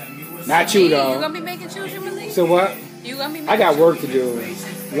 Not you You though. gonna be making children, Malik? So what? You gonna be making I got work to do.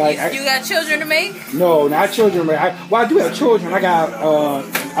 Like You got children to make? no, not children. But I do have children. I got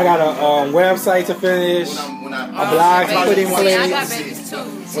a website to finish, a blog to put in See, I got place. babies too.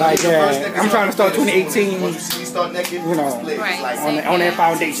 Like, I'm trying to start 2018. Once you see me start naked, you know, on that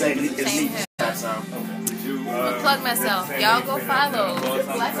foundation. Plug myself. Y'all go follow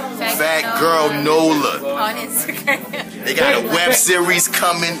Fat Girl Nola on Instagram. They got a web series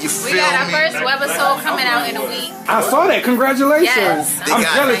coming. You feel me? We got our first webisode coming out in a week. I saw that. Congratulations. Yes. I'm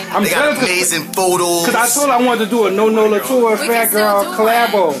jealous. They got amazing photos. Because I told her I wanted to do a No Nola Tour Fat Girl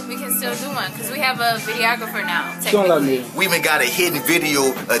collabo. We can still do one because we have a videographer now. Don't love me. We even got a hidden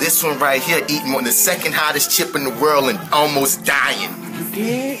video of this one right here eating one of the second hottest chip in the world and almost dying.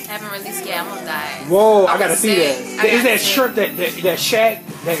 Yeah. Haven't released yet. Almost died. Whoa, I gotta see that. Is that shirt that Shaq,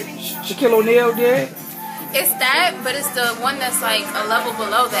 that Shaquille O'Neal did? It's that, but it's the one that's like a level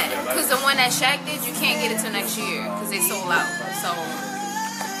below that. Because the one that Shaq did, you can't get it till next year because they sold out. So,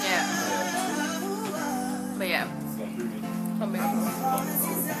 yeah. But yeah. Come here.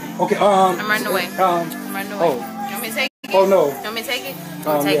 Okay. I'm running away. I'm running away. Oh. You want me to take it? Oh no. You want me to take it?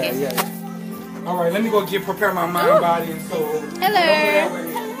 I'll take it. Yeah. All right, let me go prepare my mind, body, and soul. Hello.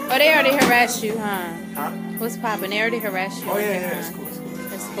 Oh, they already harassed you, huh? What's poppin'? They already harassed you. Oh yeah, it's cool.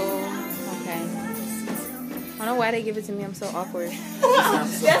 It's cool. Okay. I don't know why they give it to me. I'm so awkward. I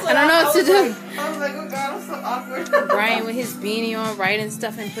don't know what to do. I was like, oh God, I'm so awkward. Brian with his beanie on, writing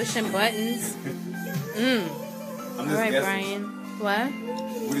stuff and pushing buttons. All right, guessing. Brian. What?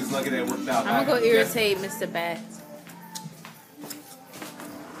 We just lucky that worked out. I'm gonna go irritate Mr. Bats.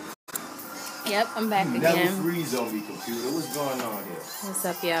 Yep, I'm back again. Never freeze on me, computer. What's going on here? What's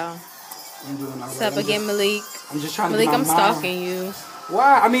up, y'all? I'm doing all right. What's up again, Malik? I'm just trying Malik, to I'm stalking you.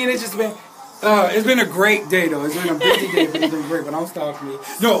 Why? I mean, it's just been, it's been a great day though. It's been a busy day, but it's been great. But don't stalk me.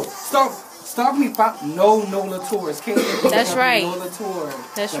 No, stalk me. No Nola tours. That's right. Nola tour.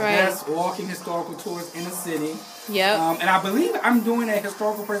 That's the right. Best walking historical tours in the city. Yep. And I believe I'm doing a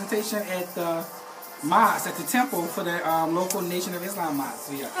historical presentation at the mosque, at the temple for the local Nation of Islam mosque.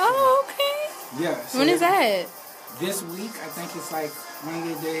 So yeah. Oh, okay. Yeah. So when is that? This week, I think it's like one of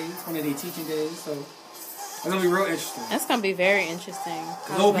their days, one of their teaching days. So it's gonna be real interesting. That's gonna be very interesting.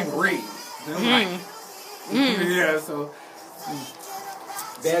 Cause old people read. Yeah. So.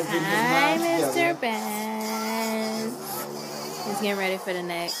 Hi, Mr. Bass. He's getting ready for the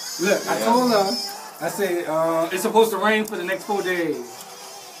next. Look, I told her. I said it's supposed to rain for the next 4 days,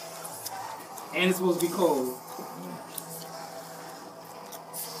 and it's supposed to be cold.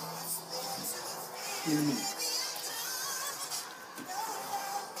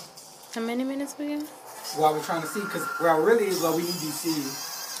 How many minutes we got? Well, we're trying to see, because really, we need DC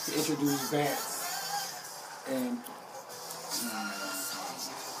to introduce bats. And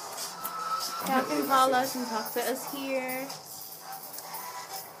y'all can call us and talk to us here.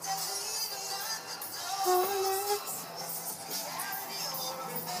 I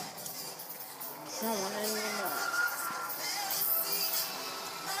don't want any more.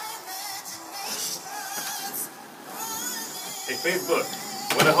 Hey, Facebook,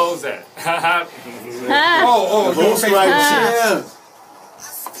 where the hoes at? The host right here.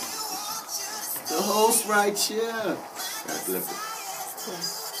 The host right here. Gotta flip it.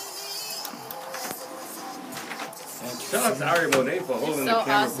 Shout out to Aria Monet for holding the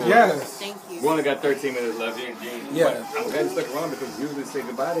camera. Awesome. Yes. Thank you. We only got 13 minutes left. Yeah. But I'm glad you stuck around because we usually say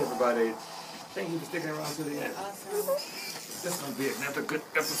goodbye to everybody. Thank you for sticking around to the end. Awesome. This is going to be another good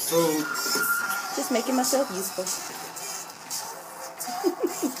episode. Just making myself useful.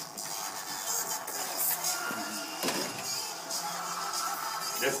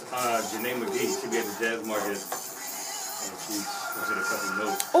 That's Janae McGee. She be at the Jazz Market. And she did a couple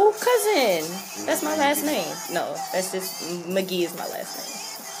notes. Oh, cousin. That's my last name. No, that's just McGee is my last name.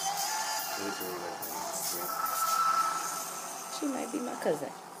 She might be my cousin.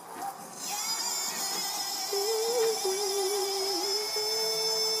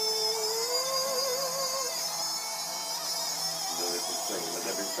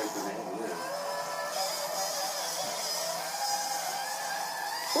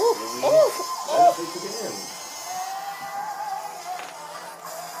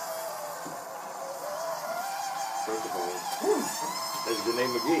 That's Janae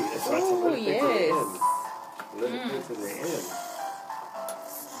McGee. That's right. Oh, yes. Let it get to the end.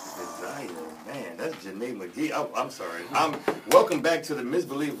 Desire, man. That's Janae McGee. Oh, I'm sorry. Welcome back to the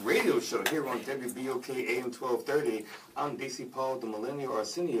Misbelief Radio Show here on WBOK AM 1230. I'm DC Paul, the Millennial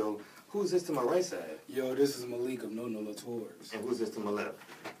Arsenio. Who's this to my right side? Yo, this is Malik of No Nola Tours. And who's this to my left?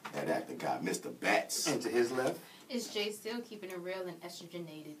 That actor guy, Mr. Bats. And to his left? It's Jay still keeping it real and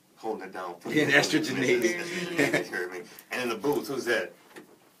estrogenated. Holding it down. Yeah, estrogenated. And in the booth, who's that?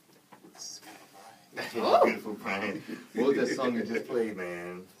 Beautiful Brian. What was that song you just played,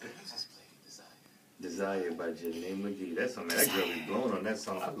 man? Desire by Janae McGee. That song, man, that girl be blown on that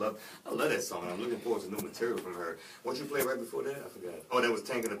song. I love that song. I'm looking forward to new material from her. What you play right before that? I forgot. Oh, that was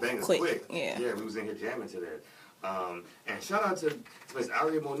Tank and the Bangers. Quick. Yeah. Yeah, we was in here jamming to that. And shout out to Miss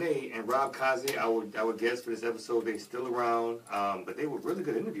Aria Monet and Rob Kazi, our guests for this episode. They still around, but they were really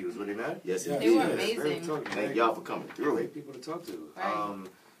good interviews, were they not? Yes, They were amazing. Thank y'all for coming through. Great people to talk to. Right.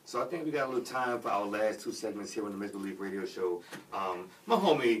 So I think we got a little time for our last two segments here on the Misbelief Radio Show. My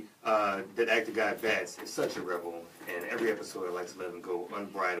homie, that actor guy Bats, is such a rebel, and every episode I like to let him go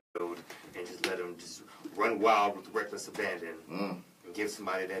unbridled and just let him just run wild with reckless abandon and give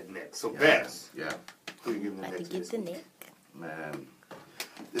somebody that neck. So Bats, who you giving the neck to this week? Man,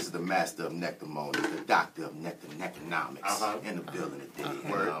 this is the master of nectomony, the doctor of nectonomics in the building today.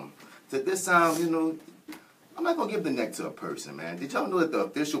 So this time, you know, I'm not gonna give the neck to a person, man. Did y'all know that the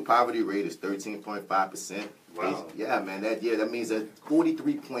official poverty rate is 13.5%? Wow. Yeah, man. That means that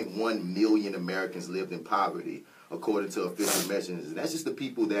 43.1 million Americans lived in poverty, according to official measures. And that's just the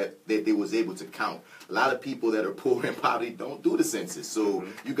people that they was able to count. A lot of people that are poor and poverty don't do the census, so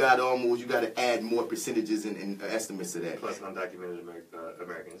you got to add more percentages and estimates to that. Plus undocumented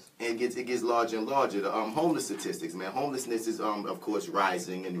Americans. And it gets larger and larger. The homeless statistics, man. Homelessness is of course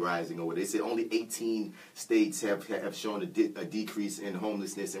rising and rising. Over they say only 18 states have shown a decrease in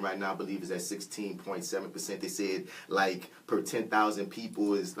homelessness, and right now I believe it's at 16.7%. They said like per 10,000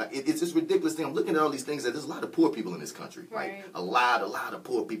 people is like it's just ridiculous thing. I'm looking at all these things that there's a lot of poor people in this country. Right. Like a lot of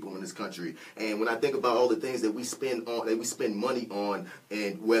poor people in this country. And when I think about all the things that we spend money on,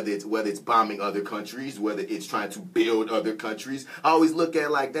 and whether it's bombing other countries, whether it's trying to build other countries, I always look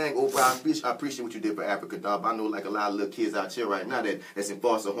at like, dang, Oprah, I appreciate what you did for Africa, dog. I know like a lot of little kids out here right now that's in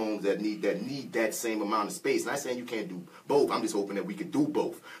foster homes that need that same amount of space. And I'm saying you can't do both. I'm just hoping that we can do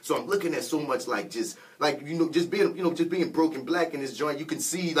both. So I'm looking at so much like just being broken black in this joint. You can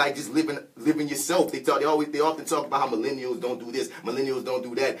see like just living yourself. They often talk about how millennials don't do this, millennials don't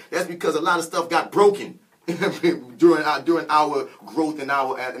do that. That's because a lot of stuff got broken during our growth and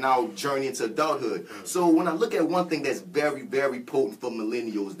our journey into adulthood. So when I look at one thing that's very, very potent for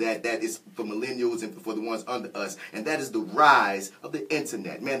millennials, that is for millennials and for the ones under us, and that is the rise of the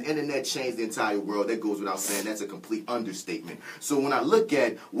internet. Man, the internet changed the entire world. That goes without saying. That's a complete understatement. So when I look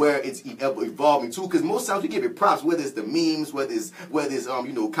at where it's evolving to, because most times we give it props, whether it's the memes, whether it's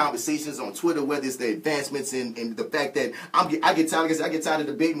conversations on Twitter, whether it's the advancements in the fact that I get tired of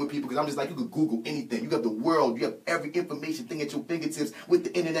debating with people, because I'm just like, you could Google anything. You got the world, you have every information thing at your fingertips with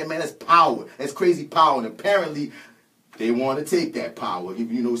the internet, man. That's power. That's crazy power. And apparently they want to take that power.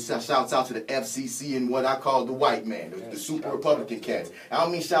 Shouts out to the FCC and what I call the white man, the super Republican cats. I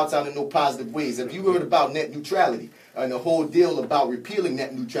don't mean shouts out in no positive ways. Have you heard about net neutrality and the whole deal about repealing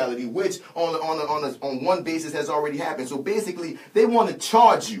net neutrality, which on one basis has already happened? So basically, they want to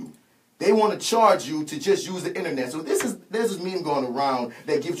charge you. They want to charge you to just use the internet. So there's this meme going around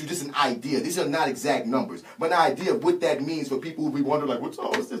that gives you just an idea. These are not exact numbers, but an idea of what that means for people who be wondering, like, what's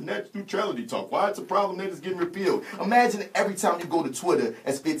this net neutrality talk? Why it's a problem that it's getting repealed? Imagine every time you go to Twitter,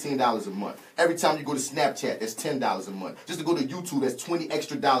 that's $15 a month. Every time you go to Snapchat, that's $10 a month. Just to go to YouTube, that's $20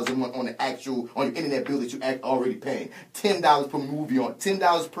 extra a month on your internet bill that you already paying. $10 per movie on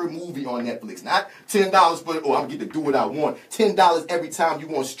Netflix. Not $10 for I'm getting to do what I want. $10 every time you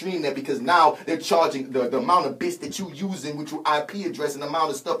want to stream that, because now they're charging the amount of bits that you using with your IP address and the amount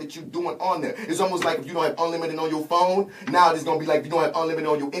of stuff that you're doing on there. It's almost like if you don't have unlimited on your phone, now it's gonna be like if you don't have unlimited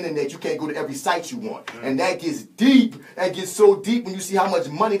on your internet, you can't go to every site you want. And that gets deep. That gets so deep when you see how much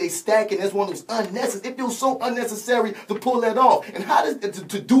money they stack, and that's one of those unnecessary. It feels so unnecessary to pull that off. And how does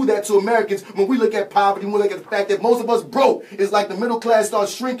to do that to Americans when we look at poverty, when we look at the fact that most of us broke? It's like the middle class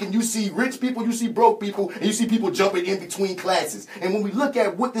starts shrinking. You see rich people, you see broke people, and you see people jumping in between classes. And when we look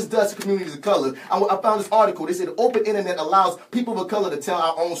at what this does to communities of color, I found this article. They said the open internet allows people of color to tell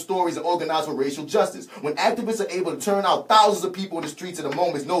our own stories and organize for racial justice. When activists are able to turn out thousands of people in the streets at a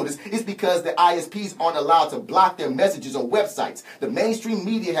moment's notice, it's because the ISPs aren't allowed to block their messages on websites. The mainstream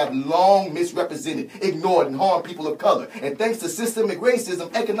media have long misrepresented, ignored, and harmed people of color. And thanks to systemic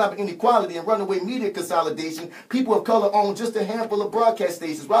racism, economic inequality, and runaway media consolidation, people of color own just a handful of broadcast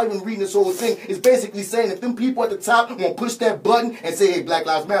stations. While even reading this whole thing, it's basically saying if them people at the top want to push that button and say, hey, Black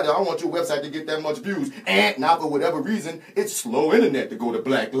Lives Matter, I want your website to get that much views, and now for whatever reason, it's slow internet to go to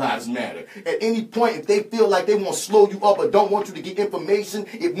Black Lives Matter. At any point, if they feel like they want to slow you up or don't want you to get information,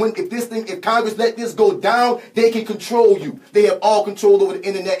 if Congress let this go down, they can control you. They have all control over the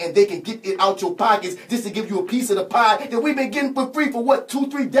internet, and they can get it out your pockets just to give you a piece of the pie that we've been getting for free for what,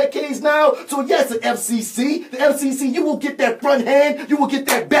 2-3 decades now? So yes, the FCC, you will get that front hand, you will get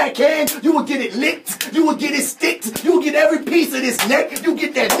that back hand, you will get it licked, you will get it sticked, you will get every piece of this neck, you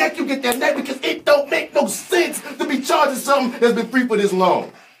get that neck neck, you get that neck because it don't make no sense to be charging something that's been free for this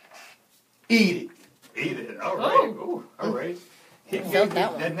long. Eat it. Eat it. All right. Ooh, all right. He gave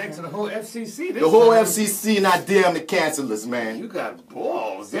that next to the whole FCC. The whole FCC not damn the cancelers, man. You got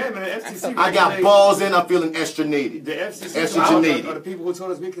balls. Yeah, man, the FCC. I got balls and I'm feeling estrogenated. The FCC Estrogenated. are the people who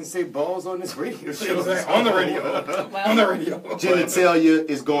told us we can say balls on this radio show. On the radio. On the radio. Genitalia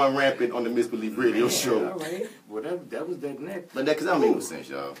is going rampant on the Misbelief radio show. All right. Well, that was that neck. But that, because that don't make no sense,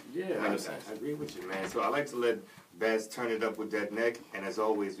 y'all. Yeah, I agree with you, man. So I like to let Baz turn it up with that neck. And as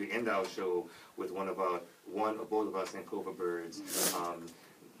always, we end our show with one or both of our Sankofa birds,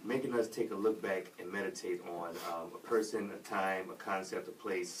 making us take a look back and meditate on a person, a time, a concept, a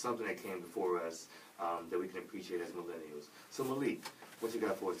place, something that came before us that we can appreciate as millennials. So Malik, what you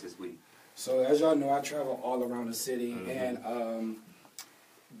got for us this week? So as y'all know, I travel all around the city, and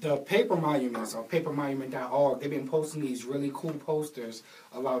the paper monuments or papermonument.org, they've been posting these really cool posters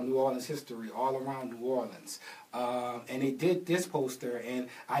about New Orleans history all around New Orleans. And they did this poster, and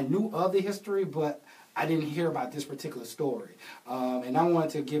I knew of the history, but I didn't hear about this particular story. And I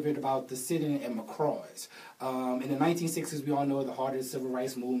wanted to give it about the sit-in at McCroy's. In the 1960s, we all know the heart of the civil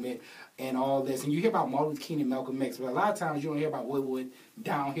rights movement and all this. And you hear about Martin Luther King and Malcolm X, but a lot of times you don't hear about what went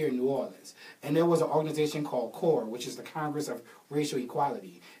down here in New Orleans. And there was an organization called CORE, which is the Congress of Racial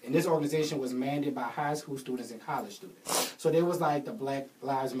Equality. And this organization was mandated by high school students and college students. So they was like the Black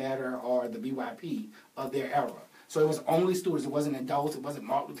Lives Matter or the BYP of their era. So it was only students. It wasn't adults. It wasn't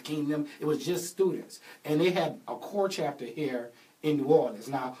Martin Luther King and them. It was just students. And they had a core chapter here in New Orleans.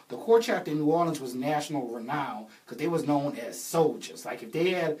 Now, the core chapter in New Orleans was national renowned because they was known as soldiers. Like, if they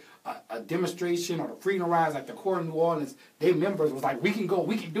had a demonstration or a freedom rise like the core in New Orleans, their members was like, we can go,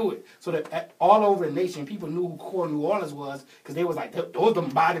 we can do it. So that all over the nation, people knew who core New Orleans was because they was like, those are the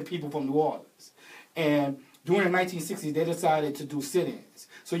embodied people from New Orleans. And during the 1960s, they decided to do sit-ins.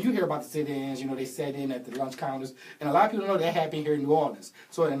 So you hear about the sit-ins, you know, they sat in at the lunch counters. And a lot of people know that happened here in New Orleans.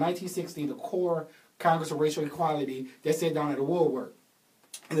 So in 1960, the core Congress of Racial Equality, they sat down at a Woolworth.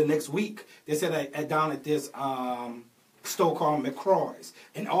 And the next week, they sat down at this store called McCroy's.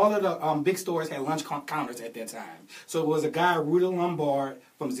 And all of the big stores had lunch counters at that time. So it was a guy, Rudy Lombard,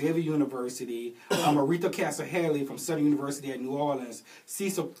 from Xavier University, Aretha Castle-Haley from Southern University at New Orleans,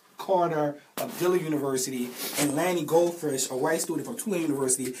 Cecil Carter of Dillard University, and Lanny Goldfish, a white student from Tulane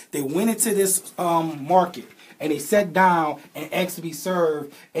University. They went into this market, and they sat down and asked to be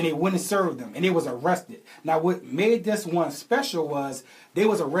served, and they went and served them, and they was arrested. Now, what made this one special was they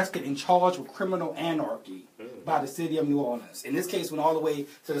was arrested and charged with criminal anarchy by the city of New Orleans. In this case, went all the way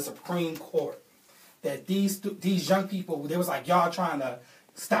to the Supreme Court. That these young people, they was like, y'all trying to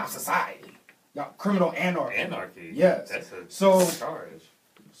stop society. Y'all, criminal anarchy. Anarchy? Yes. That's a charge.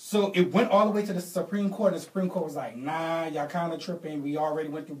 So it went all the way to the Supreme Court, and the Supreme Court was like, nah, y'all kind of tripping. We already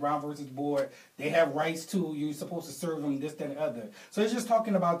went through Brown versus Board. They have rights too. You're supposed to serve them this, that, and the other. So it's just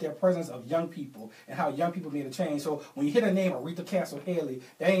talking about their presence of young people and how young people made a change. So when you hear the name Aretha Castle-Haley,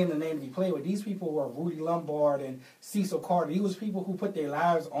 that ain't the name to be played with. These people were Rudy Lombard and Cecil Carter. These was people who put their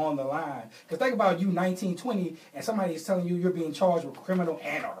lives on the line. Because think about you, 1920, and somebody is telling you you're being charged with criminal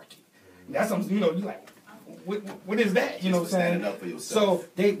anarchy. That's something, you know, you like, what is that? You know what I'm saying? Up for yourself. So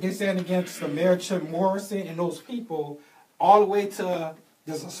they stand against the Mayor Morrison and those people all the way to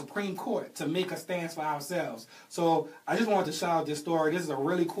there's a Supreme Court to make a stance for ourselves. So I just wanted to shout out this story. This is a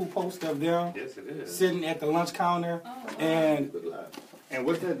really cool poster of them. Yes, it is. Sitting at the lunch counter. And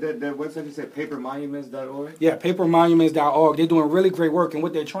what's that website you said, papermonuments.org? Yeah, papermonuments.org. They're doing really great work. And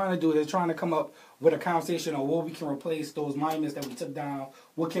what they're trying to do is they're trying to come up with a conversation on what we can replace those monuments that we took down.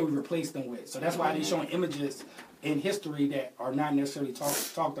 What can we replace them with? So that's why they're showing images in history that are not necessarily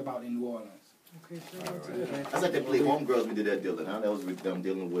talked about in New Orleans. Okay, that's like they played Homegirls. We did that dealing, huh? That was with them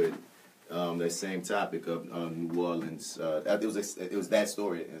dealing with that same topic of New Orleans. It was that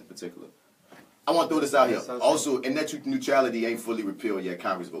story in particular. I want to throw this out here. Also, net neutrality ain't fully repealed yet.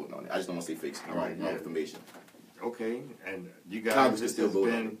 Congress voting on it. I just don't want to say fake wrong information. Okay, and you guys Congress is still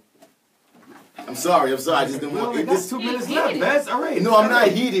voting on it. I'm sorry. I just didn't want it. That's 2 minutes left. That's all right. No, I'm not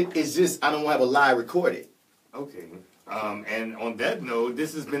heated. It's just I don't have a lie recorded. Okay. And on that note,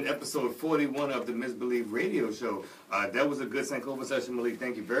 this has been episode 41 of the Misbelief Radio Show. That was a good Sankofa session, Malik.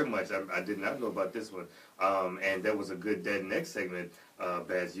 Thank you very much. I did not know about this one. And that was a good Dead Next segment,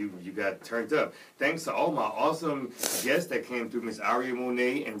 Baz. You got turned up. Thanks to all my awesome guests that came through, Miss Aria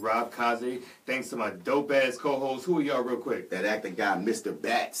Monet and Rob Kazi. Thanks to my dope-ass co-hosts. Who are y'all real quick? That acting guy, Mr.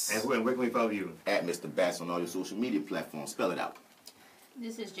 Bats. And where can we follow you? At Mr. Bats on all your social media platforms. Spell it out.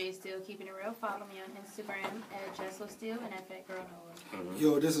 This is Jay Steele, keeping it real. Follow me on Instagram at Jesso Steele and at Fat Girl Nola.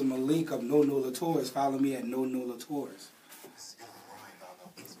 Yo, this is Malik of No Nola Tours. Follow me at No Nola Tours.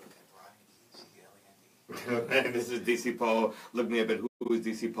 This is DC Paul. Look me up at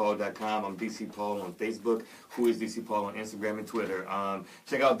whoisdcpaul.com. I'm DC Paul on Facebook. Who is DC Paul on Instagram and Twitter.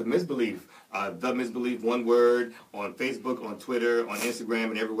 Check out TheMisbelief. TheMisbelief, one word, on Facebook, on Twitter, on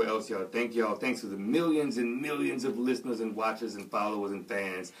Instagram, and everywhere else, y'all. Thank y'all. Thanks to the millions and millions of listeners and watchers and followers and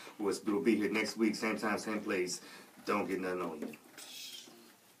fans who will be here next week, same time, same place. Don't get nothing on you.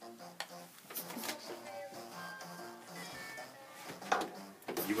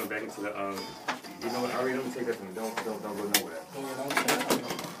 You went back into the, you know what, Aria, let me take that from you. Don't go nowhere. Let me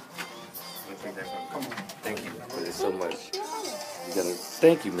take that from you. Come on. Thank you for this so much.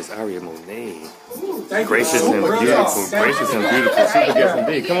 Thank you, Miss Aria Monet. Gracious and beautiful. Gracious and beautiful. Super guest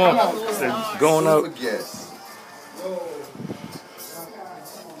indeed. Come on. Going out.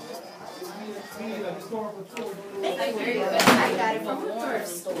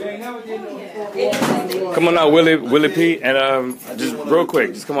 Come on out, Willie P, and just real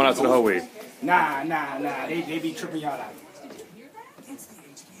quick, just come on out to the hallway. Nah. They be tripping y'all out.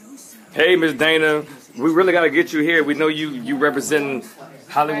 Hey, Miss Dana, we really got to get you here. We know you representing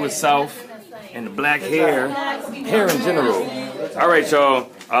Hollywood South and the black hair in general. All right, y'all.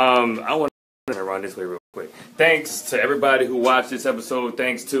 I want to run this way real quick. Thanks to everybody who watched this episode.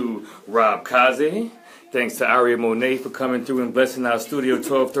 Thanks to Rob Kazi. Thanks to Aria Monet for coming through and blessing our studio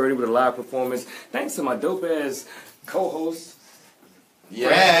 12:30 with a live performance. Thanks to my dope-ass co-host.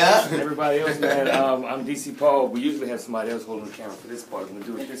 Yeah. And everybody else, man. I'm DC Paul. We usually have somebody else holding the camera for this part. I'm going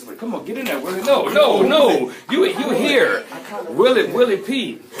to do it this way. Come on, get in there, Willie. No. You here. Willie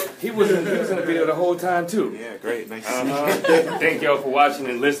P. He was in the video the whole time, too. Yeah, great. Nice to see you. Thank y'all for watching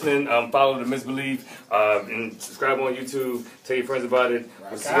and listening. Follow TheMisbelief and subscribe on YouTube. Tell your friends about it.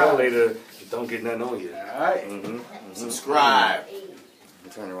 We'll see y'all later. Don't get nothing on you. All right. Subscribe.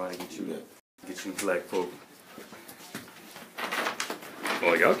 Turn around and get you black folk.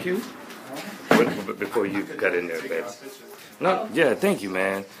 Oh, y'all cute. Before you got in there, Bets. No, yeah, thank you,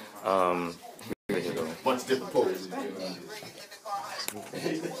 man. Bunch of different poses.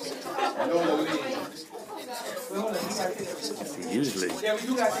 Usually,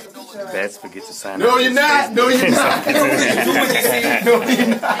 Bats forget to sign No, up. you're not. No, you're not. No, you're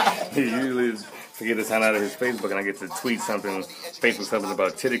not. He usually forget to sign out of his Facebook, and I get to tweet something, Facebook something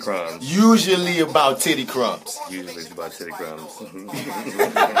about titty crumbs. Usually about titty crumbs. Usually it's about titty crumbs.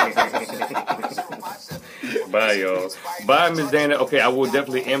 Bye, y'all. Bye, Miss Dana. Okay, I will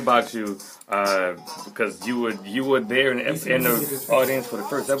definitely inbox you because you were there in the audience for the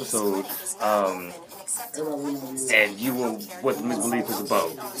first episode, and you were what the Misbelief is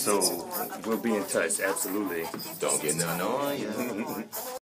about. So we'll be in touch. Absolutely. Don't get none on you.